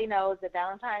 Everybody knows that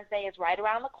Valentine's Day is right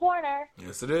around the corner.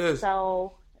 Yes, it is.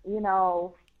 So,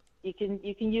 you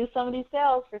can use some of these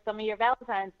sales for some of your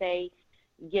Valentine's Day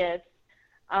gifts.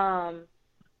 So I'm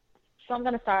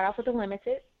going to start off with the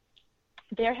limited.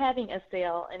 They're having a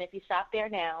sale, and if you shop there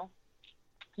now,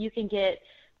 you can get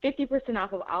 50%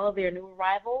 off of all of their new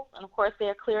arrivals. And, of course,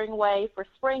 they're clearing away for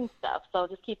spring stuff, so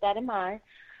just keep that in mind.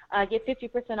 Get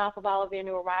 50% off of all of their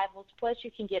new arrivals, plus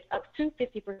you can get up to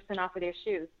 50% off of their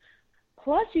shoes.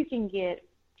 Plus you can get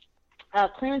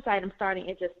clearance items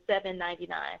starting at just $7.99,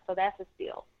 so that's a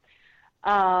steal.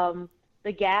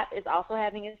 The Gap is also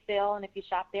having a sale, and if you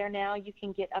shop there now, you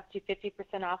can get up to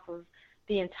 50% off of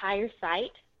the entire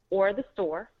site or the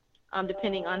store,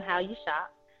 depending on how you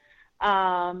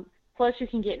shop. Plus, you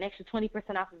can get an extra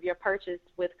 20% off of your purchase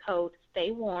with code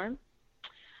STAYWARM.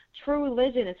 True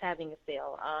Religion is having a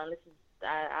sale.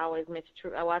 I always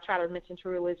mention I try to mention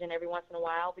True Religion every once in a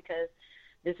while because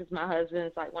this is my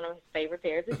husband's one of his favorite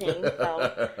pairs of jeans.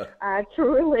 So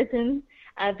True Religion,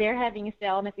 they're having a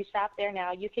sale, and if you shop there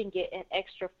now, you can get an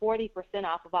extra 40%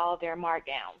 off of all of their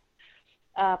markdowns.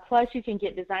 Plus, you can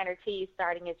get designer tees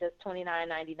starting at just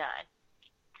 $29.99.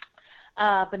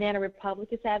 Banana Republic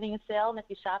is having a sale, and if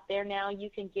you shop there now, you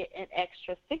can get an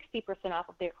extra 60% off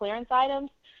of their clearance items,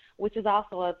 which is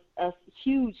also a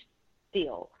huge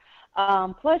deal.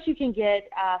 Plus, you can get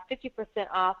 50%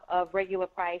 off of regular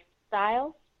price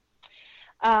styles.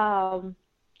 The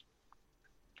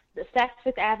Saks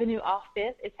Fifth Avenue off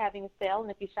Fifth is having a sale, and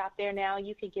if you shop there now,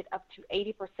 you can get up to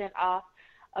 80% off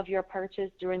of your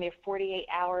purchase during their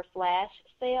 48-hour flash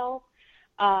sale.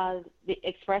 The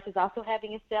Express is also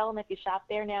having a sale, and if you shop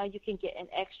there now, you can get an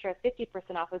extra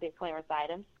 50% off of their clearance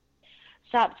items.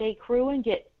 Shop J. Crew and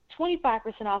get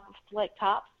 25% off of select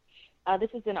tops. This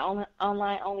is an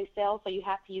online-only sale, so you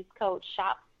have to use code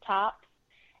SHOPTOPS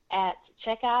at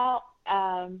checkout.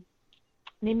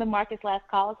 Neiman Marcus Last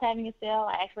Call is having a sale.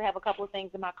 I actually have a couple of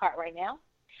things in my cart right now.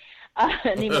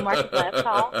 Neiman Marcus Last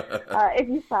Call. If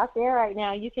you shop there right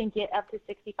now, you can get up to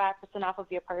 65% off of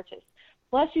your purchase.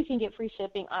 Plus, you can get free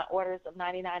shipping on orders of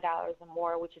 $99 or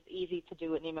more, which is easy to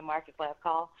do at Neiman Marcus Last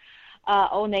Call.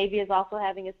 Old Navy is also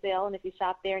having a sale, and if you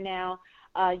shop there now,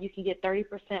 you can get 30%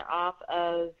 off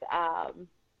of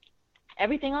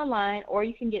everything online, or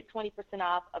you can get 20%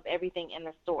 off of everything in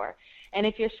the store. And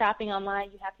if you're shopping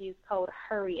online, you have to use code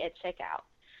HURRY at checkout.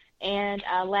 And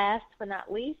last but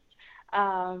not least,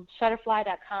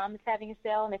 Shutterfly.com is having a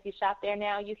sale, and if you shop there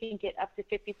now, you can get up to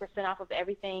 50% off of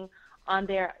everything on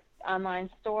their online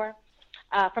store,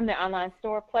 from their online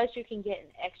store. Plus, you can get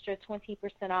an extra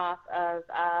 20% off of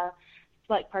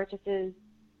select purchases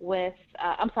with,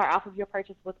 off of your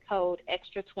purchase with code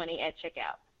extra20 at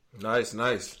checkout. Nice,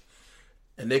 nice.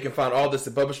 And they can find all this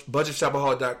at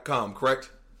budgetshopaholic.com,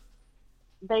 correct?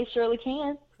 They surely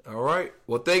can. All right.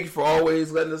 Well, thank you for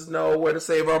always letting us know where to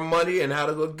save our money and how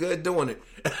to look good doing it.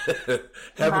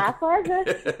 My pleasure.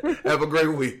 Have a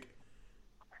great week.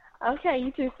 Okay, you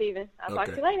too, Steven. I'll talk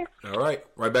to you later. All right.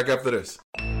 Right back after this.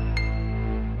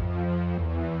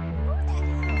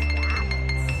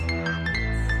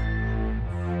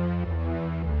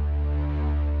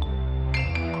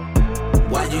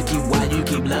 Why you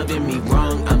keep loving me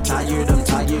wrong? I'm tired,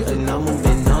 and I'm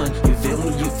moving on. You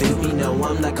feel me, no,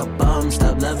 I'm like a bum.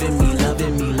 Stop loving me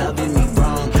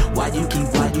wrong. Why you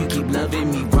keep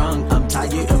loving me wrong? I'm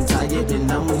tired,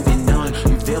 and I'm moving on.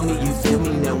 You feel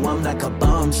me, no, I'm like a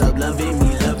bum. Stop loving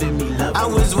me. I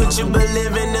was with you, but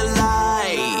living a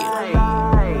lie.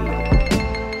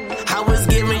 I was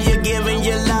giving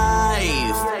you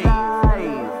life.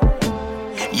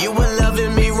 You were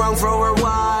loving me wrong for a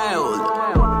while.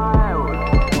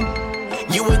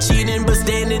 You were cheating but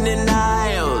standing in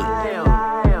denial.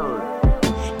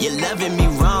 You're loving me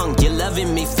wrong, you're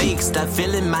loving me fake. Stop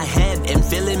filling my head and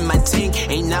filling my tank.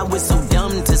 Ain't I was so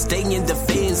dumb to stay in the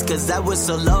fence, cause I was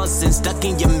so lost and stuck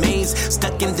in your maze.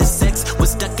 Stuck in the sex,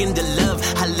 was stuck in the love.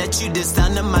 I let you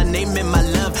dishonor my name and my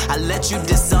love. I let you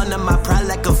dishonor my pride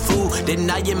like a fool.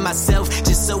 Denying myself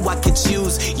just so I could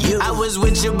choose you. I was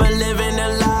with you but living a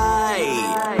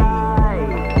lie.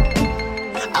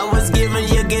 I was giving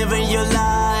you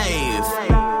life.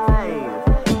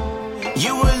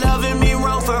 You were loving me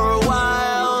wrong for a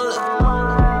while.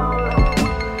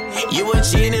 You were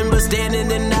cheating but standing in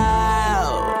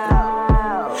denial.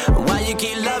 Why you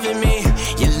keep loving me?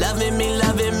 You're loving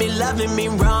me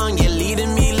wrong. You're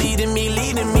leading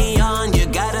me on. You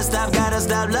gotta stop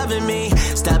loving me.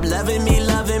 Stop loving me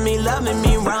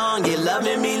wrong. You're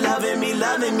loving me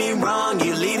wrong.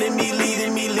 You're leading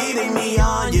me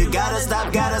on. You gotta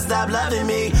stop loving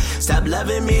me. Stop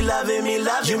loving me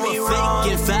you wrong.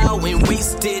 Fake and foul and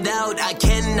wasted out. I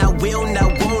can, I will, I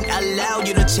won't allow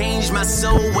you to change my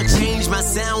soul or change my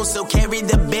sound. So carry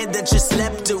the bed that you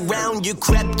slept around. You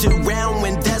crept around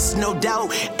when there's no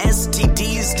doubt.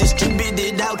 STDs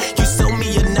distributed out. You sold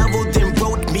me a novel, then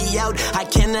wrote me out. I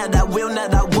cannot, I will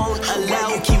not, I won't allow.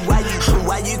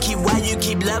 Why you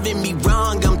keep loving me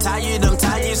wrong? I'm tired,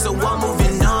 so I'm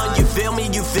moving on. You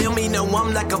feel me, no,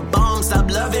 I'm like a bomb. Stop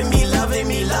loving me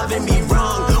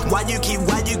wrong. Why you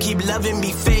keep loving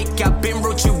me fake? I've been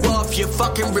wrote you off, you're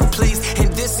fucking replaced.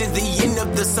 And this is the end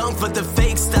of the song for the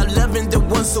fake. Stop loving the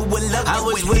ones who will love you. I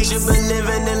was with you but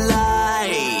living a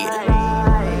lie.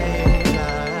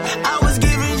 I was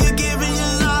giving you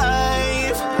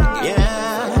life.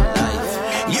 Yeah.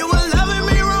 You were loving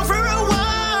me wrong for a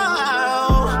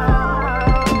while.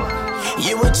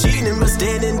 You were cheating but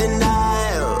staying in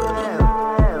denial.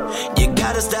 You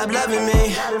gotta stop loving me.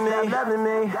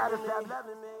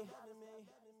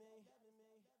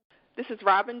 This is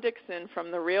Robin Dixon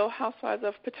from The Real Housewives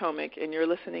of Potomac, and you're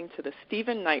listening to The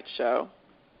Stephen Knight Show.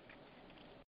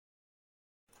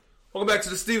 Welcome back to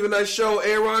The Stephen Knight Show.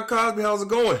 Aaron Cosby, how's it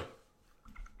going?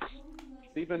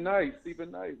 Stephen Knight,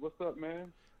 what's up,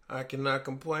 man? I cannot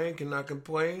complain.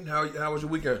 How was your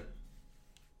weekend?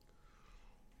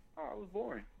 Oh, it was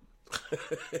boring.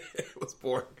 It was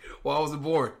boring. Why was it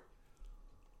boring?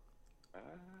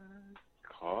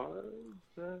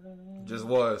 Just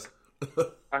was.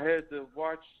 I had to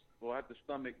watch, I had to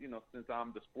stomach, since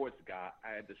I'm the sports guy, I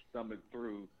had to stomach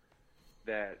through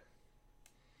that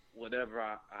whatever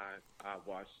I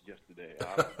watched yesterday.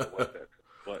 I don't know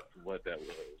what that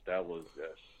was. That was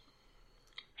just,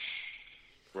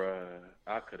 bruh,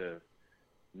 I could have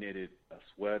knitted a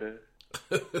sweater.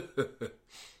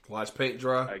 Watch paint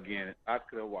dry. Again, I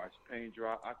could have watched paint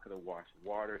dry. I could have watched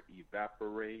water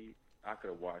evaporate. I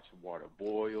could have watched water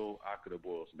boil. I could have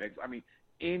boiled some eggs. I mean,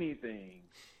 anything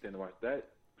than to watch that.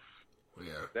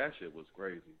 Yeah. That shit was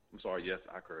crazy. I'm sorry. Yes,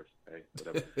 I cursed. Hey,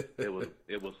 whatever.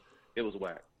 it was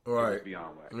whack. Right. It was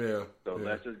beyond whack. Yeah. So yeah.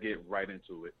 let's just get right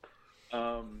into it.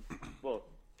 Well,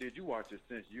 did you watch it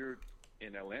since you're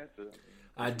in Atlanta?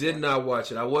 I did not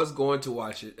watch it. I was going to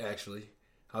watch it, actually.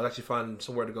 I was actually finding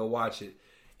somewhere to go watch it.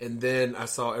 And then I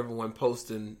saw everyone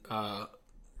posting,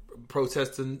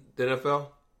 protesting the NFL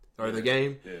or the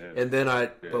game. Yeah. And then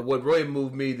but what really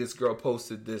moved me, this girl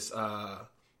posted this,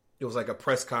 it was like a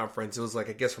press conference. It was like,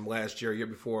 I guess from last year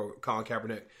before, Colin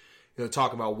Kaepernick,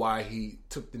 talking about why he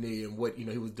took the knee and what, he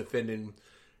was defending,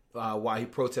 why he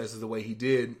protested the way he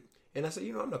did. And I said,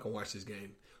 I'm not going to watch this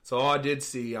game. So all I did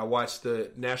see, I watched the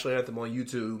national anthem on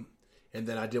YouTube, and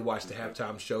then I did watch the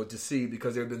halftime show to see,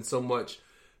 because there had been so much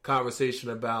conversation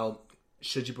about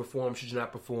should you perform, should you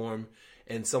not perform.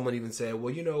 And someone even said,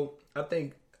 well, I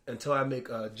think until I make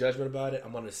a judgment about it,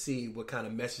 I'm going to see what kind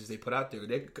of message they put out there.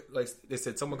 They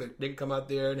said they can come out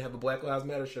there and have a Black Lives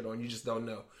Matter shirt on. You just don't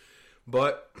know.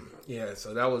 But, yeah,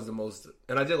 so that was the most.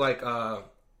 And I did like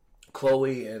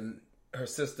Chloe and her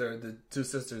sister, the two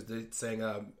sisters, they sang,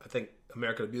 I think,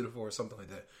 America the Beautiful or something like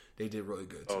that. They did really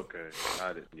good, too. Okay.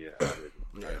 I didn't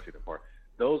see the part.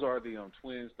 Those are the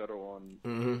twins that are on...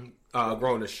 Mm-hmm.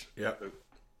 Grownish, yeah.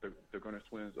 The Grownish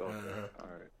twins? Okay. All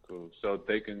right, cool. So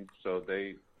they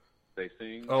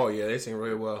sing? Oh, yeah, they sing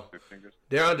really well.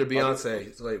 They're under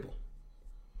Beyonce's label.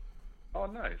 Oh,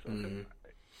 nice. Okay. Mm-hmm.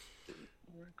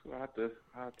 All right, cool. I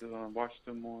have to watch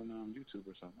them on YouTube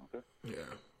or something, okay?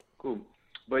 Yeah. Cool.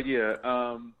 But, yeah,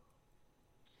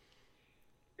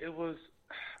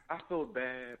 I feel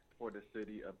bad for the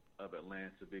city of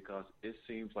Atlanta, because it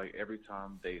seems like every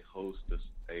time they host a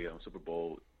Super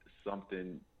Bowl,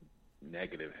 something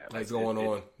negative happens. That's going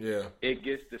on, yeah. It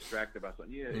gets distracted by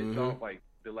something. Yeah, it's all like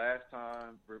the last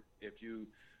time, if you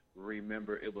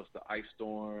remember, it was the ice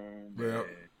storm. Yeah. And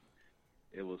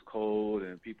it was cold,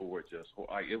 and people were just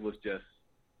like, it was just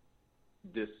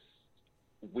this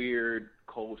weird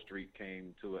cold streak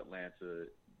came to Atlanta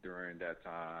during that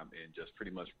time and just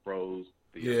pretty much froze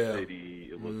the city.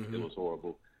 It was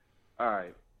horrible. All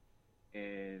right.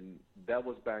 And that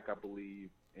was back, I believe,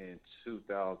 in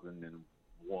 2001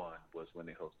 was when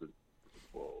they hosted the Super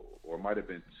Bowl, or it might have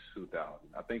been 2000.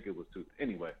 I think it was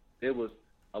anyway, it was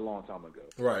a long time ago.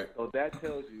 Right. So that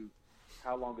tells you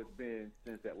how long it's been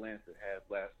since Atlanta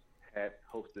had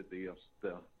hosted the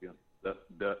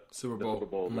Super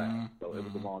Bowl Mm-hmm. last. So it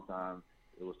was a long time.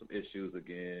 There was some issues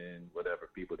again, whatever.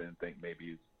 People didn't think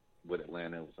maybe with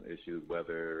Atlanta there was some issues,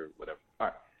 weather, whatever. All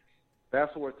right.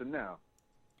 Fast forward to now.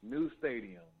 New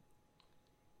stadium,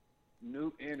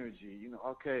 new energy.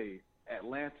 Okay,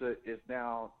 Atlanta is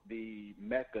now the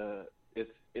mecca.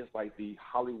 It's like the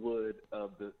Hollywood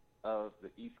of the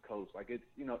East Coast. Like it's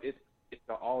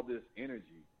all this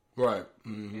energy. Right.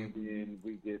 Mm-hmm. And then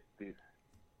we get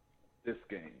this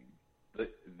game,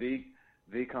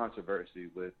 the controversy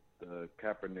with the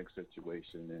Kaepernick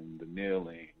situation and the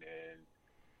kneeling, and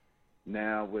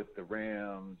now with the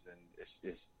Rams, and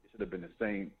it should have been the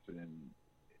Saints. And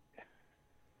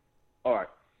all right,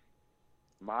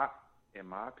 in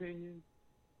my opinion,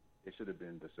 it should have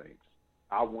been the Saints.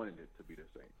 I wanted it to be the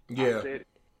Saints. Yeah. I said it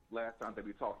last time that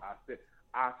we talked.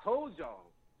 I told y'all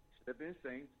it should have been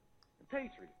Saints and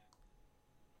Patriots.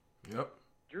 Yep.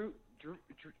 Drew,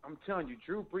 I'm telling you,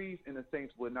 Drew Brees and the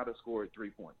Saints would not have scored 3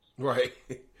 points. Right.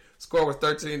 Score was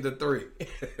 13-3.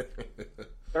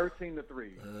 13-3.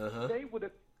 Uh-huh. They would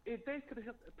have. If they could have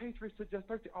helped the Patriots to just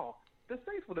 13. Oh, the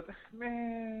Saints would have.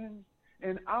 Man,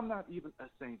 and I'm not even a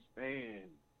Saints fan,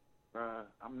 bruh.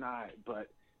 I'm not,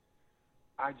 but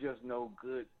I just know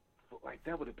good. Like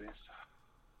that would have been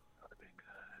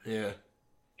good. Yeah.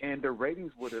 And the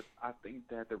ratings would have. I think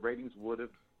that the ratings would have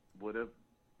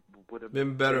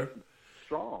been better.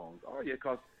 Strong. Oh yeah,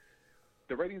 because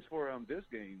the ratings for this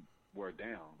game were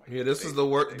down. Like, yeah, this is the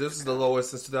worst. This is the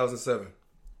lowest since 2007.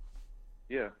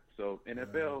 Yeah. So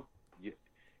NFL,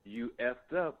 you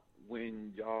effed up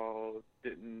when y'all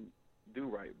didn't do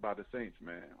right by the Saints,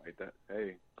 man. Like that.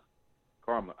 Hey,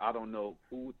 karma. I don't know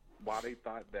why they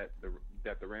thought that the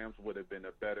Rams would have been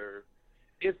a better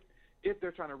if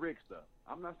they're trying to rig stuff.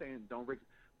 I'm not saying don't rig,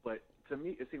 but to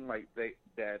me it seemed like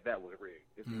that was rigged.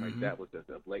 It seemed like that was just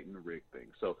a blatant rig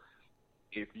thing. So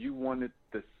if you wanted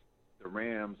the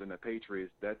Rams and the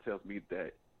Patriots, that tells me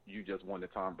that you just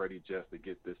wanted Tom Brady just to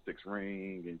get this 6th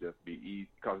ring and just be easy,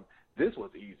 because this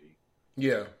was easy.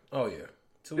 Yeah. Oh yeah.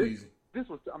 Too easy. This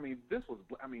was.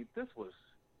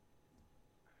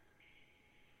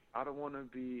 I don't want to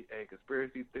be a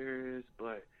conspiracy theorist,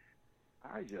 but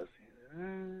I just.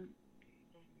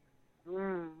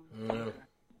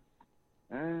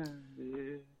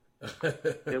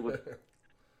 It was.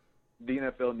 the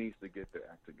NFL needs to get their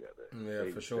act together.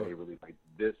 Yeah, for sure. They really like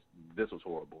this. This was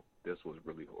horrible. This was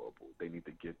really horrible. They need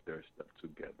to get their stuff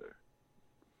together.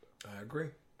 I agree.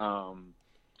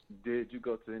 Did you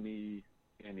go to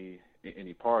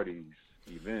any parties,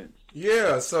 events?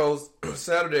 Yeah. So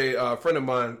Saturday, a friend of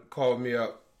mine called me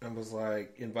up and was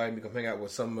like, invited me to come hang out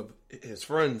with some of his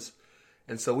friends,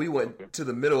 and so we went to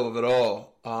the middle of it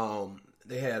all.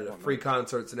 They had free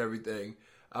concerts and everything.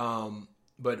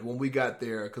 But when we got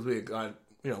there, because we had got,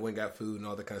 went and got food and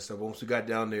all that kind of stuff. But once we got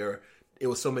down there, it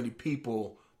was so many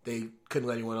people, they couldn't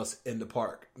let anyone else in the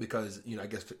park because, I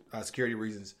guess security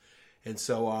reasons. And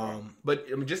so, but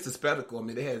I mean, just the spectacle. I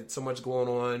mean, they had so much going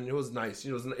on. It was nice.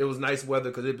 It was nice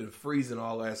weather because it had been freezing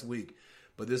all last week.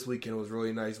 But this weekend was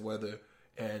really nice weather.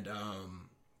 And,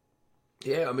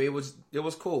 yeah, I mean, it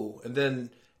was cool. And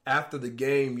then after the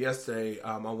game yesterday,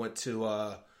 I went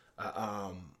to,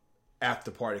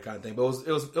 after party kind of thing, but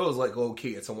it was like low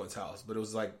key at someone's house, but it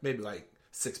was like maybe like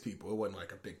 6 people. It wasn't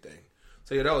like a big thing.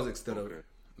 So yeah, that was the extent of it.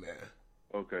 Man.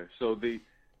 Okay, so the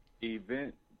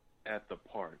event at the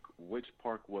park, which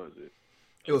park was it?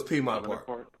 It was Piedmont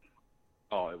Park.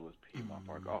 Oh, it was Piedmont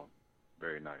Park. Oh,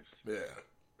 very nice. Yeah,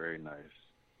 very nice.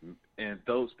 And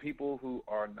those people who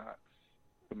are not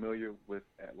familiar with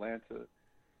Atlanta,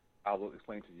 I will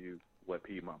explain to you what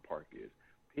Piedmont Park is.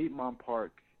 Piedmont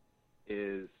Park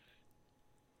is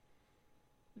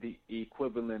the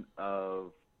equivalent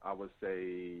of, I would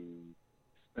say,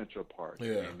 Central Park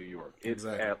in New York. It's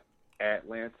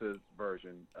Atlanta's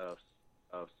version of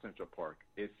Central Park.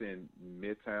 It's in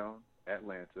Midtown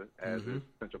Atlanta, as is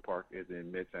Central Park is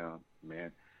in Midtown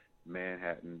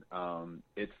Manhattan.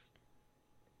 It's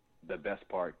the best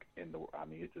park in the world. I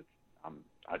mean,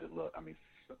 I just love. I mean,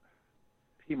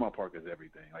 Piedmont Park is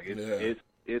everything. Like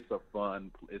it's a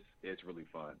fun. It's really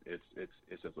fun. It's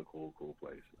just a cool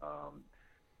place.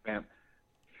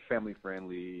 Family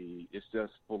friendly. It's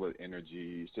just full of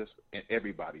energy. It's just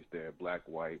everybody's there. Black,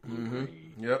 white, blue,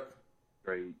 green. Yep.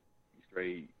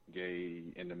 Straight, gay,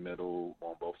 in the middle,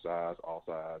 on both sides, all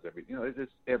sides. It's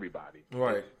just everybody.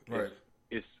 Right.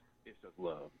 It's just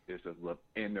love. It's just love.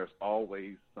 And there's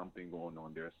always something going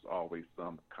on. There's always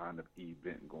some kind of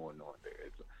event going on there.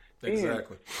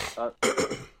 Exactly.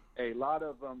 A lot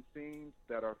of scenes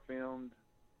that are filmed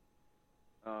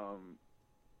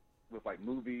with like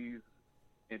movies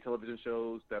and television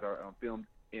shows that are filmed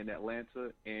in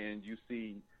Atlanta, and you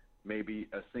see maybe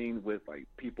a scene with like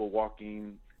people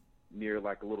walking near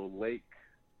like a little lake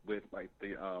with like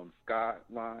the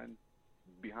skyline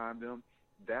behind them.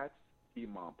 That's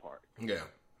Piedmont Park. Yeah.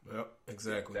 Yep.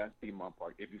 Exactly. That's Piedmont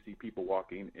Park. If you see people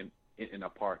walking in a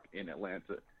park in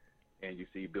Atlanta, and you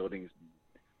see buildings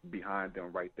behind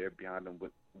them, right there behind them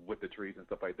with the trees and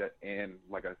stuff like that, and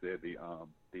like I said, the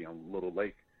little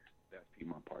lake, that's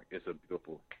Piedmont Park. It's a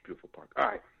beautiful, beautiful park. All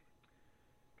right,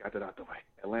 got that out the way.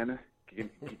 Atlanta, give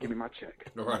me my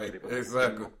check. Right,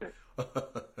 exactly.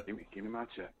 Give me my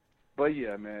check. But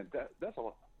yeah, man, that's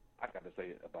all I got to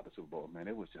say about the Super Bowl, man.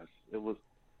 It was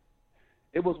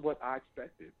what I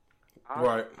expected.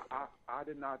 I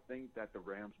did not think that the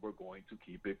Rams were going to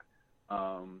keep it.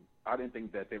 I didn't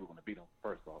think that they were going to beat them,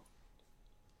 first off.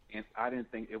 And I didn't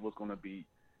think it was going to be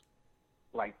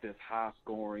like this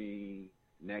high-scoring,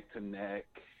 neck-to-neck,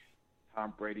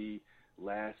 Tom Brady,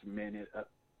 last minute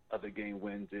of the game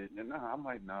wins it. And no, I'm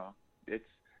like, no.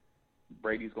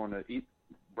 Brady's going to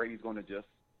just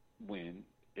win.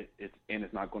 And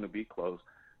it's not going to be close.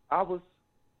 I was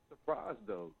surprised,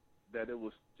 though, that it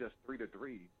was just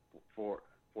 3-3 for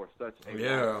such a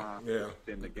long time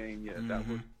in the game. Yeah,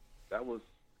 that was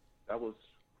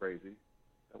crazy.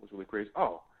 That was really crazy.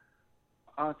 Oh,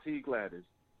 Auntie Gladys,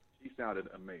 she sounded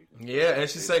amazing. Yeah, and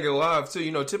she sang it live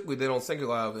too. Typically they don't sing it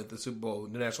live at the Super Bowl,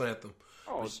 the national anthem.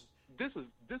 Oh, this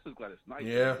is Gladys Knight.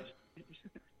 Yeah.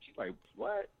 She's like,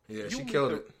 what? Yeah, she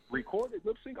killed it. Record it,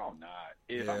 lip sync? Oh, nah.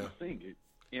 If I'm gonna sing it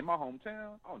in my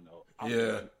hometown, oh no. I'm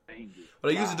gonna sing it.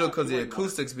 Well, they usually do it because the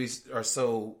acoustics are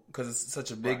so, because it's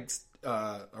such a big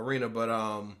arena, but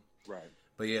right.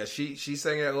 But yeah, she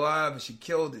sang it live and she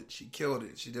killed it.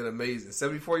 She did amazing.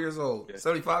 74 years old. Yeah.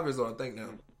 75 years old, I think now.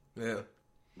 Yeah.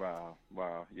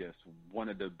 Wow. Yes, one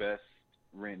of the best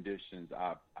renditions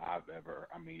I've ever.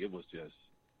 I mean,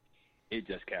 it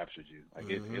just captured you. Like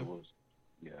it was,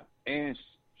 and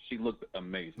she looked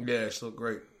amazing. Yeah, she looked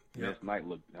great. Miss Knight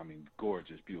looked, I mean,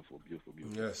 gorgeous, beautiful.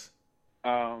 Yes.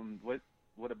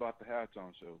 What about the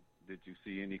halftime show? Did you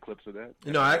see any clips of that?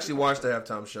 I actually watched the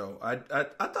halftime show. I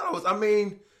thought it was, I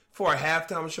mean, for a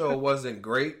halftime show, it wasn't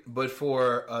great, but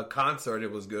for a concert,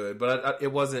 it was good. But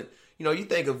it wasn't, you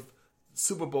think of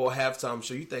Super Bowl halftime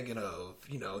show, you're thinking of,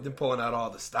 them pulling out all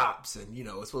the stops and,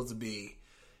 it's supposed to be,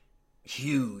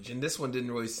 huge, and this one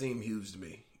didn't really seem huge to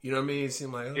me. You know what I mean? It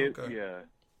seemed like, okay.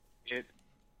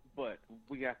 But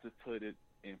we have to put it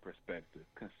in perspective,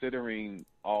 considering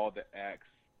all the acts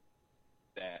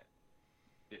that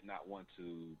did not want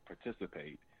to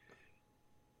participate.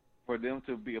 For them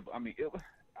to be,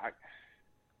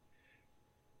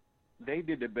 they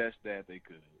did the best that they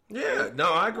could. Yeah,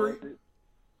 no, I agree.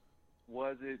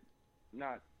 Was it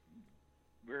not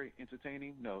very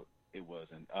entertaining? No, it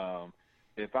wasn't.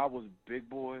 If I was Big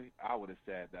Boy, I would have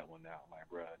sat that one out. Like,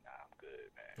 bruh, nah, I'm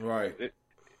good, man. Right.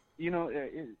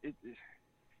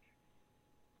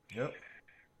 Yep.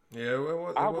 Yeah,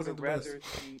 I would have rather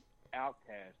seen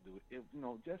Outkast do it.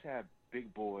 Just have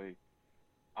Big Boy,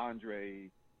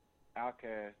 Andre,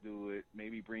 Outkast do it.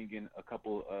 Maybe bring in a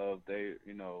couple of their,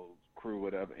 crew,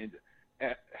 whatever. And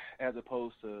as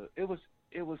opposed to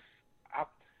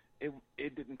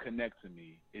it didn't connect to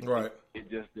me. It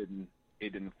just didn't.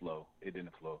 It didn't flow.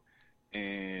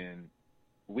 And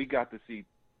we got to see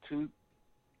two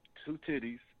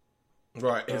titties.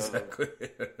 Right, exactly.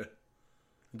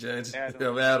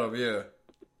 Adam, yeah.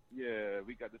 Yeah,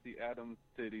 we got to see Adam's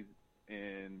titties,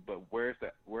 but where's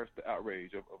the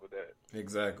outrage over that?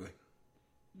 Exactly.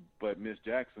 But Miss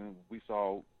Jackson, we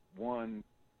saw one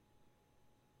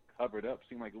covered up,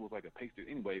 seemed like it was like a pasty.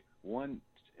 Anyway,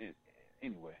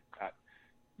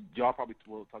 y'all probably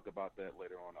will talk about that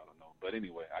later on. I don't know, but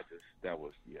anyway,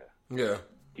 Yeah.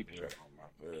 Keep your shirt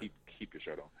on, man. Keep your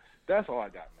shirt on. That's all I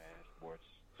got, man. Sports.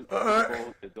 All right. Super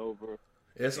Bowl is over.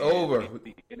 It's over.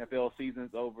 The NFL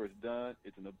season's over. It's done.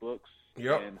 It's in the books.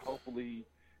 Yep. And hopefully,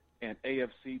 an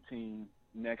AFC team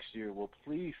next year will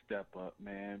please step up,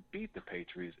 man. Beat the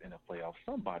Patriots in the playoffs.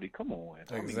 Somebody, come on.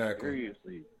 Exactly.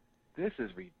 Seriously, this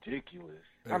is ridiculous.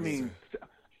 Exactly.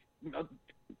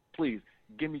 Please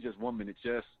give me just 1 minute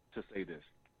just to say this.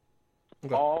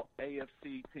 Okay. All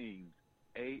AFC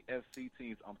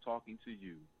teams, I'm talking to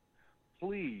you.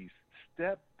 Please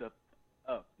step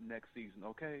up next season,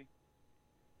 okay?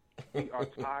 We are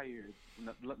tired.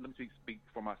 Let me speak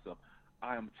for myself.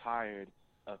 I am tired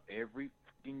of every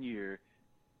fucking year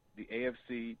the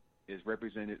AFC is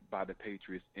represented by the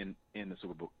Patriots in the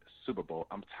Super Bowl.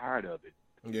 I'm tired of it.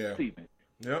 Yeah. Steven,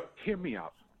 hear me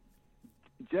out.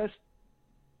 Just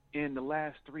in the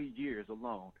last 3 years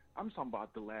alone, I'm talking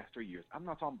about the last 3 years. I'm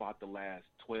not talking about the last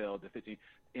 12 to 15.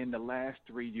 In the last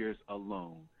 3 years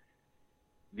alone,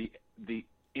 the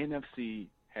NFC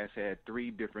has had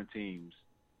 3 different teams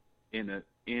in the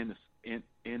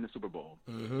Super Bowl.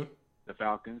 Mm-hmm. The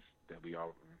Falcons, that we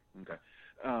all okay.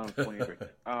 23.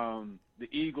 The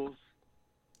Eagles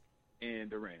and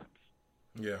the Rams.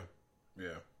 Yeah.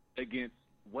 Against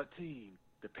what team?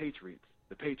 The Patriots.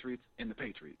 The Patriots and the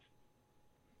Patriots.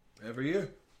 Every year.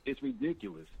 It's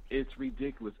ridiculous.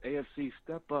 AFC,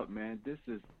 step up, man. This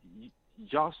is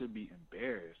y'all should be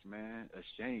embarrassed, man.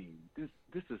 Ashamed. This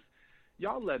is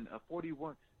y'all letting a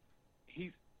 41.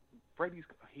 He's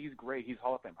great. He's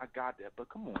Hall of Fame. I got that, but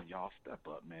come on, y'all, step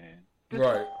up, man.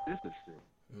 This is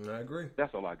sick. I agree.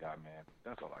 That's all I got, man.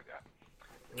 That's all I got.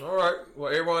 All right.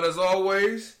 Well, everyone, as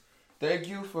always, thank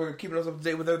you for keeping us up to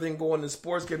date with everything going in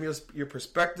sports, giving us your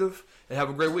perspective, and have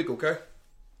a great week, okay?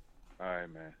 All right,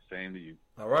 man. Same to you.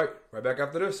 All right. Right back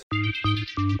after this.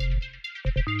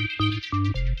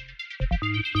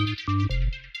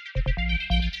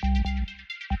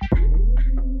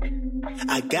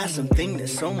 I got something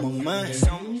that's on my mind,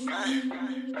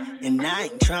 and I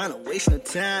ain't trying to waste no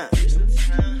time.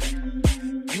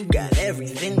 You got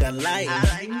everything I like.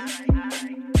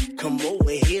 Come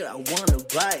over here, I wanna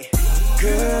bite.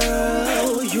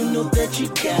 Girl, you know that you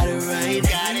got it right.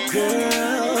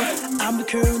 Girl, I'm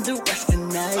curving the rest of the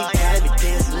night. Have it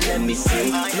dancing, let me see.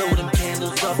 Blow them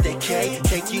candles off that cake.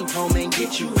 Take you home and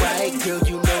get you right. Girl,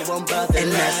 you know I'm about that.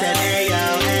 And I said,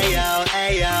 ayo, ayo,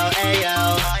 ayo,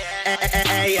 ayo.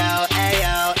 Ayo,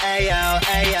 ayo, ayo,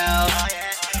 ayo.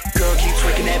 Girl, keep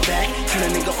twerking that back. Turn a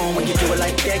nigga on when you do it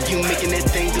like that. You making that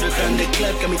thing do the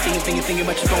thunderclap. Got me thinking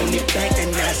about you throwing it back.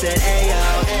 And I said, ayo,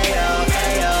 ayo,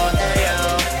 ayo,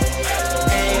 ayo.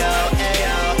 Ayo,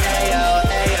 ayo, ayo,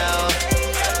 ayo.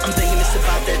 I'm thinking it's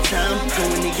about that time.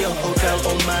 Going to your hotel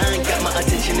or mine. Got my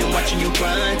attention and watching you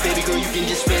grind. Baby girl, you can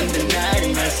just spend the night.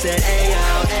 And I said,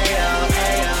 ayo, ayo,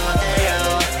 ayo, ayo.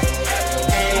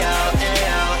 Ayo,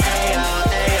 ayo, ayo,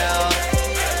 ayo.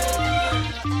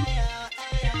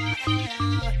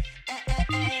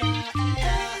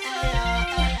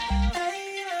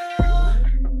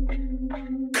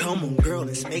 Come on, girl,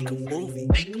 let's make a movie.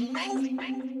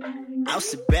 I'll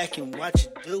sit back and watch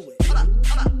you do it.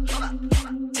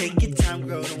 Take your time,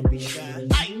 girl, don't be shy.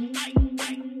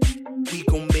 We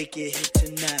gon' make it hit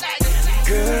tonight.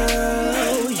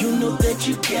 Girl, you know that but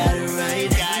you got it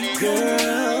right.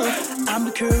 Girl,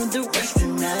 I'ma curl the rest of the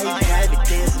night. Private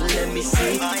dance, let me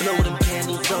see. Blow them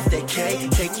candles off that cake.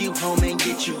 Take you home and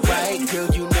get you right. Girl,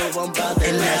 you know I'm about that.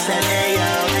 And I said, ayo,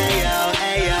 ayo,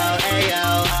 ayo,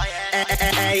 ayo.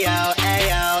 Ayo,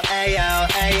 ayo, ayo,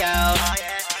 ayo.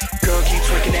 Girl, keep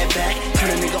twerking that back. Turn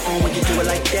a nigga on when you do it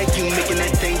like that. You making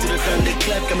that thing do the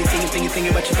thunderclap. Got me thinking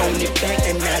about you throwing it back.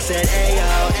 And I said, ayo,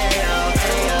 ayo,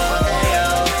 ayo, ayo.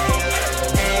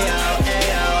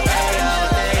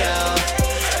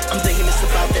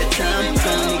 I'm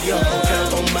going to your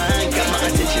hotel on mine. Got my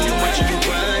attention and watching you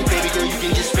grind. Baby girl, you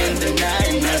can just spend the night.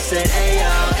 And I said,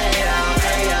 ayo, ayo,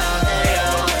 ayo, ayo.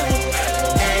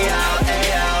 Ayo,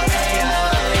 ayo, ayo,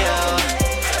 ayo.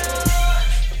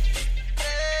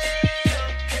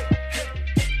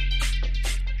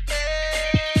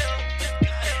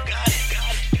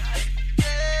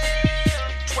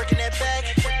 Twerking that back.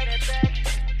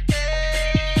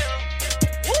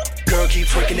 Girl, keep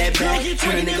twerking that back.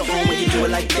 Turn a nigga on when you do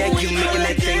it like that. You making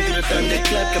that thing do the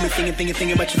thunderclap. Got me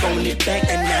thinking about you throwing it back.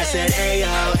 And I said, ayo,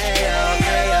 ayo,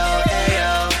 ayo,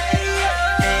 ayo.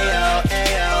 Ayo,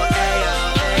 ayo, ayo,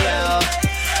 ayo.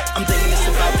 I'm thinking it's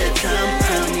about that time.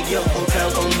 Telling you your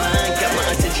hotel on mine. Got my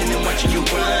attention and watching you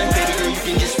grind. Baby girl, you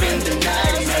can just spend the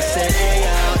night. And I said,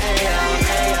 ayo, ayo,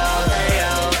 ayo,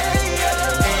 ayo.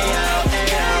 Ayo,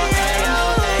 ayo, ayo,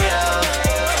 ayo.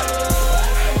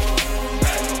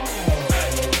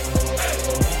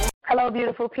 Hello,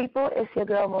 beautiful people. It's your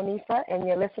girl, Monifa, and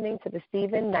you're listening to The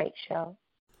Stephen Knight Show.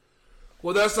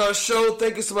 Well, that's our show.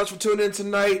 Thank you so much for tuning in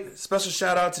tonight. Special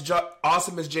shout out to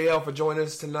Awesomeisjayell for joining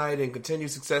us tonight, and continued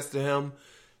success to him.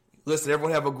 Listen,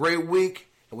 everyone have a great week,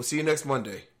 and we'll see you next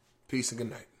Monday. Peace and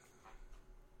good night.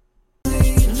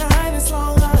 Tonight is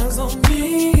all eyes on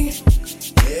me.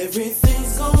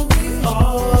 Everything's gonna be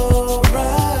alright.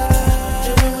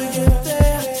 And when we get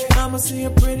there, I'ma see a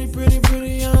pretty, pretty,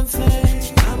 pretty young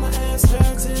thing. I'ma ask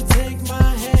her to take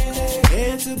my hand.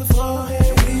 Head to the floor,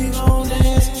 we gon'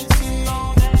 dance.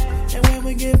 And when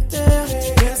we get there,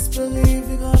 best believe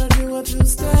we're gonna do a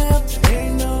two-step.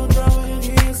 Ain't no drama in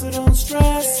here, so don't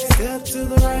stress. Step to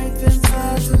the right, then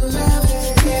side to the left.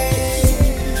 I'm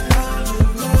in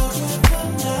love with the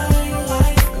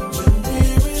nightlife. When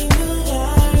we're in the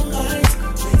limelight,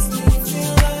 makes me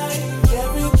feel like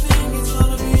everything is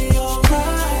gonna be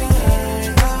alright.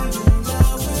 I'm in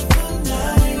love with the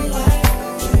nightlife.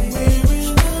 When we're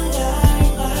in the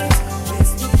limelight,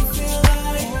 makes me feel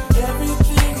like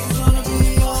everything is gonna be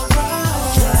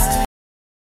alright.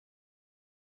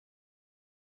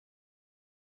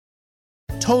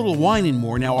 Total Wine &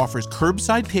 More now offers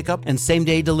curbside pickup and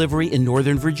same-day delivery in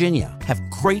Northern Virginia. Have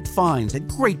great finds at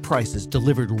great prices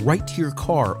delivered right to your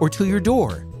car or to your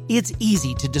door. It's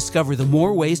easy to discover the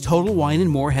more ways Total Wine &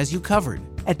 More has you covered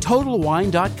at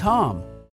TotalWine.com.